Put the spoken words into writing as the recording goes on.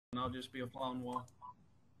and I'll just be a fly on the wall.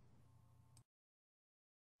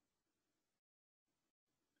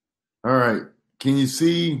 All right. Can you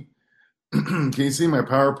see can you see my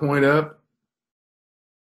PowerPoint up?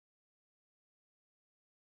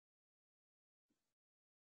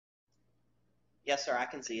 Yes, sir. I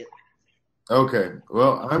can see it. Okay.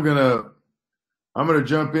 Well, I'm gonna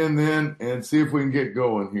jump in then and see if we can get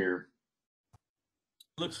going here.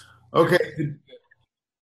 Looks Okay, good.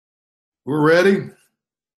 we're ready.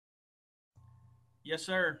 Yes,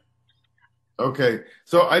 sir. Okay.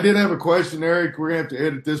 So I did have a question, Eric. We're gonna have to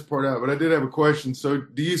edit this part out, but I did have a question. So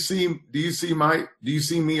do you see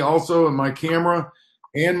me also in my camera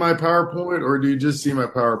and my PowerPoint, or do you just see my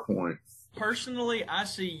PowerPoint? Personally, I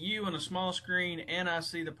see you on a small screen and I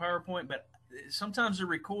see the PowerPoint, but sometimes the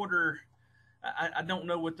recorder, I don't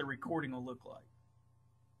know what the recording will look like.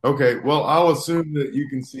 Okay, well, I'll assume that you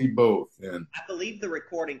can see both then. I believe the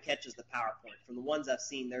recording catches the PowerPoint. From the ones I've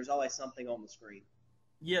seen, there's always something on the screen.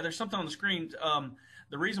 Yeah, there's something on the screen.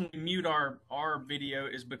 The reason we mute our video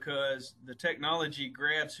is because the technology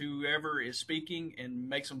grabs whoever is speaking and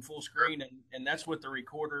makes them full screen, and that's what the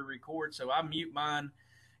recorder records. So I mute mine.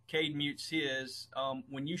 Cade mutes his.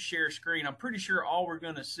 When you share screen, I'm pretty sure all we're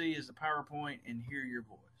going to see is the PowerPoint and hear your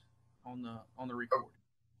voice on the recording.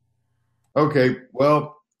 Okay,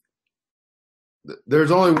 well, there's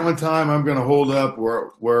only one time I'm going to hold up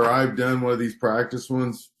where I've done one of these practice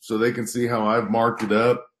ones, so they can see how I've marked it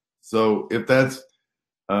up. So if that's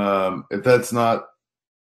not,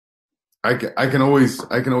 I can always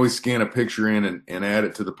scan a picture in and add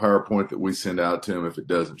it to the PowerPoint that we send out to them if it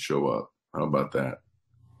doesn't show up. How about that?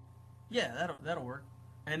 Yeah, that'll work.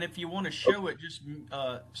 And if you want to show it, just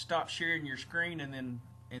stop sharing your screen and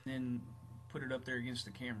then put it up there against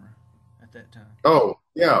the camera at that time. Oh,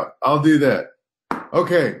 yeah, I'll do that.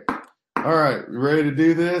 Okay. All right, you ready to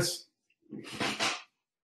do this?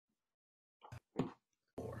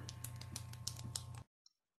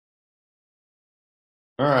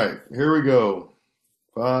 All right, here we go.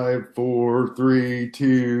 5, 4, 3,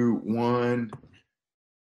 2, 1.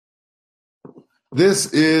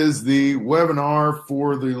 This is the webinar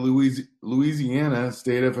for the Louisiana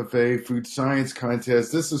State FFA Food Science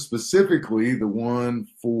Contest. This is specifically the one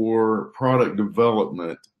for product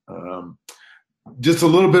development. Just a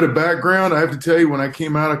little bit of background. I have to tell you, when I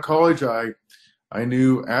came out of college, I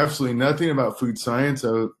knew absolutely nothing about food science.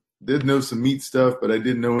 I did know some meat stuff, but I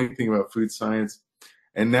didn't know anything about food science.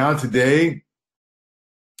 And now today,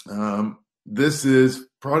 this is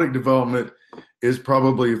product development is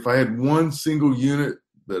probably, if I had one single unit,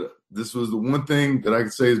 that this was the one thing that I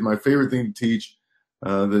could say is my favorite thing to teach.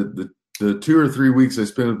 The 2 or 3 weeks I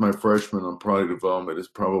spent with my freshmen on product development is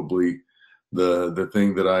probably the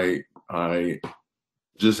thing that I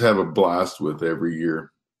just have a blast with every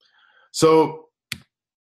year. So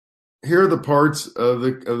here are the parts of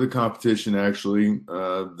the competition. Actually,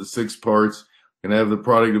 the 6 parts. Going to have the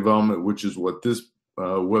product development, which is what this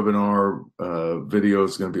webinar video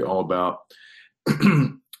is going to be all about.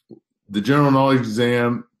 The general knowledge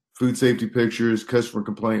exam, food safety pictures, customer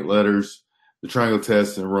complaint letters, the triangle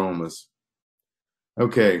test, and aromas.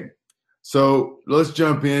 Okay, so let's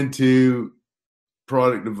jump into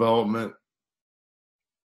product development.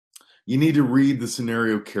 You need to read the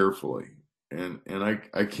scenario carefully, and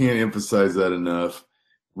I can't emphasize that enough.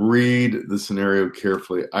 Read the scenario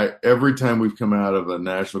carefully. Every time we've come out of a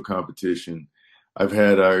national competition, I've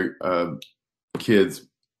had our kids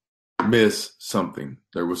miss something.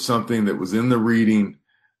 There was something that was in the reading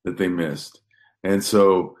that they missed. And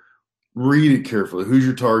so read it carefully. Who's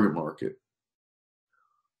your target market?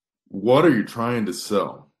 What are you trying to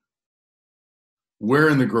sell? Where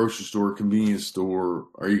in the grocery store, convenience store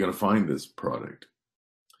are you going to find this product?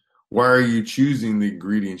 Why are you choosing the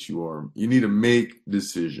ingredients you are? You need to make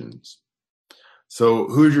decisions. So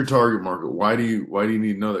who's your target market? Why do you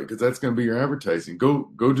need to know that? Because that's going to be your advertising. Go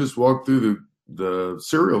just walk through the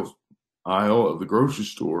cereal aisle of the grocery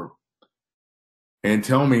store and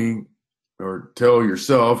tell me, or tell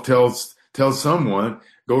yourself, tell someone,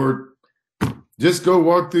 just go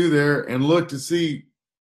walk through there and look to see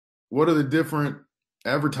what are the different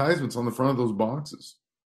advertisements on the front of those boxes.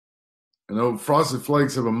 I know Frosted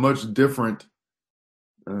Flakes have a much different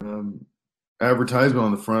advertisement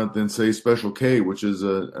on the front than, say, Special K, which is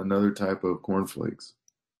another type of cornflakes.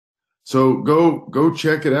 So go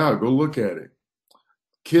check it out. Go look at it.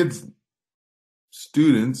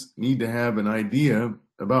 Students need to have an idea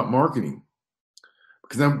about marketing,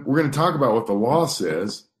 because we're going to talk about what the law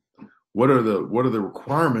says. What are the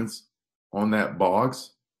requirements on that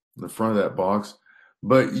box, in the front of that box?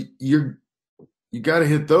 But you got to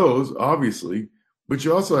hit those, obviously, but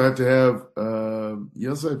you also have to have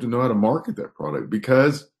know how to market that product,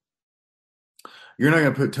 because you're not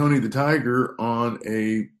going to put Tony the Tiger on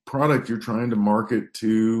a product you're trying to market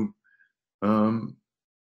to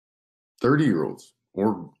 30-year-olds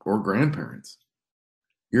or grandparents.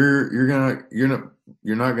 You're not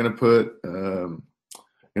going to put a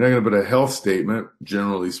health statement,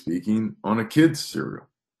 generally speaking, on a kid's cereal.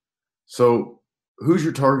 So who's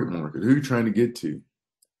your target market? Who are you trying to get to?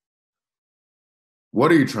 What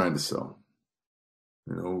are you trying to sell?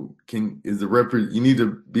 You need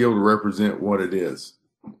to be able to represent what it is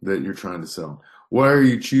that you're trying to sell. Why are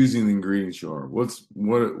you choosing the ingredients you are? What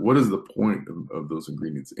is the point of those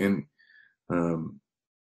ingredients? And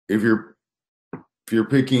if you're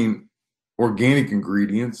picking organic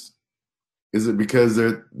ingredients, is it because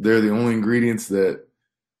they're the only ingredients that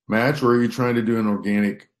match, or are you trying to do an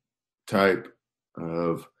organic type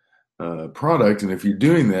of product? And if you're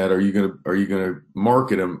doing that, are you gonna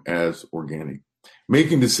market them as organic?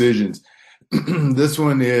 Making decisions. This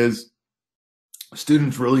one is,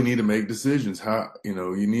 students really need to make decisions.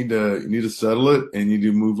 You need to settle it, and you need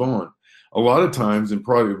to move on. A lot of times in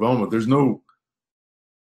product development, there's no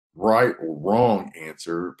right or wrong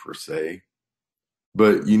answer per se,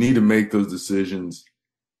 but you need to make those decisions,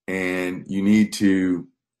 and you need to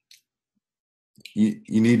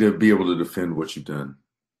be able to defend what you've done.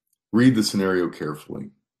 Read the scenario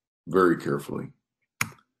carefully, very carefully.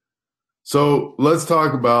 So let's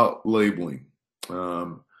talk about labeling.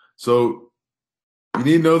 So you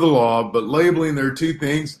need to know the law, but labeling, there are two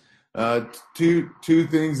things. Two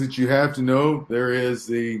things that you have to know. There is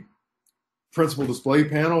the principal display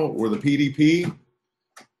panel, or the PDP.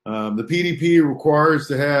 The PDP requires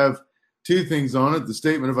to have two things on it: the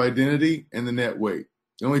statement of identity and the net weight.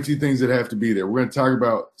 The only two things that have to be there. We're going to talk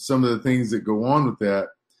about some of the things that go on with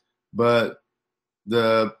that, but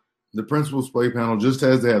the principal display panel just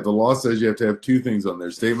has to have, the law says you have to have two things on there: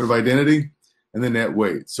 statement of identity and the net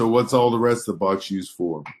weight. So what's all the rest of the box used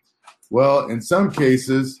for? Well, in some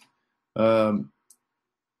cases,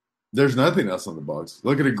 there's nothing else on the box.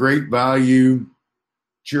 Look at a Great Value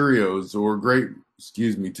Cheerios or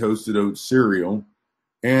Toasted Oats cereal,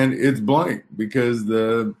 and it's blank, because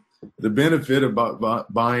the benefit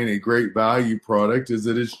about buying a Great Value product is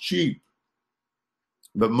that it's cheap.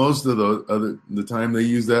 But most of the time they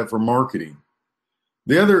use that for marketing.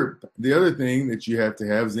 The other thing that you have to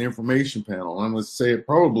have is the information panel. I'm going to say it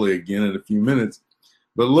probably again in a few minutes,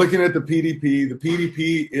 but looking at the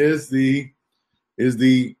PDP is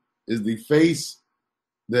the face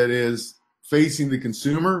that is facing the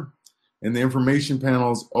consumer, and the information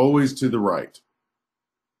panel is always to the right.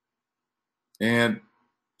 And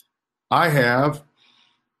I have,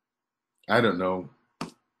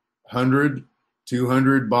 100,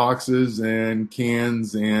 200 boxes and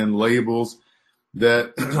cans and labels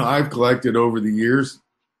that I've collected over the years.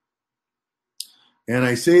 And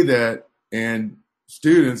I say that, and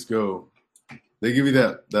students they give you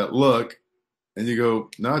that look, and you go,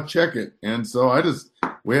 no, check it. And so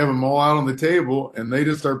we have them all out on the table, and they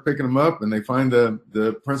just start picking them up, and they find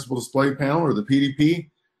the principal display panel, or the PDP,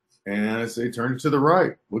 and I say, turn it to the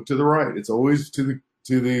right, look to the right. It's always to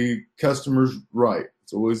the customer's right.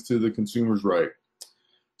 It's always to the consumer's right.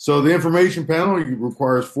 So the information panel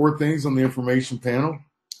requires four things on the information panel: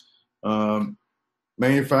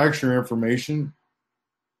 manufacturer information,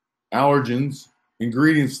 allergens,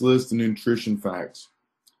 ingredients list, and nutrition facts.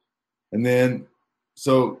 And then,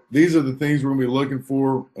 so these are the things we're going to be looking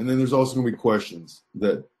for. And then there's also going to be questions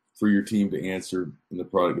for your team to answer in the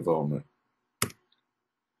product development.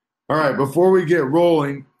 All right, before we get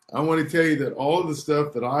rolling, I want to tell you that all of the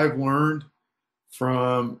stuff that I've learned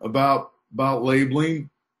from about labeling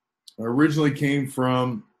originally came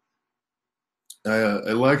from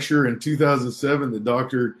a lecture in 2007 that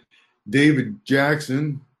Dr. David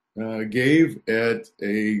Jackson gave at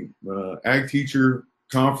a ag teacher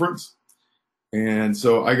conference. And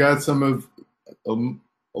so I got a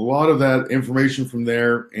lot of that information from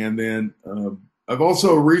there. And then I've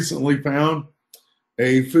also recently found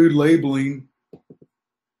a food labeling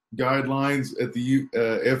guidelines at the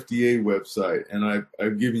FDA website, and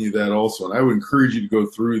I've given you that also, and I would encourage you to go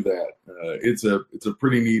through that. It's a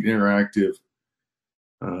pretty neat interactive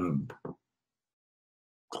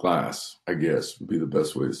class, I guess would be the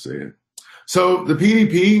best way to say it. So the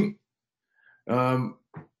PDP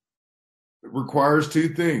requires two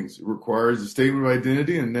things. It requires a statement of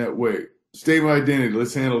identity and net weight. Statement of identity,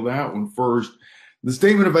 let's handle that one first. The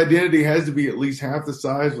statement of identity has to be at least half the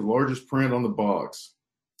size of the largest print on the box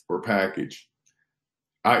or package.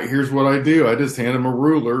 Here's what I do. I just hand them a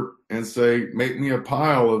ruler and say, make me a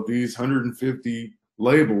pile of these 150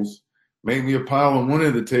 labels Make me a pile on one end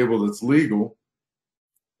of the table that's legal,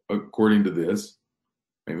 according to this.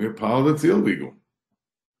 Make me a pile that's illegal,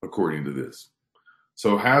 according to this.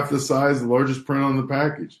 So half the size, the largest print on the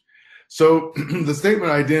package. So the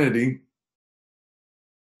statement identity,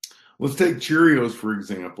 let's take Cheerios, for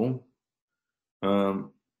example.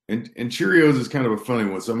 And Cheerios is kind of a funny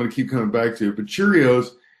one, so I'm going to keep coming back to it. But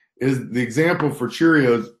Cheerios is the example for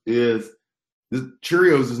Cheerios is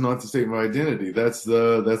Cheerios is not the statement of identity. That's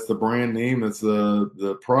the brand name. That's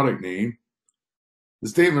the product name. The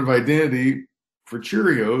statement of identity for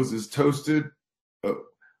Cheerios is toasted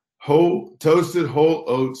whole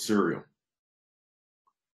oat cereal.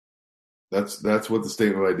 That's what the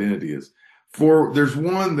statement of identity is. There's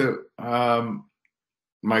one that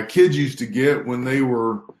my kids used to get when they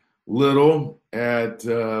were little at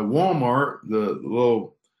Walmart.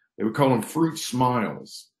 They would call them fruit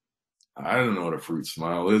smiles. I don't know what a fruit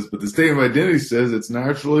smile is, but the statement of identity says it's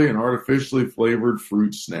naturally and artificially flavored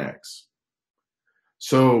fruit snacks.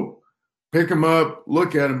 So pick them up,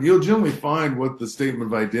 look at them. You'll generally find what the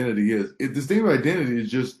statement of identity is. The statement of identity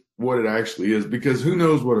is just what it actually is, because who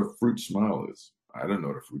knows what a fruit smile is? I don't know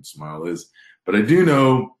what a fruit smile is, but I do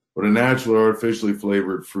know what a natural or artificially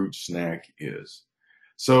flavored fruit snack is.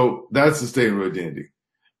 So that's the statement of identity.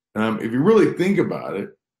 If you really think about it,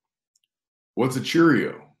 what's a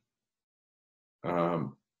Cheerio?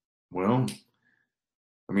 Well,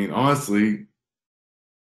 I mean, honestly,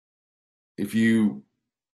 if you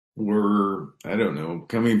were, I don't know,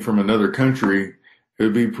 coming from another country, it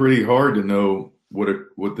would be pretty hard to know what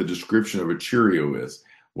the description of a Cheerio is.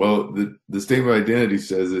 Well, the statement of identity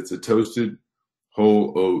says it's a toasted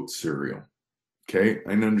whole oat cereal. Okay,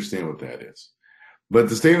 I understand what that is. But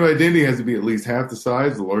the statement of identity has to be at least half the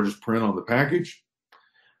size, the largest print on the package.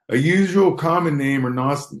 A usual common name or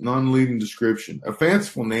non-leading description. A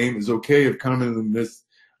fanciful name is okay if commonly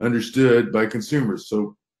misunderstood by consumers.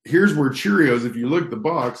 So here's where Cheerios, if you look at the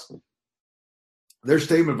box, their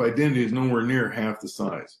statement of identity is nowhere near half the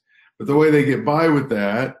size. But the way they get by with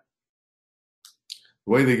that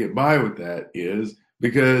is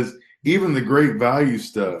because even the great value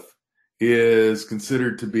stuff is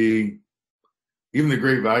considered to be,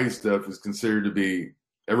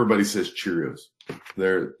 everybody says Cheerios.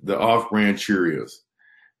 They're the off-brand Cheerios.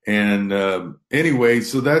 And anyway,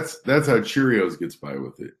 so that's how Cheerios gets by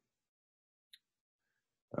with it.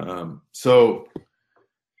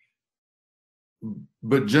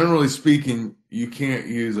 But generally speaking, you can't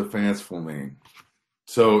use a fanciful name.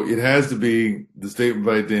 So it has to be, the statement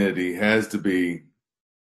of identity has to be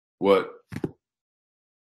what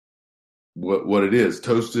it is,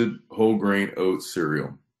 toasted whole grain oat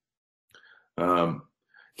cereal.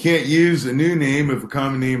 Can't use a new name if a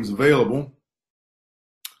common name is available.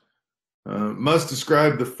 Must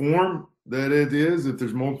describe the form that it is. If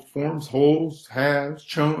there's multiple forms, wholes, halves,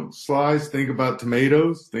 chunks, slices, think about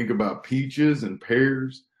tomatoes, think about peaches and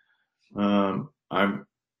pears. I'm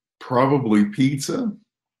probably pizza.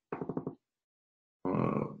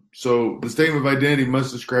 So the statement of identity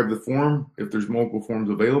must describe the form if there's multiple forms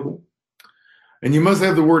available. And you must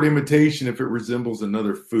have the word imitation if it resembles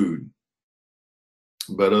another food,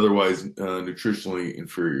 but otherwise nutritionally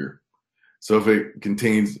inferior. So if it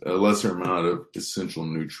contains a lesser amount of essential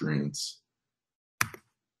nutrients.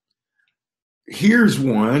 Here's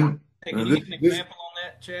one. Hey, can you give an example on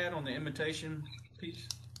that, Chad, on the imitation piece?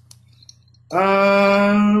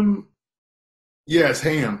 Yes,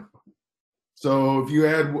 ham. So if you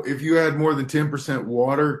add more than 10%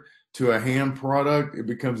 water to a ham product, it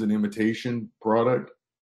becomes an imitation product.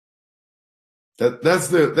 That's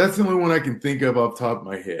the only one I can think of off the top of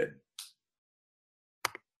my head.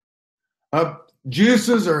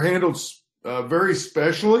 Juices are handled very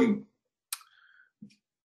specially.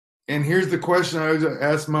 And here's the question I always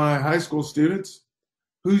ask my high school students: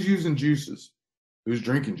 who's using juices? Who's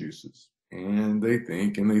drinking juices? And they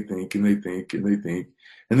think, and they think, and they think, and they think,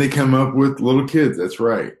 and they come up with little kids. That's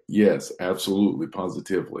right. Yes, absolutely,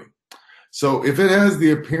 positively. So if it has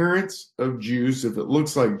the appearance of juice, if it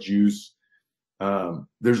looks like juice,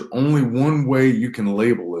 there's only one way you can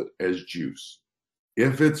label it as juice.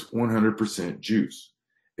 If it's 100% juice.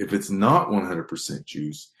 If it's not 100%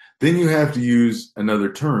 juice, then you have to use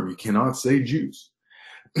another term. You cannot say juice.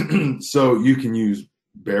 So you can use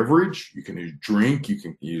beverage, you can use drink, you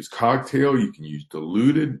can use cocktail, you can use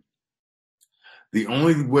diluted. The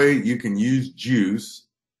only way you can use juice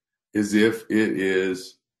is if it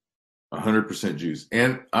is 100% juice.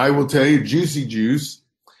 And I will tell you, juicy juice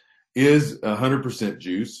is 100%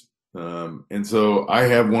 juice. And so I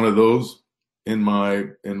have one of those in my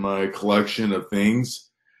collection of things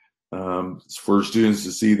for students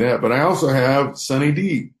to see that. But I also have Sunny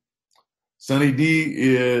D. Sunny D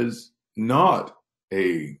is not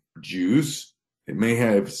a juice. It may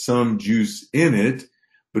have some juice in it,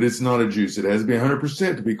 but it's not a juice. It has to be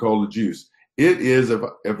 100% to be called a juice. It is,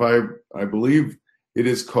 if I believe, it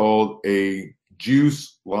is called a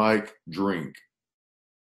juice-like drink.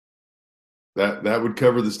 That would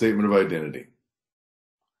cover the statement of identity.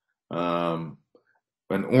 An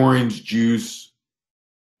orange juice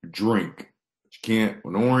drink. You can't,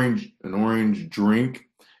 an orange drink.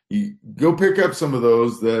 You go pick up some of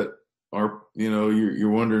those that are, you're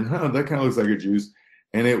wondering, that kind of looks like a juice.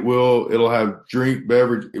 And it'll have drink,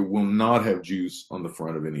 beverage. It will not have juice on the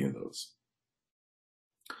front of any of those.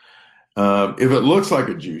 If it looks like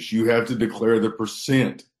a juice, you have to declare the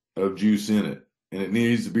percent of juice in it. And it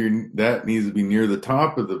needs to be near the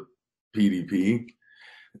top of the PDP.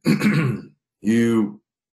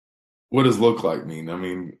 What does look like mean? I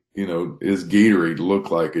mean, is Gatorade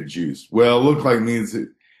look like a juice? Well, look like means it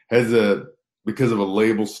has because of a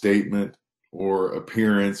label statement or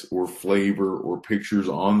appearance or flavor or pictures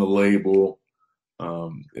on the label.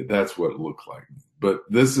 That's what it look like. But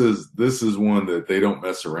this is one that they don't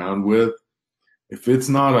mess around with. If it's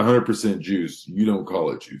not 100% juice, you don't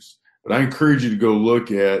call it juice. But I encourage you to go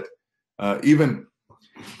look at even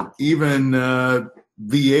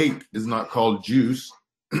V8 is not called juice.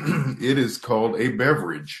 It is called a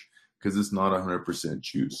beverage because it's not 100%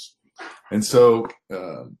 juice. And so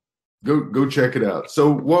go check it out.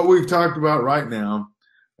 So what we've talked about right now,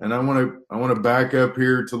 and I want to back up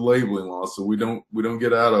here to labeling law so we don't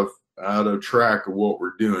get out of track of what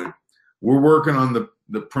we're doing. We're working on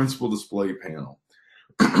the principal display panel.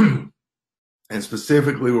 And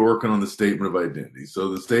specifically, we're working on the statement of identity. So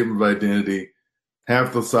the statement of identity,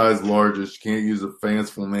 half the size largest. You can't use a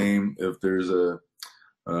fanciful name if there's a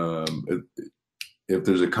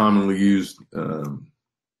commonly used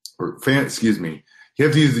you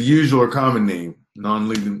have to use the usual or common name,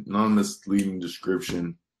 non-misleading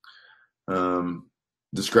description.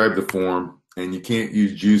 Describe the form, and you can't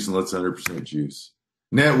use juice unless it's 100% juice.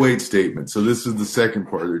 Net weight statement. So this is the second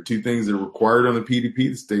part. There are two things that are required on the PDP.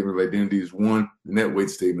 The statement of identity is one. The net weight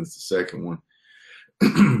statement is the second one.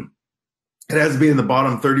 It has to be in the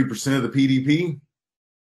bottom 30% of the PDP.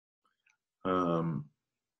 And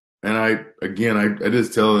I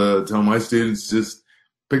just tell my students, just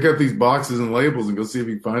pick up these boxes and labels and go see if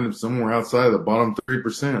you can find them somewhere outside of the bottom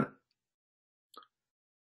 30%.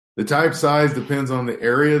 The type size depends on the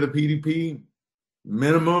area of the PDP.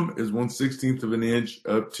 Minimum is 1/16 of an inch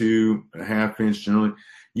up to a ½ inch generally.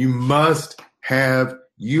 You must have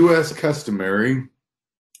U.S. customary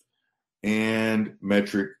and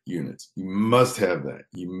metric units. You must have that.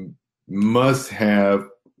 You must have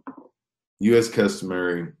U.S.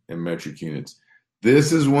 customary and metric units.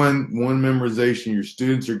 This is one memorization your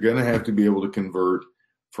students are going to have to be able to convert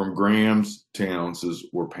from grams to ounces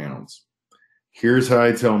or pounds. Here's how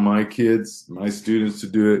I tell my students to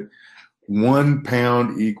do it. 1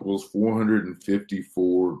 pound equals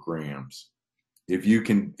 454 grams. If you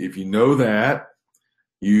know that,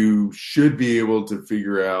 you should be able to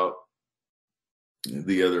figure out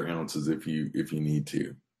the other ounces if you need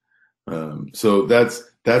to. So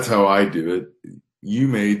that's how I do it. You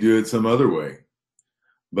may do it some other way,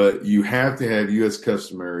 but you have to have U.S.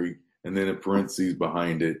 customary and then in parentheses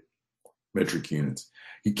behind it, metric units.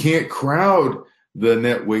 You can't crowd the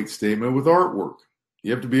net weight statement with artwork.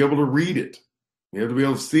 You have to be able to read it. You have to be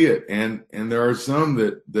able to see it. And there are some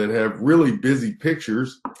that have really busy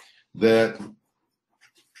pictures that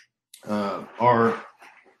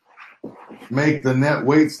make the net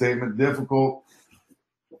weight statement difficult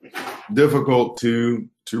to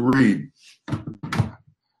read.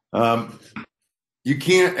 You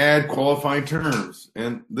can't add qualifying terms.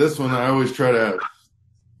 And this one I always try to,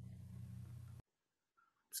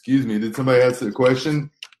 excuse me, did somebody ask a question?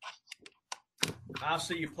 I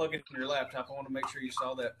see you plug it in your laptop. I want to make sure you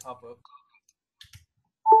saw that pop up.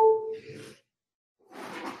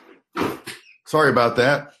 Sorry about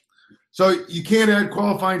that. So you can't add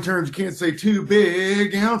qualifying terms. You can't say 2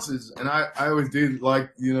 big ounces. And I always do I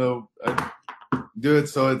do it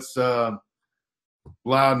so it's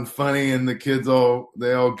loud and funny, and the kids all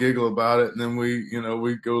giggle about it. And then we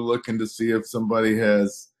go looking to see if somebody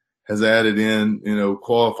has added in,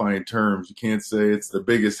 qualifying terms. You can't say it's the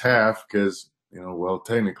biggest half because,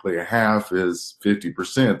 technically a half is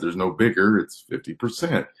 50%. There's no bigger, it's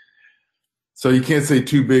 50%. So you can't say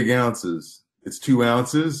 2 big ounces. It's 2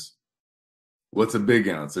 ounces. What's a big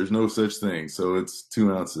ounce? There's no such thing. So it's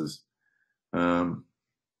 2 ounces. For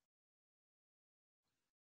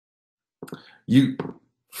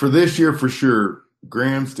this year, for sure,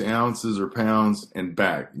 grams to ounces or pounds and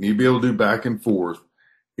back. You need to be able to do back and forth.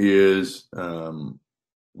 is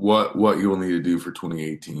what you'll need to do for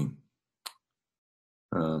 2018.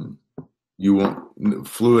 You won't,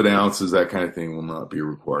 fluid ounces, that kind of thing will not be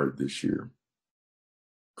required this year,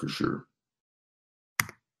 for sure.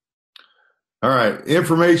 All right,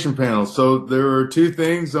 information panel. So there are two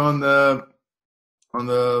things on the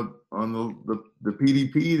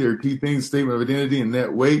PDP. There are two things: statement of identity and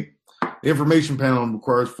net weight. The information panel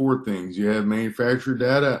requires four things. You have manufacturer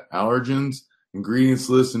data, allergens, ingredients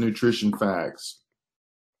list, and nutrition facts.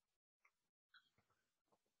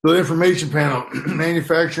 So the information panel,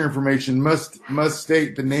 manufacturer information must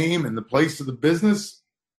state the name and the place of the business.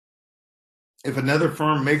 If another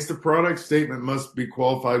firm makes the product, statement must be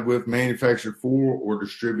qualified with manufactured for or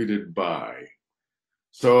distributed by.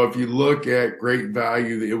 So if you look at Great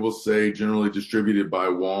Value, it will say generally distributed by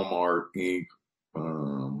Walmart Inc.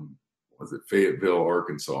 Was it Fayetteville,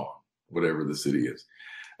 Arkansas, whatever the city is.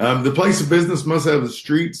 The place of business must have a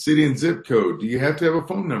street, city, and zip code. Do you have to have a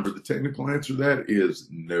phone number? The technical answer to that is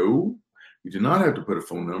no. You do not have to put a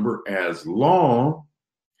phone number as long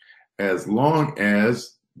as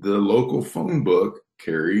the local phone book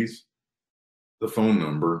carries the phone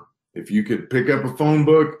number. If you could pick up a phone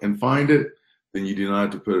book and find it, then you do not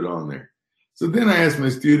have to put it on there. So then I ask my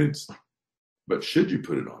students, but should you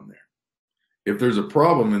put it on there? If there's a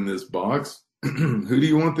problem in this box, who do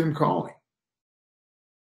you want them calling?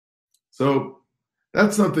 So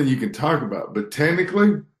that's something you can talk about, but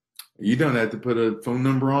technically you don't have to put a phone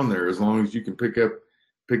number on there as long as you can pick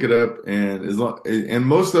it up, and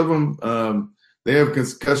most of them they have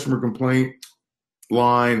customer complaint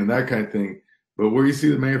line and that kind of thing. But where you see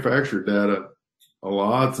the manufacturer data,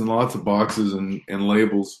 lots and lots of boxes and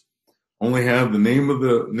labels only have the name of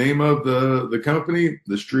the company,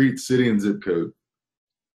 the street, city, and zip code.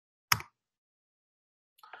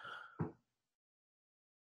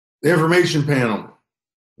 The information panel.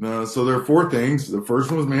 So there are four things. The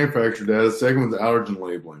first one was manufacturer data. The second was allergen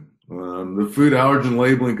labeling. The Food Allergen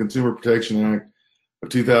Labeling Consumer Protection Act of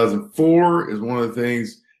 2004 is one of the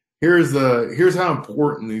things. Here's how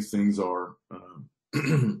important these things are.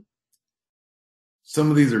 Some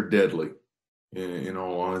of these are deadly, in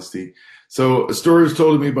all honesty. So a story was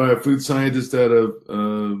told to me by a food scientist out of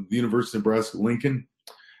the University of Nebraska-Lincoln,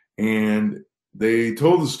 and they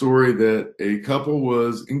told the story that a couple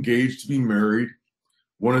was engaged to be married.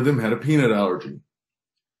 One of them had a peanut allergy.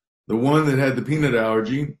 The one that had the peanut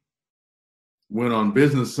allergy went on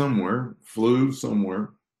business somewhere, flew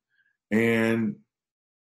somewhere, and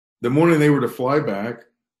the morning they were to fly back,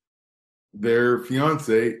 their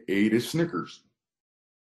fiance ate a Snickers.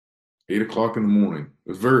 8 o'clock in the morning. It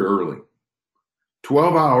was very early.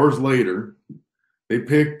 12 hours later, they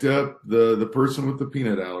picked up the person with the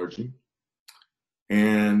peanut allergy,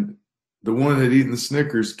 and the one that had eaten the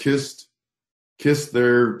Snickers kissed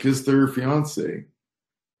their fiance,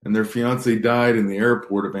 and their fiance died in the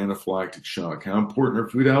airport of anaphylactic shock. How important are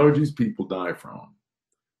food allergies? People die from.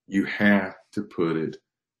 You have to put it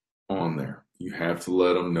on there. You have to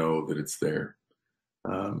let them know that it's there.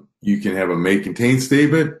 You can have a may contain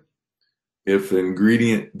statement if the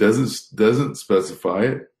ingredient doesn't specify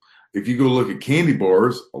it. If you go look at candy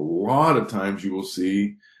bars, a lot of times you will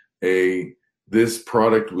see this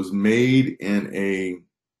product was made in a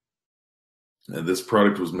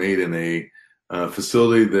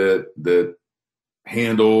facility that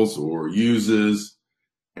handles or uses,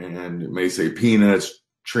 and it may say peanuts,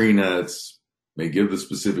 tree nuts, may give the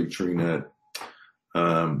specific tree nut.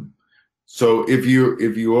 So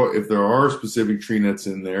if there are specific tree nuts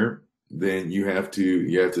in there, then you have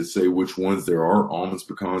to say which ones there are: almonds,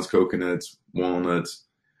 pecans, coconuts, walnuts,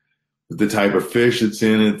 the type of fish that's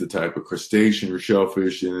in it, the type of crustacean or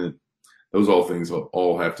shellfish in it. Those things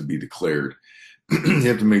all have to be declared. You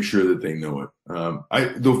have to make sure that they know it.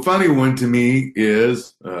 The funny one to me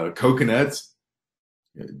is coconuts.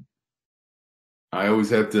 I always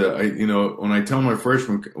have to, when I tell my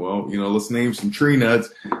freshmen, let's name some tree nuts,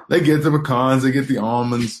 they get the pecans, they get the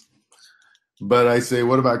almonds. But I say,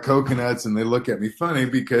 what about coconuts? And they look at me funny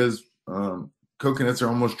because coconuts are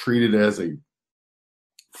almost treated as a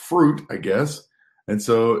fruit, I guess. And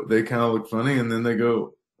so they kind of look funny, and then they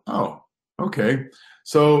go, oh, okay.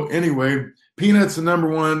 So anyway, peanuts the number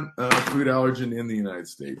one food allergen in the United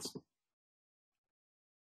States.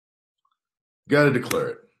 Got to declare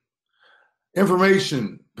it.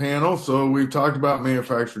 Information panel. So we've talked about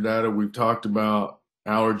manufacturer data. We've talked about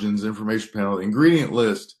allergens, information panel, the ingredient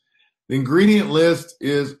list. The ingredient list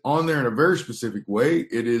is on there in a very specific way.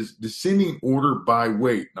 It is descending order by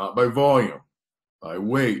weight, not by volume, by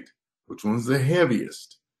weight. Which one's the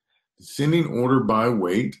heaviest? Descending order by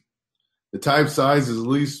weight. The type size is at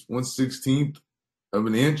least 1/16 of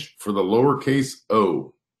an inch for the lowercase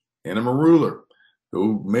o, and I'm a ruler.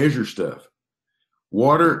 Go measure stuff.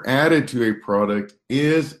 Water added to a product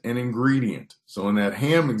is an ingredient. So in that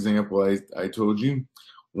ham example I told you,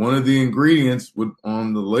 one of the ingredients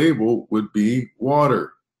on the label would be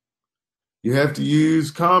water. You have to use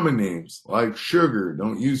common names like sugar.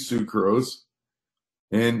 Don't use sucrose.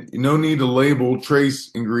 And no need to label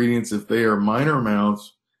trace ingredients if they are minor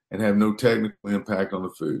amounts and have no technical impact on the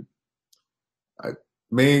food. I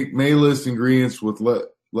may list ingredients with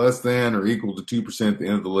less than or equal to 2% at the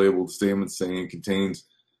end of the label. The statement saying contains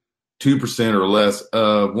 2% or less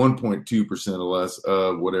of 1.2% or less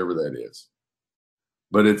of whatever that is.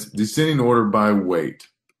 But it's descending order by weight.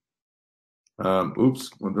 Oops,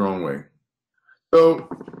 went the wrong way. So,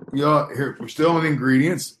 here we're still in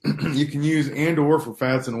ingredients. You can use and/or for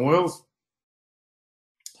fats and oils.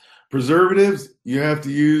 Preservatives, you have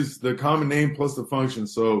to use the common name plus the function.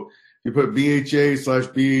 So you put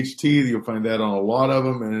BHA/BHT, you'll find that on a lot of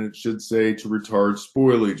them, and it should say to retard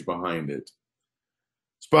spoilage behind it.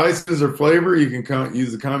 Spices or flavor, you can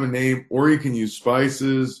use the common name, or you can use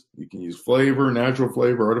spices. You can use flavor, natural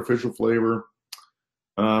flavor, artificial flavor.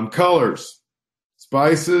 Colors.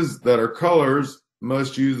 Spices that are colors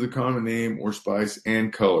must use the common name or spice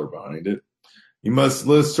and color behind it. You must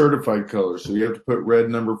list certified colors, so you have to put red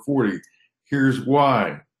number 40. Here's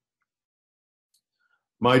why.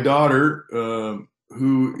 My daughter,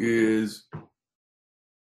 who is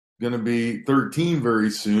going to be 13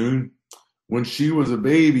 very soon, when she was a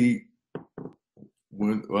baby,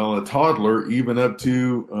 a toddler, even up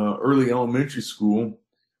to early elementary school,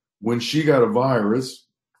 when she got a virus,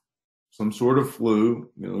 some sort of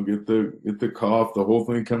flu, get the cough, the whole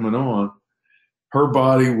thing coming on, her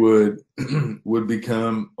body would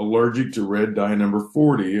become allergic to red dye number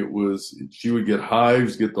 40. She would get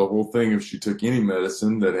hives, get the whole thing if she took any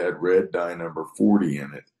medicine that had red dye number 40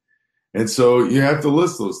 in it. And so you have to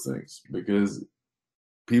list those things because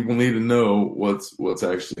people need to know what's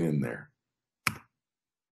actually in there.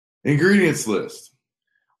 Ingredients list.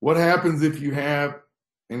 What happens if you have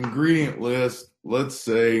an ingredient list, let's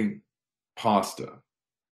say pasta?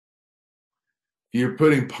 If you're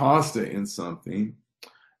putting pasta in something,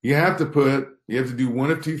 you have to do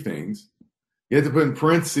one of two things. You have to put in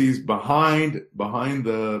parentheses behind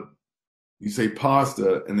you say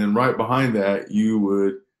pasta, and then right behind that you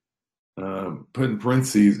would put in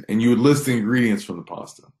parentheses and you would list the ingredients from the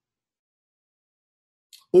pasta.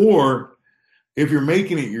 Or if you're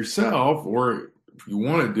making it yourself, or if you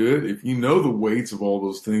want to do it, if you know the weights of all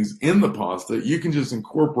those things in the pasta, you can just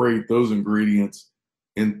incorporate those ingredients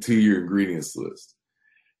into your ingredients list.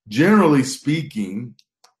 Generally speaking,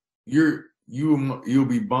 you'll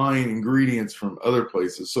be buying ingredients from other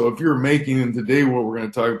places. So if you're making, and today what we're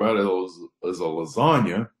going to talk about is a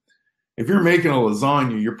lasagna. If you're making a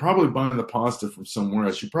lasagna, you're probably buying the pasta from somewhere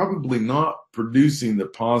else. You're probably not producing the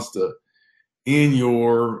pasta in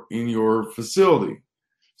your facility.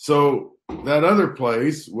 So that other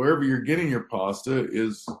place, wherever you're getting your pasta,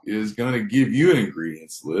 is going to give you an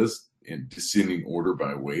ingredients list in descending order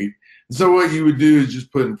by weight. And so what you would do is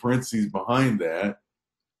just put in parentheses behind that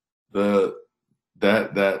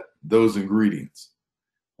those ingredients.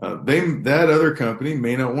 That other company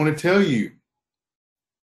may not want to tell you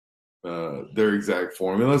their exact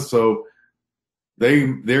formula, so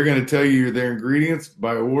they're going to tell you their ingredients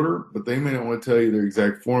by order, but they may not want to tell you their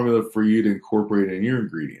exact formula for you to incorporate in your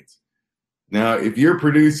ingredients. Now, if you're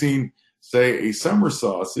producing, say, a summer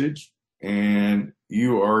sausage, and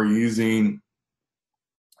you are using,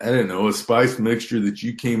 a spice mixture that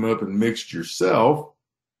you came up and mixed yourself,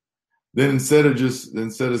 then instead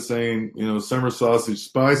of saying, summer sausage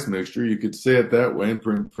spice mixture, you could say it that way and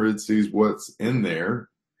put in parentheses what's in there,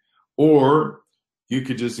 or you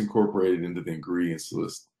could just incorporate it into the ingredients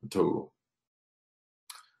list total.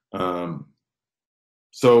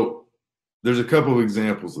 So there's a couple of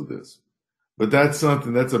examples of this. But that's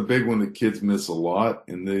a big one that kids miss a lot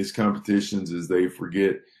in these competitions, is they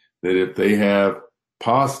forget that if they have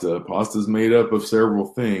pasta's made up of several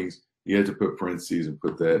things, you have to put parentheses and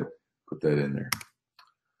put that in there.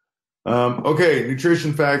 Okay,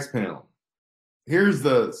 nutrition facts panel. Here's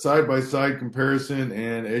the side-by-side comparison,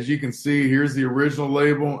 and as you can see, here's the original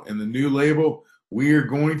label and the new label. We are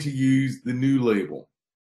going to use the new label.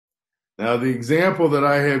 Now, the example that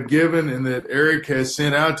I have given and that Eric has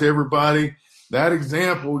sent out to everybody, that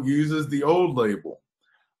example uses the old label.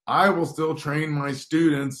 I will still train my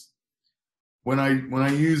students when I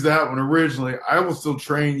use that one originally. I will still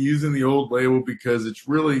train using the old label because it's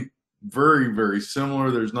really very, very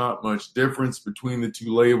similar. There's not much difference between the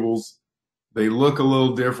two labels. They look a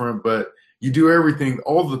little different, but You do everything,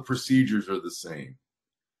 all the procedures are the same.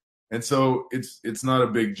 And so it's not a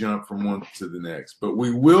big jump from one to the next, but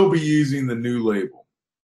we will be using the new label,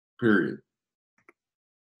 period.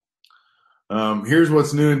 Here's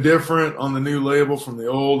what's new and different on the new label from the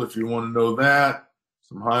old, if you want to know that.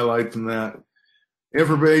 Some highlights from that.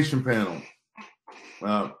 Information panel.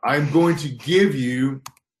 I'm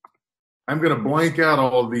going to blank out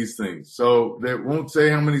all of these things. So that won't say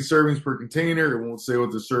how many servings per container. It won't say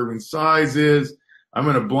what the serving size is. I'm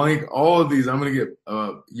going to blank all of these. I'm going to get,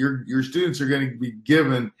 your students are going to be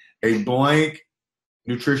given a blank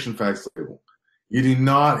nutrition facts label. You do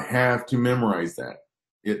not have to memorize that.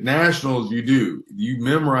 At nationals, you do. You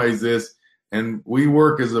memorize this, and we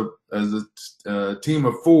work as a team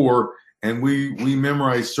of 4, and we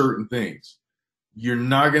memorize certain things. You're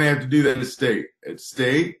not going to have to do that at state. At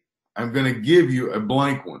state, I'm going to give you a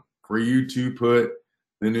blank one for you to put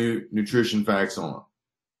the new nutrition facts on.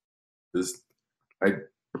 There's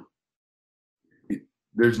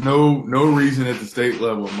no reason at the state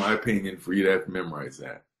level, in my opinion, for you to have to memorize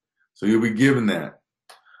that. So you'll be given that.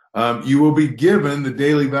 You will be given the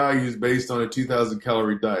daily values based on a 2,000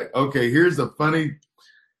 calorie diet. Okay, here's the funny.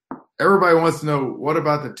 Everybody wants to know, what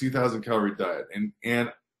about the 2,000 calorie diet?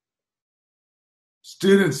 And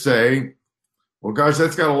students say, well, gosh,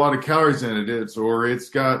 that's got a lot of calories in it. Or it's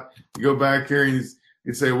got, you go back here and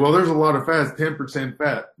you say, well, there's a lot of fat, 10%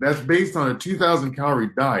 fat. That's based on a 2,000 calorie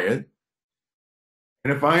diet.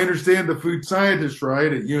 And if I understand the food scientists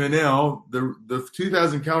right at UNL, the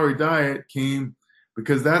 2,000 calorie diet came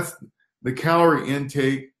because that's the calorie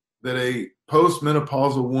intake that a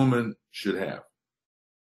postmenopausal woman should have.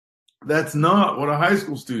 That's not what a high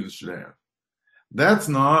school student should have. That's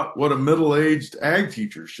not what a middle-aged ag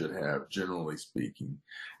teacher should have, generally speaking.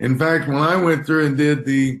 In fact, when I went through and did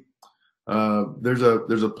there's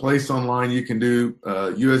a place online you can do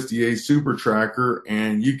USDA Super Tracker,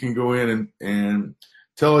 and you can go in and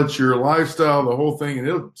tell it your lifestyle, the whole thing, and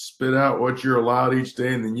it'll spit out what you're allowed each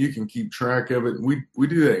day, and then you can keep track of it. And we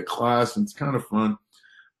do that in class, and it's kind of fun.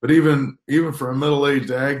 But even for a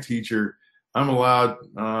middle-aged ag teacher, I'm allowed,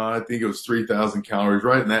 I think it was 3,000 calories,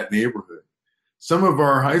 right in that neighborhood. Some of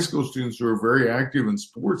our high school students who are very active in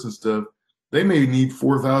sports and stuff, they may need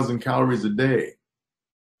 4,000 calories a day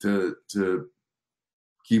to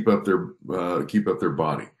keep up their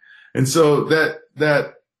body. And so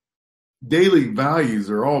that daily values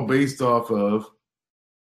are all based off of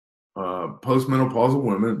postmenopausal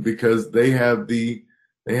women, because they have the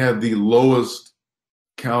lowest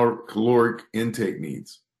caloric intake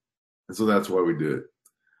needs. And so that's why we do it.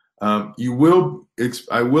 I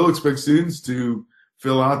will expect students to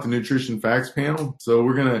fill out the nutrition facts panel. So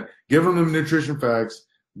we're going to give them the nutrition facts,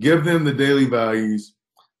 give them the daily values,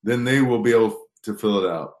 then they will be able to fill it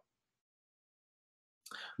out.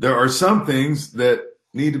 There are some things that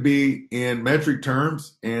need to be in metric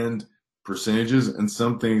terms and percentages, and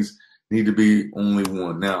some things need to be only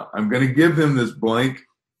one. Now, I'm going to give them this blank,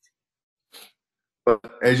 but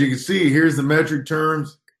as you can see, here's the metric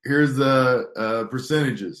terms, here's the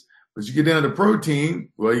percentages. But you get down to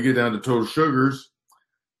protein, well, you get down to total sugars,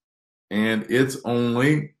 and it's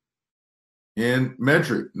only in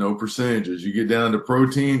metric, no percentages. You get down to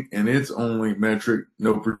protein, and it's only metric,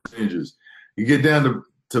 no percentages. You get down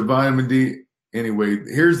to vitamin D. Anyway,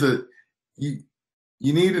 here's you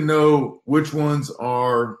need to know which ones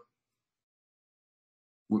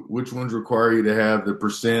require you to have the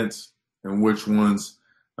percents, and which ones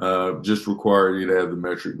just require you to have the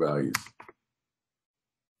metric values.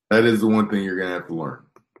 That is the one thing you're going to have to learn.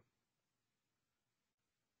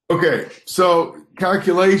 Okay, so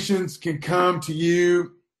calculations can come to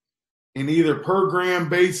you in either per gram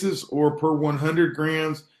basis or per 100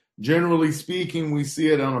 grams. Generally speaking, we see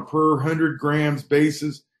it on a per 100 grams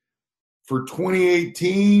basis. For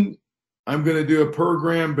 2018, I'm going to do a per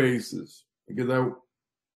gram basis because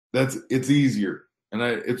it's easier, and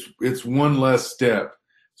it's one less step.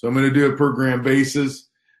 So I'm going to do a per gram basis.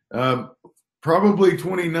 Probably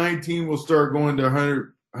 2019 we'll start going to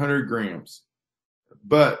 100 grams,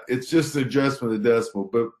 but it's just an adjustment of the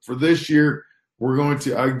decimal. But for this year, I will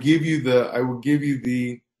give you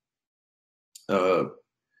the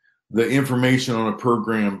information on a per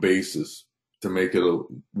gram basis to make it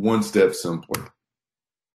one step simpler.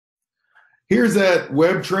 Here's that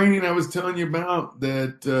web training I was telling you about.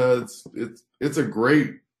 That it's a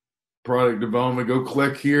great product development. Go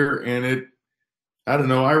click here, and I don't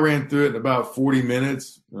know, I ran through it in about 40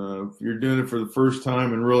 minutes. If you're doing it for the first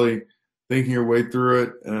time and really thinking your way through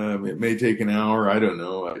it, it may take an hour. I don't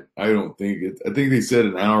know. I don't think I think they said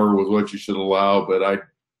an hour was what you should allow, but I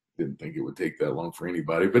didn't think it would take that long for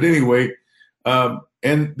anybody. But anyway,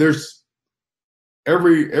 and there's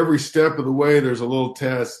every step of the way, there's a little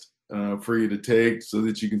test for you to take so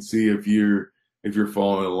that you can see if you're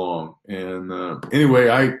following along. And anyway,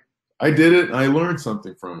 I did it and I learned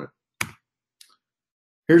something from it.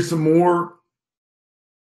 Here's some more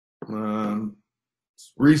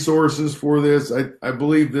resources for this. I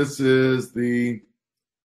believe this is these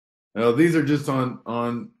are just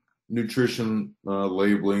on nutrition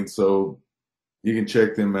labeling, so you can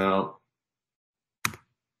check them out.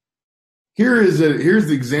 Here's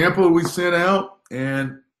the example we sent out,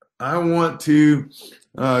 and I want to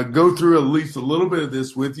go through at least a little bit of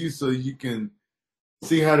this with you so you can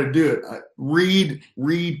see how to do it.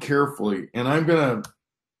 Read carefully, and I'm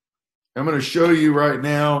gonna show you right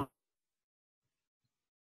now.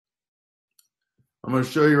 I'm going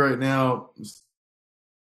to show you right now,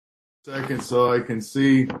 second, so I can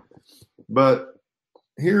see. But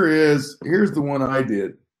here's the one I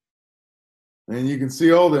did, and you can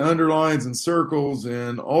see all the underlines and circles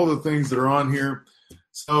and all the things that are on here.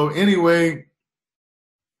 So anyway,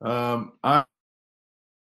 I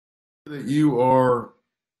that you are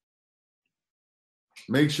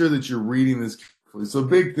make sure that you're reading this carefully. So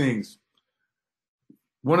big things.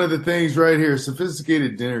 One of the things right here,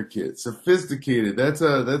 sophisticated dinner kit. Sophisticated. That's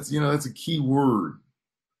a key word.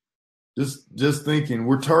 Just thinking,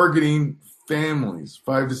 we're targeting families,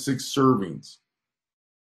 5 to 6 servings.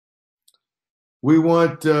 We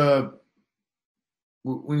want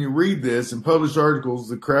when you read this in published articles,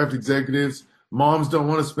 the craft executives, moms don't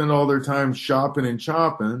want to spend all their time shopping and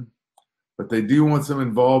chopping, but they do want some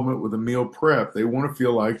involvement with a meal prep. They want to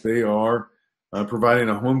feel like they are providing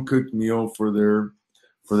a home cooked meal for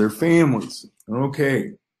their families.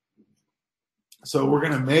 Okay. So we're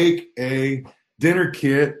going to make a dinner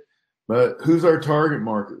kit, but who's our target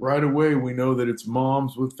market? Right away, we know that it's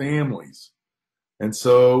moms with families. And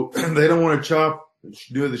so they don't want to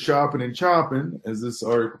do the shopping and chopping, as this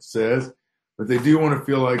article says, but they do want to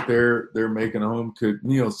feel like they're making a home cooked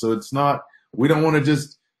meal. So it's not, we don't want to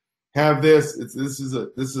just have this. This is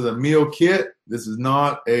a meal kit. This is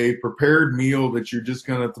not a prepared meal that you're just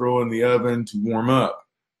going to throw in the oven to warm up.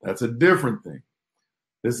 That's a different thing.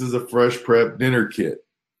 This is a fresh prep dinner kit.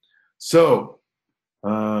 So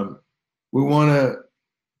we want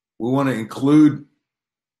to include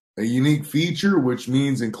a unique feature, which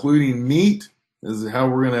means including meat. This is how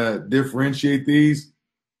we're going to differentiate these.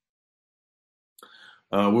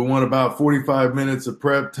 We want about 45 minutes of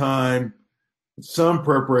prep time, some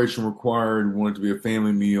preparation required. We want it to be a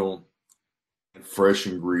family meal and fresh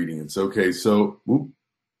ingredients. Okay, so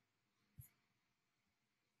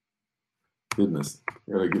goodness,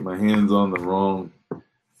 I gotta get my hands on the wrong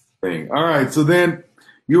thing. All right, so then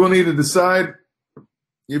you will need to decide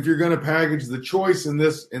if you're going to package. The choice in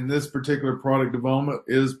this particular product development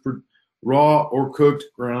is raw or cooked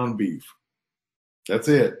ground beef. That's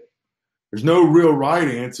it. There's no real right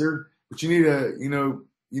answer, but you need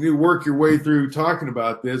to work your way through talking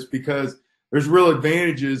about this, because there's real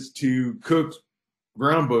advantages to cooked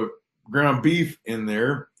ground beef in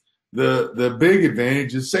there. The big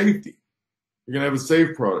advantage is safety. You're going to have a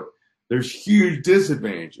safe product. There's huge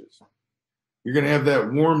disadvantages. You're going to have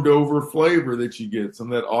that warmed over flavor that you get, some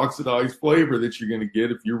of that oxidized flavor that you're going to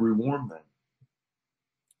get if you rewarm them.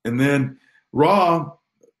 And then raw,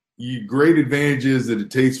 great advantage is that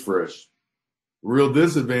it tastes fresh. Real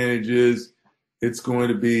disadvantage is it's going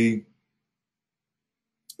to be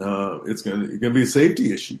a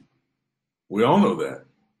safety issue. We all know that.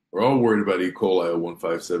 We're all worried about E. coli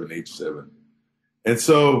 157H7. And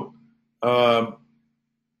so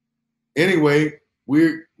anyway,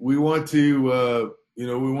 we want to we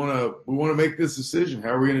want to make this decision. How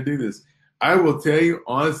are we going to do this? I will tell you,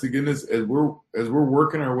 honest to goodness, as we're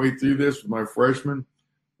working our way through this with my freshmen,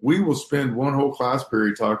 we will spend one whole class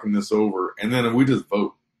period talking this over, and then we just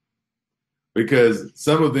vote, because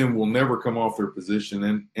some of them will never come off their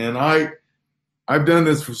position. And I've done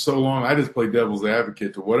this for so long, I just play devil's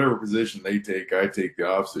advocate to whatever position they take. I take the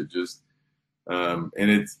opposite. Just and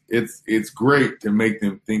it's great to make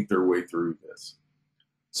them think their way through this.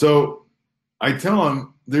 So I tell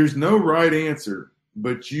them there's no right answer,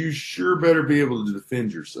 but you sure better be able to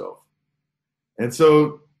defend yourself. And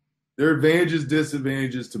so there are advantages,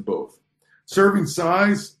 disadvantages to both. Serving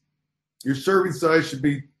size, your serving size should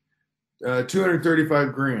be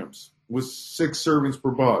 235 grams with 6 servings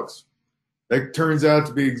per box. That turns out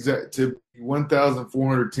to be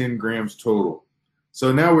 1,410 grams total.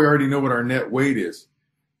 So now we already know what our net weight is.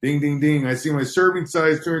 Ding, ding, ding. I see my serving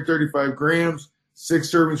size, 235 grams, 6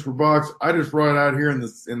 servings per box. I just brought out here in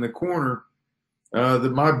the corner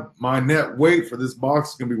that my net weight for this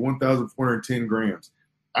box is going to be 1,410 grams.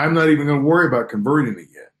 I'm not even going to worry about converting it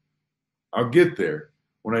yet. I'll get there.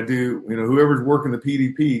 When I do, whoever's working the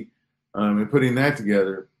PDP and putting that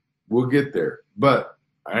together, we'll get there. But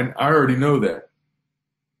I already know that.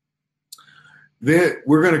 Then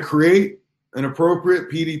we're going to create an appropriate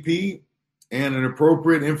PDP and an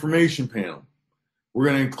appropriate information panel. We're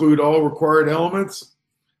going to include all required elements,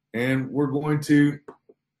 and we're going to,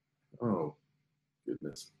 oh,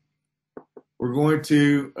 goodness. We're going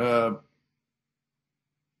to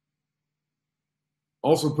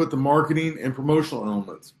also put the marketing and promotional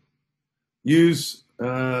elements. Use,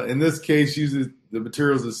 in this case, use the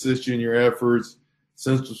materials that assist you in your efforts.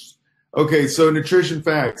 Okay, so nutrition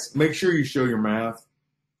facts. Make sure you show your math.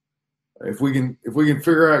 If we can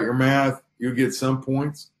figure out your math, you'll get some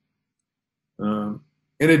points. In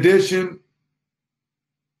addition,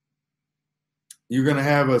 you're going to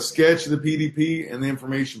have a sketch of the PDP and the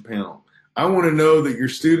information panel. I want to know that your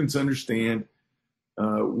students understand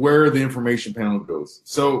where the information panel goes.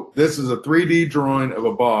 So this is a 3D drawing of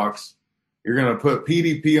a box. You're going to put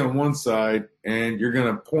PDP on one side, and you're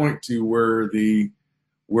going to point to where the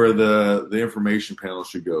information panel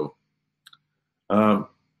should go.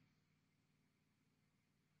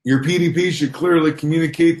 Your PDP should clearly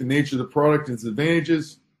communicate the nature of the product and its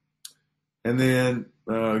advantages, and then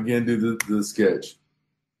again do the sketch.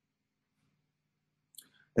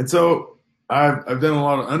 And so I've done a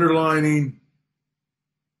lot of underlining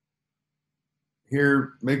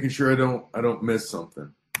here, making sure I don't miss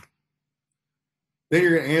something. Then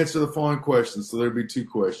you're going to answer the following questions. So there'll be 2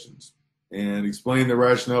 questions. And explain the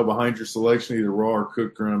rationale behind your selection, either raw or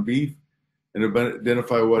cooked ground beef, and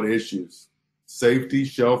identify what issues. Safety,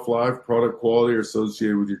 shelf life, product quality are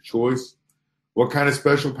associated with your choice. What kind of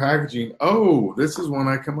special packaging? Oh, this is when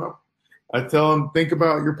I come up. I tell them, think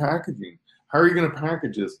about your packaging. How are you going to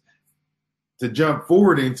package this? To jump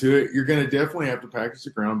forward into it, you're going to definitely have to package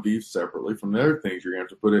the ground beef separately from the other things. You're going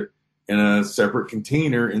to have to put it in a separate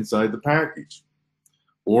container inside the package.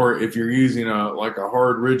 Or if you're using like a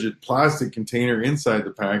hard, rigid plastic container inside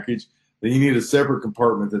the package, then you need a separate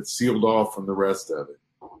compartment that's sealed off from the rest of it.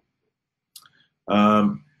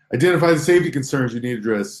 Identify the safety concerns you need to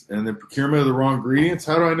address, and then procurement of the raw ingredients.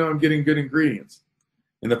 How do I know I'm getting good ingredients?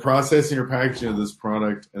 In the processing or packaging of this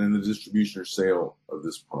product, and in the distribution or sale of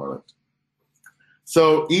this product.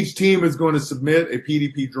 So each team is going to submit a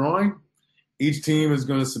PDP drawing. Each team is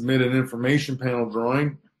going to submit an information panel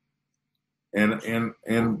drawing.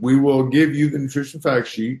 And we will give you the nutrition fact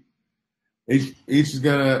sheet. Each is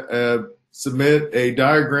going to submit a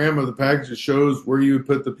diagram of the package that shows where you would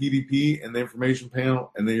put the PDP and the information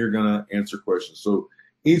panel, and then you're going to answer questions. So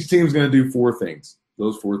each team is going to do 4 things,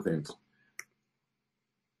 those 4 things.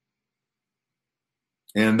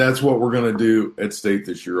 And that's what we're going to do at State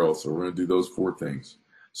this year also. We're going to do those 4 things.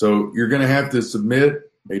 So you're going to have to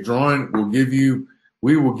submit a drawing.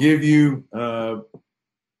 We will give you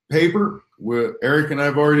paper. Eric and I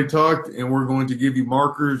have already talked, and we're going to give you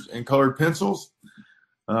markers and colored pencils,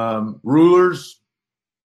 rulers.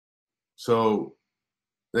 So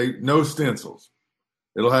no stencils.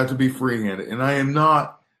 It'll have to be freehanded. And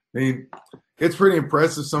it's pretty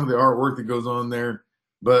impressive, some of the artwork that goes on there,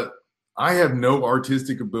 but I have no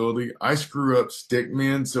artistic ability. I screw up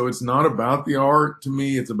stickmen, so it's not about the art to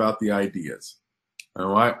me. It's about the ideas.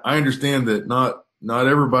 I understand that not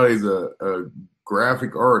everybody's a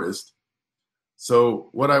graphic artist. So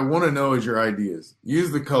what I want to know is your ideas. Use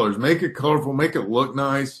the colors. Make it colorful. Make it look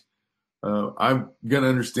nice. I'm going to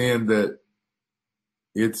understand that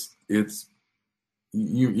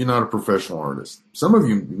you're not a professional artist. Some of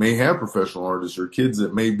you may have professional artists or kids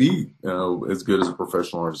that may be as good as a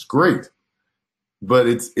professional artist. Great. But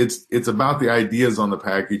it's about the ideas on the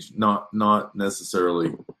package, not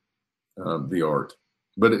necessarily the art.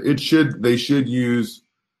 But they should use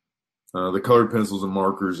the colored pencils and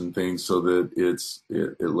markers and things so that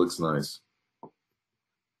it looks nice.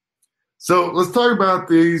 So let's talk about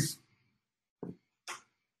these.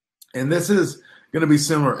 And this is going to be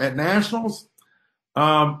similar. At Nationals,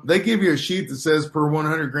 they give you a sheet that says per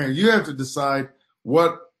 100 grams. You have to decide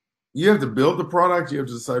you have to build the product. You have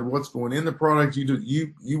to decide what's going in the product.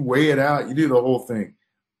 You weigh it out. You do the whole thing.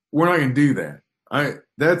 We're not going to do that.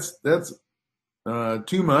 That's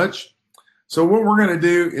too much. So what we're going to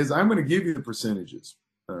do is I'm going to give you the percentages,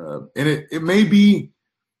 and it may be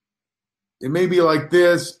like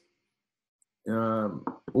this,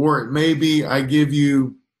 or it may be I give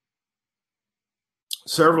you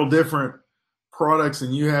several different products,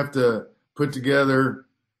 and you have to put together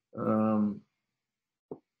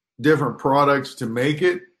different products to make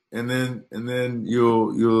it, and then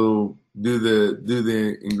you'll do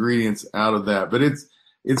the ingredients out of that. But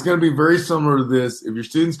it's going to be very similar to this. If your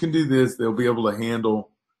students can do this, they'll be able to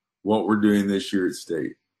handle what we're doing this year at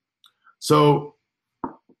state. So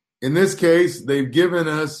in this case, they've given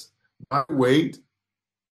us by weight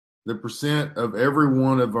the percent of every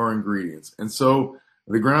one of our ingredients. And so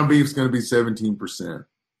the ground beef is going to be 17%.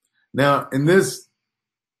 Now, in this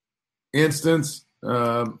instance,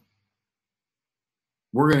 we're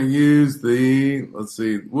going to use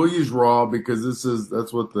we'll use raw because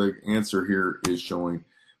that's what the answer here is showing.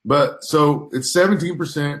 But so it's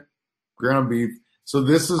 17% ground beef. So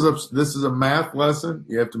this is a math lesson.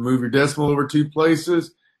 You have to move your decimal over 2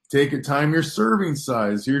 places. Take it, time your serving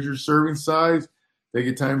size. Here's your serving size. Take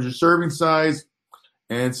it times your serving size.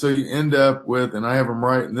 And so you end up with, and I have them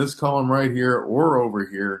right in this column right here or over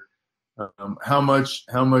here, how much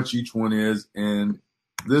each one is. And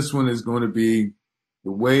this one is going to be,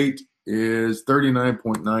 the weight is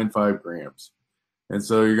 39.95 grams. And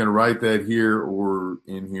so you're going to write that here or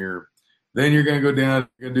in here. Then you're going to go down,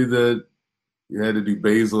 you're going to do you had to do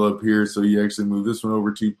basil up here. So you actually move this one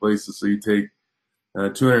over 2 places. So you take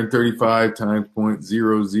 235 times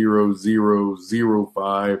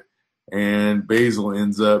 0.00005, and basil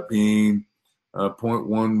ends up being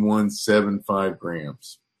 0.1175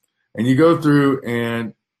 grams. And you go through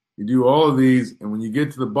and you do all of these, and when you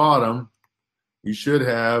get to the bottom, you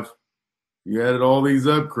added all these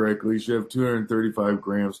up correctly, you should have 235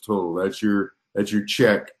 grams total. That's your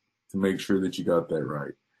check to make sure that you got that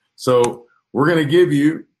right. So we're going to give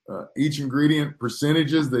you each ingredient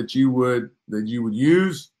percentages that you would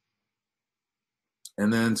use,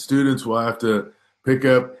 and then students will have to pick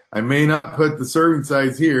up. I may not put the serving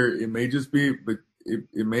size here. It may just be, but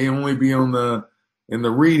it may only be in the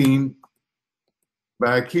reading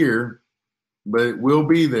back here, but it will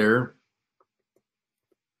be there.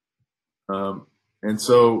 And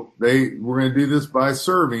so we're going to do this by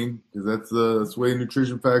serving because that's the way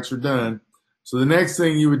nutrition facts are done. So the next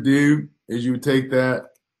thing you would do is you would take that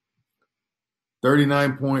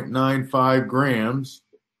 39.95 grams,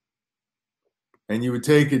 and you would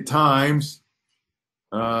take it times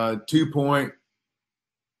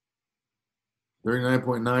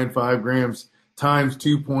 39.95 grams times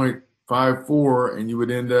 2.54, and you would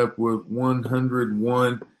end up with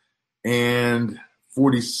 101 and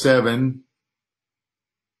 47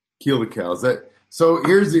 kilocalories. So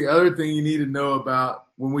here's the other thing you need to know about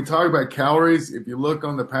when we talk about calories. If you look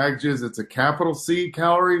on the packages, it's a capital C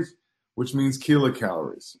calories, which means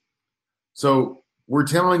kilocalories. So we're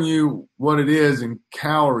telling you what it is in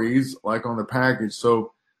calories, like on the package.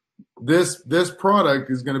 So this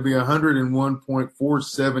product is going to be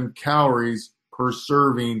 101.47 calories per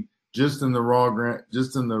serving just in the raw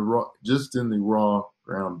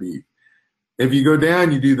ground beef. If you go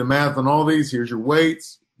down, you do the math on all these. Here's your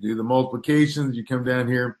weights. Do the multiplications. You come down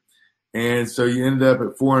here, and so you end up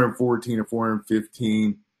at 414 or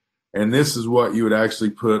 415. And this is what you would actually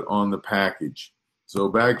put on the package. So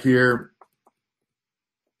back here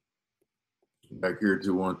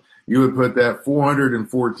to one, you would put that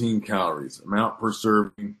 414 calories, amount per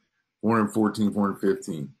serving, 414,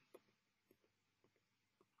 415.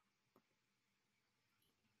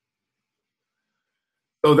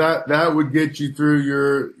 So that would get you through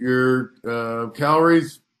your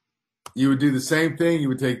calories. You would do the same thing. You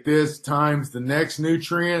would take this times the next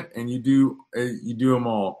nutrient, and you do them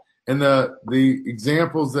all. And the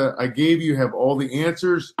examples that I gave you have all the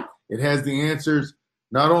answers. It has the answers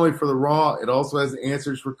not only for the raw, it also has the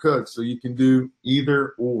answers for cooked. So you can do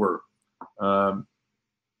either or.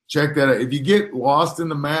 Check that out. If you get lost in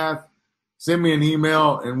the math, send me an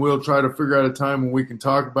email and we'll try to figure out a time when we can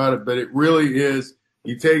talk about it. But it really is,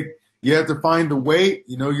 you have to find the weight,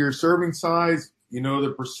 your serving size,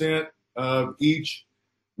 the percent of each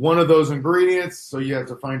one of those ingredients. So you have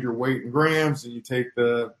to find your weight in grams, and you take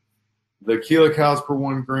the kilocalories per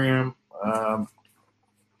 1 gram.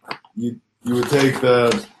 You would take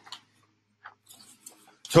the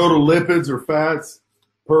total lipids or fats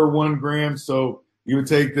per 1 gram. So you would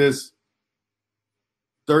take this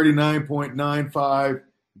 39.95,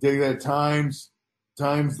 take that times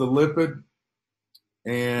the lipid,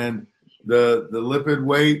 and the lipid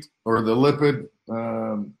weight, or the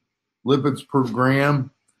lipids per gram.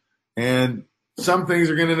 And some things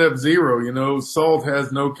are going to end up zero. Salt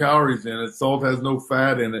has no calories in it. Salt has no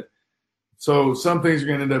fat in it. So some things are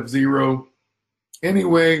going to end up zero.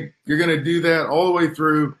 Anyway, you're going to do that all the way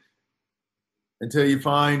through until you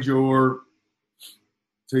find till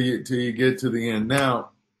you get to the end.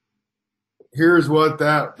 Now, here's what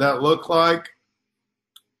that looked like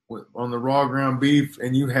on the raw ground beef,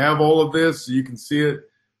 and you have all of this, so you can see it.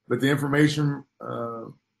 But the information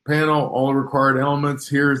panel, all the required elements.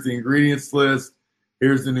 Here's the ingredients list.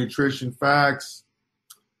 Here's the nutrition facts.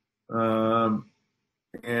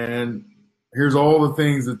 and here's all the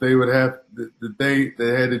things that they would have that they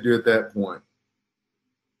had to do at that point.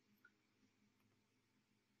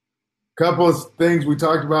 Couple of things we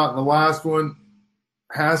talked about in the last one.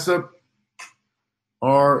 HACCP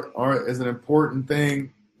is an important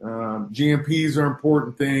thing. GMPs are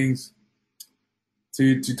important things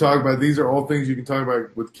to talk about. These are all things you can talk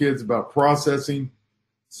about with kids about processing.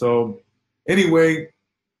 So anyway,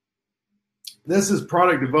 this is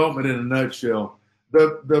product development in a nutshell.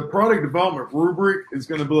 The product development rubric is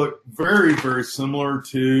going to look very, very similar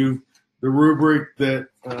to the rubric that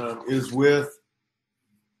is with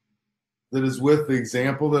the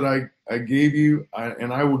example that I gave you,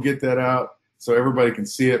 and I will get that out so everybody can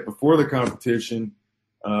see it before the competition.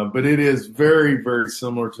 But it is very, very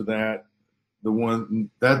similar to that. The one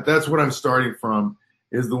that's what I'm starting from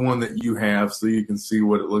is the one that you have, so you can see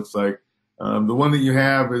what it looks like. The one that you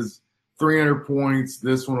have is 300 points.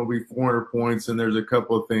 This one will be 400 points, and there's a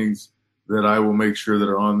couple of things that I will make sure that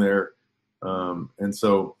are on there. And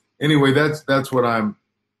so anyway, that's what I'm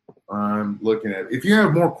looking at. If you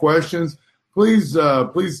have more questions, please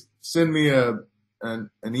send me an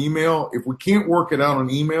email. If we can't work it out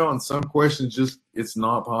on email, and some questions just it's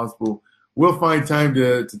not possible, we'll find time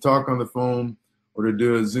to talk on the phone or to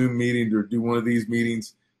do a Zoom meeting or do one of these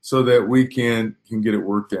meetings so that we can get it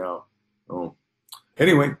worked out. So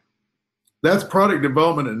anyway, that's product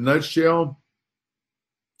development in a nutshell.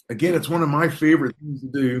 Again, it's one of my favorite things to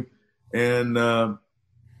do. And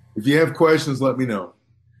if you have questions, let me know.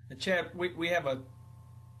 Chad, we have a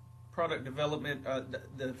product development.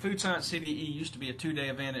 The Food Science CDE used to be a 2-day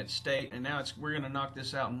event at state, and now we're going to knock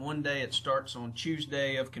this out in 1 day. It starts on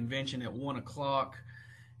Tuesday of convention at 1 o'clock,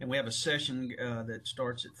 and we have a session that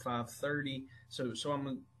starts at 5:30. So I'm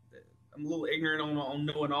a little ignorant on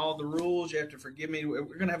knowing all the rules. You have to forgive me. We're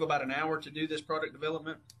going to have about an hour to do this product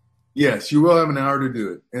development. Yes, you will have an hour to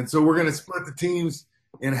do it. And so we're going to split the teams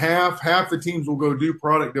in half. Half the teams will go do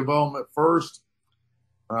product development first,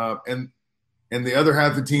 and the other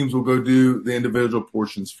half of the teams will go do the individual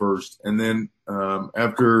portions first. And then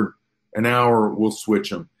after an hour, we'll switch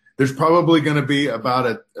them. There's probably going to be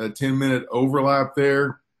about a 10-minute overlap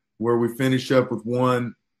there where we finish up with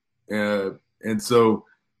one. And so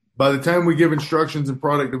by the time we give instructions in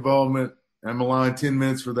product development, I'm allowing 10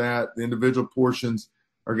 minutes for that. The individual portions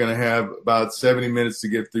are going to have about 70 minutes to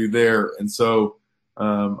get through there. And so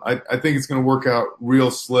I think it's going to work out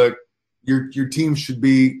real slick. Your team should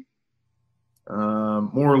be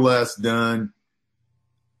more or less done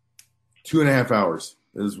 2.5 hours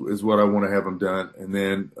is what I want to have them done. And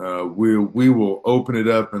then we will open it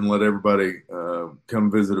up and let everybody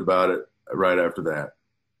come visit about it right after that.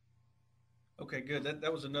 Okay, good.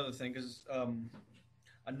 That was another thing because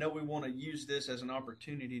I know we want to use this as an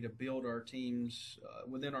opportunity to build our teams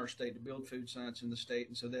within our state, to build food science in the state,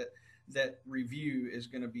 and so that review is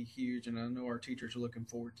going to be huge, and I know our teachers are looking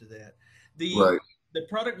forward to that. The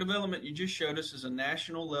product development you just showed us is a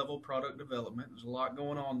national level product development. There's a lot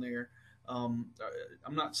going on there. I'm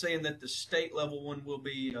not saying that the state level one will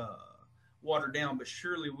be watered down, but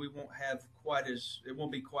surely we won't have it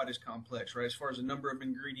won't be quite as complex, right? As far as the number of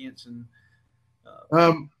ingredients and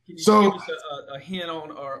can you give us a hint on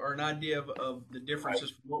or an idea of the differences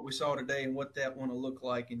from what we saw today and what that want to look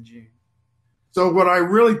like in June? So what I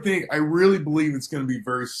really believe it's going to be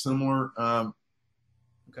very similar.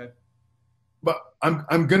 Okay. But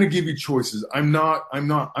I'm going to give you choices. I'm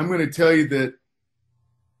going to tell you that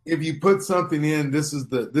if you put something in, this is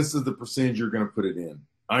the percentage you're going to put it in.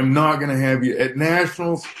 I'm not going to have you at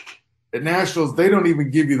nationals. At nationals, they don't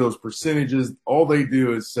even give you those percentages. All they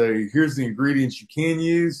do is say, here's the ingredients you can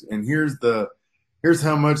use, and here's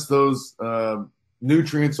how much those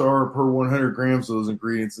nutrients are per 100 grams of those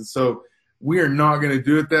ingredients. And so we are not going to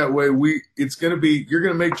do it that way. You're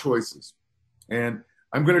going to make choices, and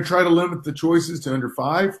I'm going to try to limit the choices to under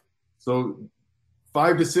 5. So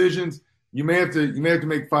 5 decisions. You may have to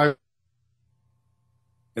make 5,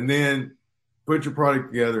 and then put your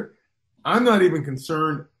product together. I'm not even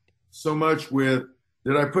concerned so much with,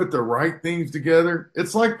 did I put the right things together?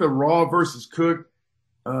 It's like the raw versus cooked.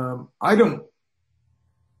 I can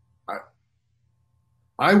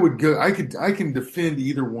defend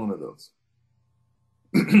either one of those.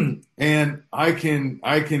 And I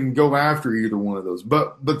can go after either one of those.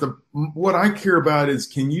 But what I care about is,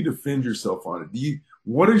 can you defend yourself on it?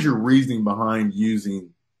 What is your reasoning behind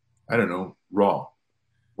using, I don't know, raw?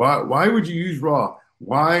 Why would you use raw?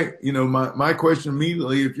 Why, my question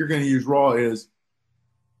immediately, if you're going to use raw, is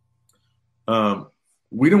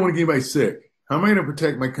we don't want to get anybody sick. How am I going to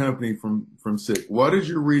protect my company from sick? What is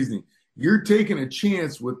your reasoning? You're taking a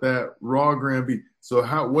chance with that raw ground beef. So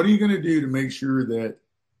what are you going to do to make sure that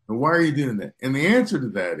And why are you doing that? And the answer to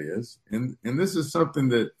that is, and this is something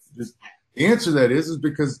that just the answer to that is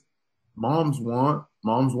because moms want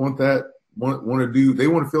to do, they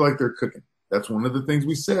want to feel like they're cooking. That's one of the things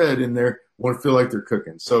we said in there, want to feel like they're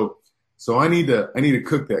cooking. So I need to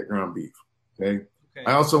cook that ground beef. Okay. Okay.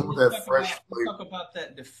 I also want that fresh let's flavor. talk about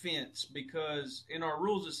that defense, because in our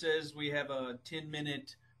rules it says we have a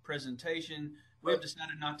 10-minute presentation. We have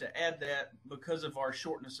decided not to add that because of our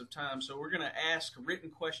shortness of time. So we're going to ask written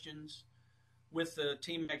questions with the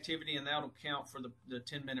team activity, and that'll count for the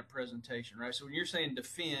 10-minute presentation, right? So when you're saying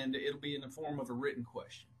defend, it'll be in the form of a written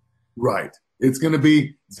question. Right. It's going to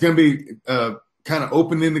be kind of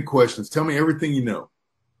open-ended questions. Tell me everything you know.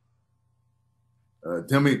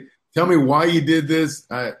 Tell me why you did this.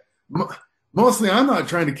 Mostly, I'm not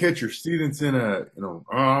trying to catch your students in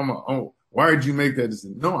why did you make that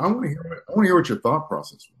decision? No, I want to hear what your thought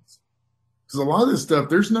process was. Because a lot of this stuff,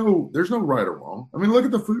 there's no right or wrong. I mean, look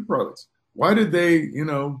at the food products. Why did they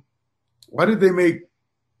make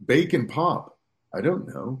bacon pop? I don't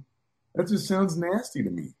know. That just sounds nasty to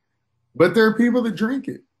me. But there are people that drink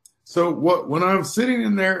it. So when I'm sitting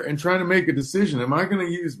in there and trying to make a decision, am I going to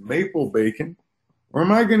use maple bacon or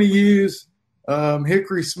am I going to use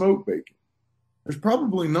hickory smoked bacon? There's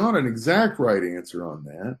probably not an exact right answer on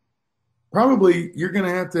that. Probably you're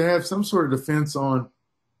going to have some sort of defense on,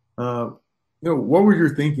 what were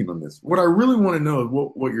your thinking on this? What I really want to know is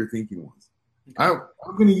what your thinking was. I'm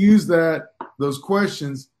going to use those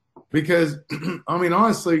questions because, I mean,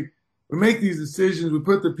 honestly, we make these decisions, we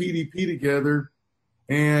put the PDP together,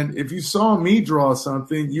 and if you saw me draw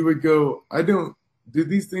something, you would go, do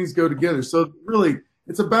these things go together? So really,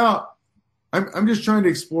 it's about, I'm just trying to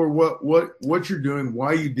explore what you're doing,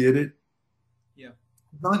 why you did it. Yeah.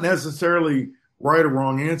 Not necessarily right or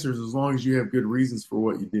wrong answers as long as you have good reasons for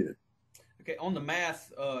what you did. Okay, on the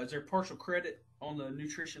math, is there partial credit on the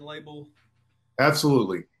nutrition label?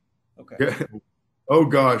 Absolutely. Okay. Oh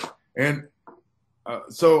gosh. And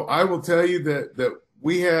so I will tell you that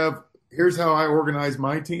here's how I organize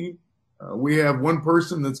my team. We have one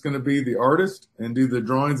person that's going to be the artist and do the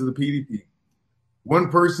drawings of the PDP.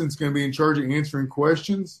 One person's going to be in charge of answering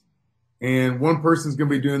questions, and one person's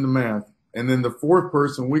going to be doing the math. And then the fourth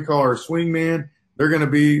person, we call our swing man, they're going to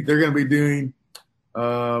be doing,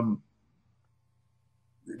 they're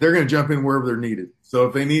going to jump in wherever they're needed. So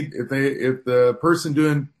if the person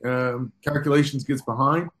doing calculations gets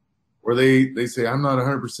behind, or they say, I'm not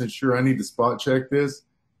 100% sure, I need to spot check this,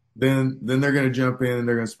 then they're going to jump in and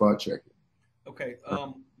they're going to spot check it. Okay.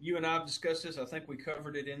 You and I have discussed this. I think we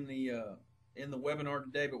covered it in the webinar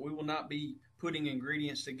today, but we will not be putting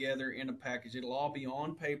ingredients together in a package. It'll all be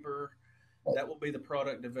on paper. That will be the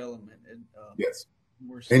product development. Yes.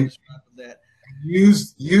 We're satisfied with that.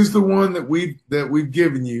 Use the one that we've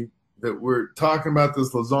given you, that we're talking about,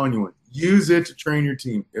 this lasagna one. Use it to train your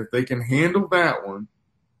team. If they can handle that one,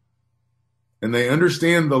 and they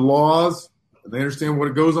understand the laws, and they understand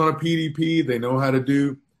what goes on a PDP, they know how to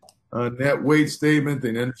do a net weight statement,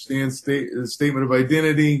 they understand statement of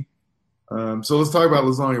identity. So let's talk about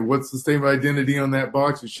lasagna. What's the statement of identity on that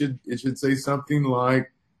box? It should say something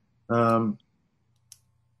like a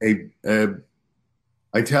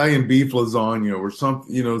Italian beef lasagna or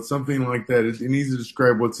something like that. It needs to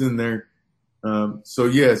describe what's in there. So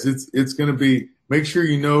yes, it's going to be, make sure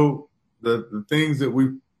you know the things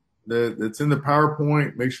that's in the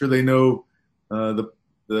PowerPoint. Make sure they know the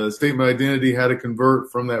statement of identity, how to convert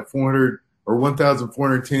from that 400 or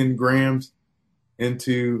 1,410 grams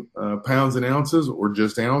into pounds and ounces, or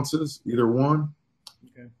just ounces, either one.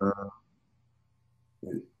 Okay.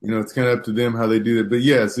 It's kind of up to them how they do that. But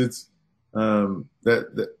yes, it's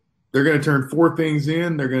that they're going to turn 4 things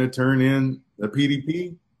in. They're going to turn in a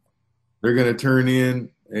PDP. They're going to turn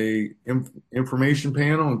in a information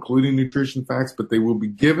panel, including nutrition facts, but they will be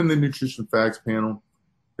given the nutrition facts panel.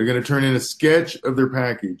 They're going to turn in a sketch of their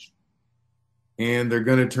package, and they're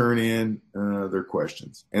going to turn in their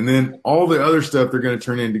questions. And then all the other stuff they're going to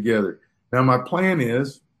turn in together. Now, my plan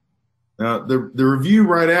is, the review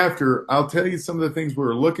right after, I'll tell you some of the things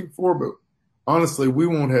we're looking for, but honestly, we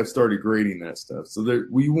won't have started grading that stuff, so that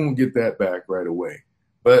we won't get that back right away.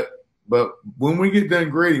 But when we get done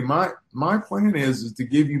grading, my plan is to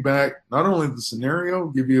give you back not only the scenario,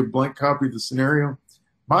 give you a blank copy of the scenario.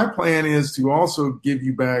 My plan is to also give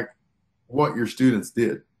you back what your students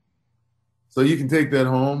did, so you can take that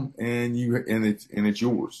home and it's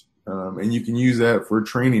yours, and you can use that for a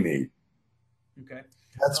training aid. Okay,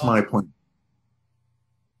 that's my plan.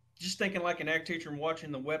 Just thinking like an ag teacher and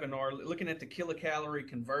watching the webinar, looking at the kilocalorie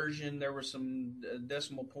conversion, there were some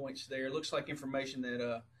decimal points there. It looks like information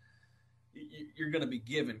that you're going to be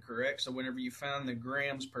given, correct? So whenever you find the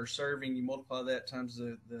grams per serving, you multiply that times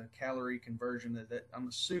the calorie conversion. That I'm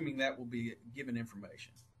assuming that will be given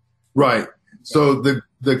information. Right. Okay. So the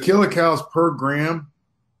kilocalories per gram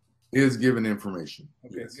is given information.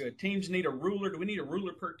 Okay, yes. Good. Teams need a ruler. Do we need a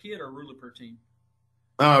ruler per kid or a ruler per team?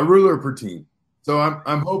 Ruler per team. So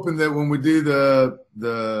I'm hoping that when we do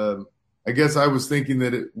the I guess I was thinking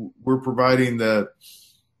that we're providing the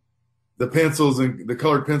pencils and the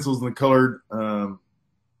colored pencils and the colored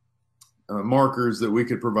markers, that we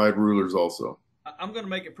could provide rulers also. I'm going to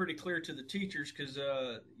make it pretty clear to the teachers, because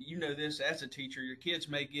you know this as a teacher, your kids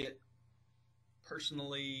may get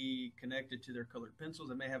personally connected to their colored pencils.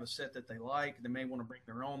 They may have a set that they like. They may want to bring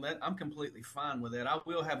their own. That I'm completely fine with that. I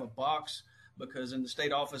will have a box, because in the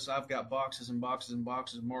state office I've got boxes and boxes and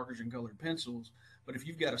boxes of markers and colored pencils. But if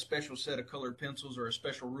you've got a special set of colored pencils or a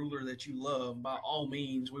special ruler that you love, by all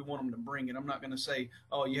means, we want them to bring it. I'm not going to say,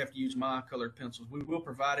 oh, you have to use my colored pencils. We will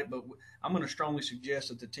provide it, but I'm going to strongly suggest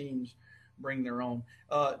that the teams bring their own.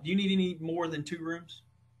 Do you need any more than 2 rooms?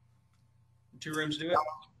 2 rooms do it?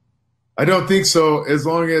 I don't think so. As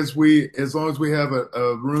long as we have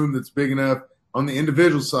a room that's big enough on the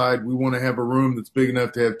individual side, we want to have a room that's big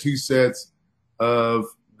enough to have 2 sets of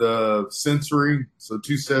the sensory, so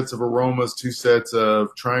 2 sets of aromas, 2 sets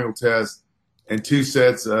of triangle tests, and 2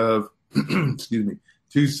 sets of excuse me,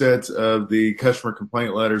 2 sets of the customer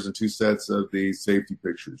complaint letters, and 2 sets of the safety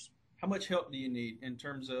pictures. How much help do you need in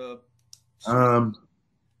terms of?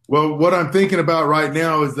 Well, what I'm thinking about right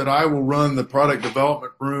now is that I will run the product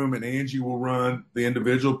development room and Angie will run the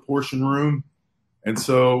individual portion room. And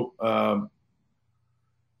so,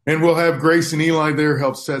 and we'll have Grace and Eli there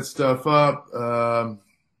help set stuff up.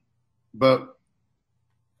 But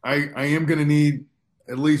I am going to need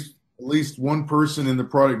at least one person in the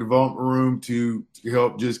product development room to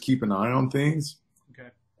help just keep an eye on things. Okay.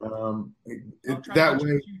 I'll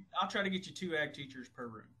try to get you 2 ag teachers per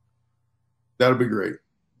room. That'll be great.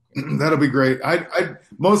 That'll be great. I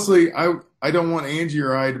mostly I don't want Angie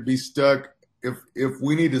or I to be stuck if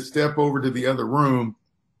we need to step over to the other room.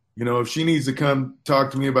 You know, if she needs to come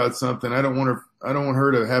talk to me about something, I don't want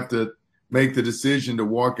her to have to make the decision to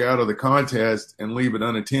walk out of the contest and leave it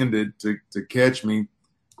unattended to catch me,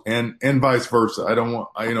 and vice versa. I don't want,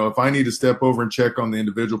 if I need to step over and check on the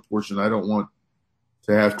individual portion, I don't want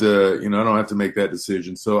to have to, I don't have to make that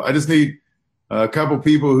decision. So I just need a couple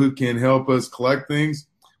people who can help us collect things.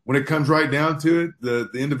 When it comes right down to it, the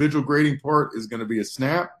individual grading part is going to be a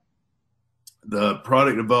snap. The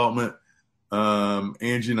product development,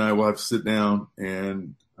 Angie and I will have to sit down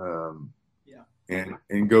and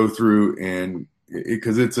go through, and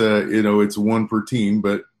because it's it's 1 per team,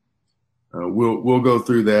 but we'll go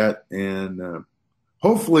through that, and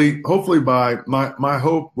hopefully by my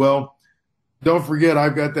hope. Well, don't forget,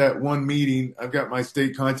 I've got that one meeting. I've got my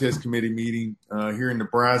state contest committee meeting here in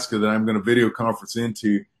Nebraska that I'm going to video conference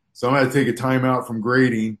into. So I'm going to take a time out from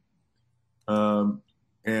grading and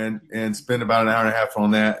spend about an hour and a half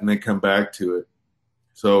on that, and then come back to it.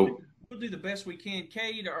 So we'll do the best we can.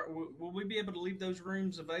 Cade, will we be able to leave those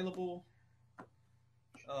rooms available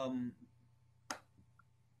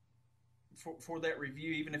for that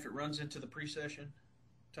review, even if it runs into the pre-session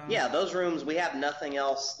time? Yeah, those rooms, we have nothing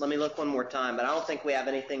else. Let me look one more time, but I don't think we have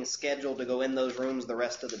anything scheduled to go in those rooms the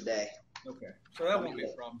rest of the day. Okay, so that won't be a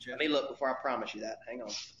problem, Jeff. Let me look before I promise you that. Hang on.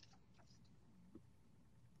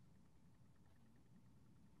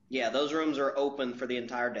 Yeah, those rooms are open for the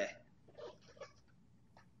entire day.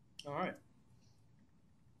 All right.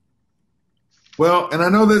 Well, and I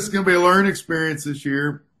know this is going to be a learning experience this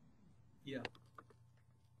year. Yeah.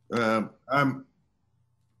 I'm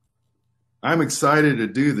excited to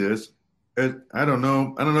do this. I don't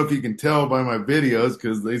know if you can tell by my videos,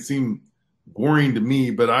 because they seem boring to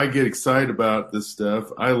me, but I get excited about this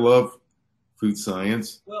stuff. I love food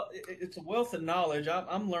science. Well, it's a wealth of knowledge.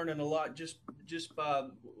 I'm learning a lot just by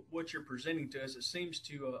what you're presenting to us. It seems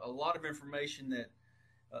to a lot of information that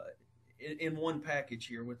in one package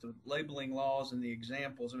here with the labeling laws and the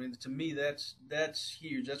examples. I mean, to me, that's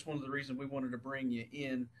huge. That's one of the reasons we wanted to bring you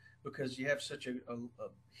in, because you have such a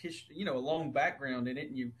history, a long background in it,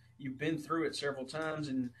 and you've been through it several times,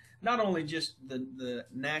 and not only just the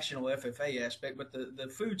national FFA aspect, but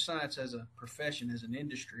the food science as a profession, as an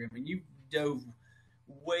industry. I mean, you dove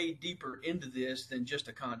way deeper into this than just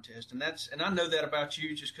a contest, and I know that about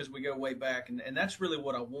you just because we go way back, and that's really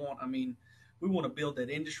what I want. I mean, we want to build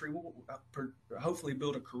that industry. We'll hopefully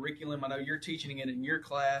build a curriculum. I know you're teaching it in your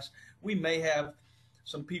class. We may have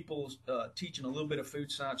some people teaching a little bit of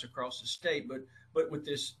food science across the state, but with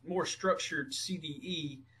this more structured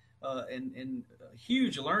CDE and a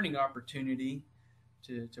huge learning opportunity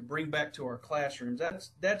to bring back to our classrooms.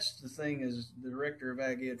 That's the thing as the director of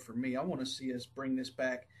Ag Ed for me. I want to see us bring this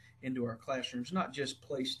back into our classrooms, not just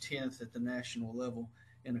place 10th at the national level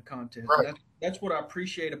in a contest. Right. And that's what I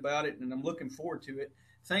appreciate about it, and I'm looking forward to it.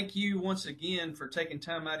 Thank you once again for taking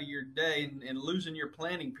time out of your day and losing your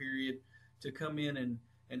planning period to come in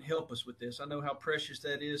and help us with this. I know how precious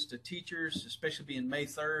that is to teachers, especially being May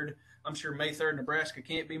 3rd. I'm sure May 3rd Nebraska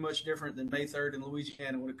can't be much different than May 3rd in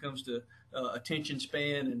Louisiana when it comes to attention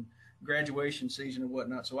span and graduation season and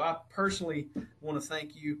whatnot. So I personally want to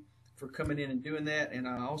thank you for coming in and doing that. And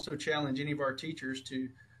I also challenge any of our teachers to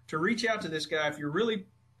reach out to this guy. If you're really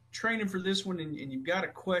training for this one and you've got a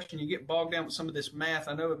question, you get bogged down with some of this math.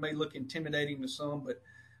 I know it may look intimidating to some, but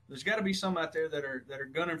there's got to be some out there that are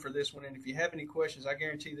gunning for this one. And if you have any questions, I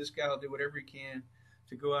guarantee this guy will do whatever he can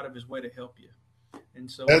to go out of his way to help you.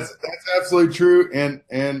 And so that's absolutely true.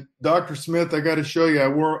 And Dr. Smith, I got to show you. I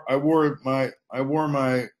wore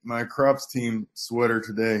my crops team sweater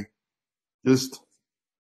today. Just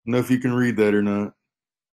don't know if you can read that or not.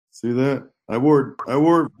 See that? I wore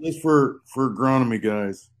just for agronomy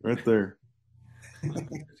guys right there.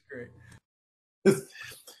 that's great.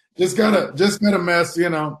 Just gotta mess,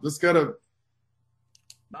 just gotta.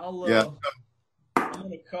 Yeah. I'm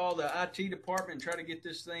going to call the IT department and try to get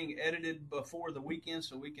this thing edited before the weekend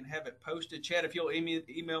so we can have it posted. Chad, if you'll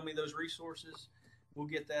email me those resources, we'll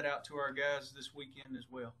get that out to our guys this weekend as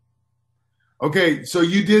well. Okay, so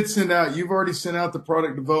you've already sent out the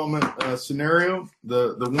product development scenario,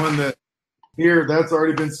 the one that here that's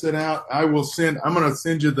already been sent out. I'm going to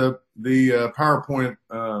send you the PowerPoint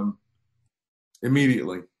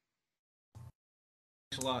immediately.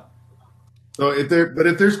 Thanks a lot. So if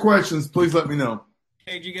there's questions, please let me know.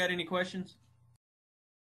 Cade, you got any questions?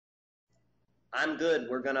 I'm good.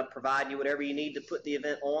 We're going to provide you whatever you need to put the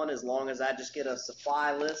event on, as long as I just get a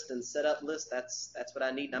supply list and setup list. That's what I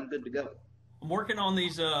need, and I'm good to go. I'm working on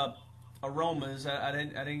these aromas. I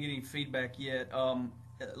didn't get any feedback yet.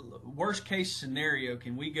 Worst case scenario,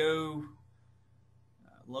 can we go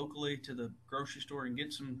locally to the grocery store and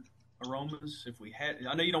get some aromas if we had?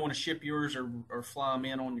 I know you don't want to ship yours or fly them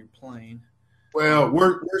in on your plane. Well,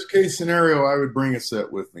 worst case scenario, I would bring a set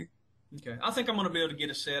with me. Okay, I think I'm going to be able to get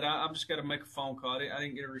a set. I've just got to make a phone call. I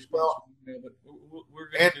didn't get a response from email, but we're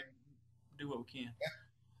going to do what we can.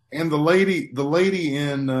 And the lady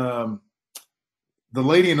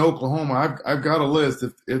in Oklahoma, I've got a list.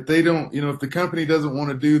 If they don't, if the company doesn't want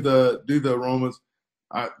to do the aromas,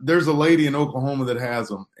 there's a lady in Oklahoma that has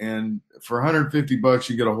them, and for $150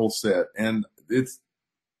 you get a whole set, and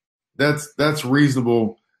that's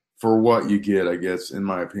reasonable for what you get, I guess, in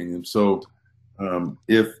my opinion. So,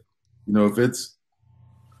 if it's,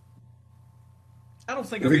 I don't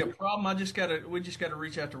think it'll be a problem. We just gotta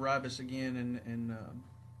reach out to Ribus again and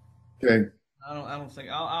okay. I don't think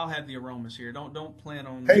I'll have the aromas here. Don't plan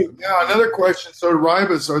on. Hey, now another question. So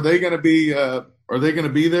Ribus, are they going to be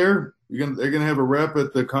there? They're going to have a rep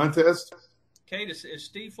at the contest? Kate, is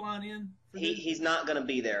Steve flying in? He's not going to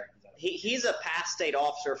be there. He's a past state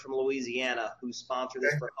officer from Louisiana who sponsored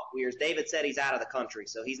this for a couple years. David said he's out of the country,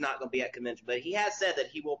 so he's not going to be at convention. But he has said that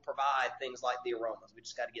he will provide things like the aromas. We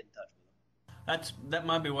just got to get in touch with him. That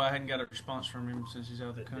might be why I hadn't got a response from him since he's out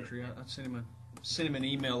of the country. I sent him an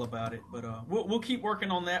email about it, but we'll keep working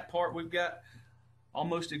on that part. We've got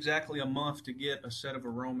almost exactly a month to get a set of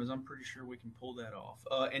aromas. I'm pretty sure we can pull that off.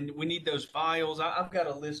 And we need those vials. I've got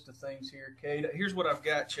a list of things here, Kate. Here's what I've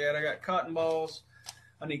got, Chad. I got cotton balls.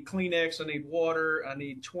 I need Kleenex. I need water. I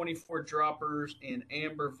need 24 droppers and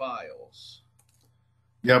amber vials.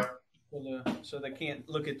 Yep. So they can't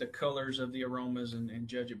look at the colors of the aromas and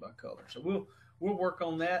judge it by color. So we'll work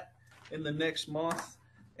on that in the next month,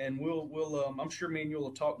 and we'll I'm sure me and you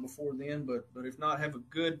will talk before then. But if not, have a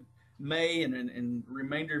good May and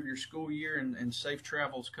remainder of your school year and safe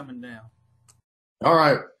travels coming down. All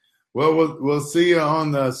right. Well, we'll see you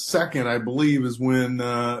on the 2nd, I believe, is when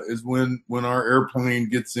our airplane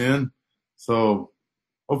gets in. So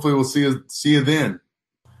hopefully we'll see you then.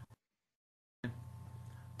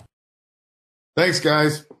 Thanks,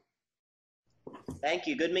 guys. Thank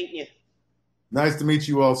you. Good meeting you. Nice to meet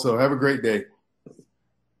you also. Have a great day.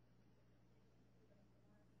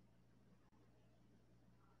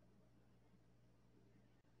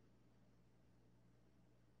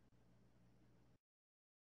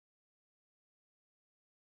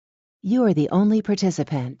 You are the only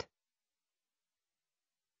participant.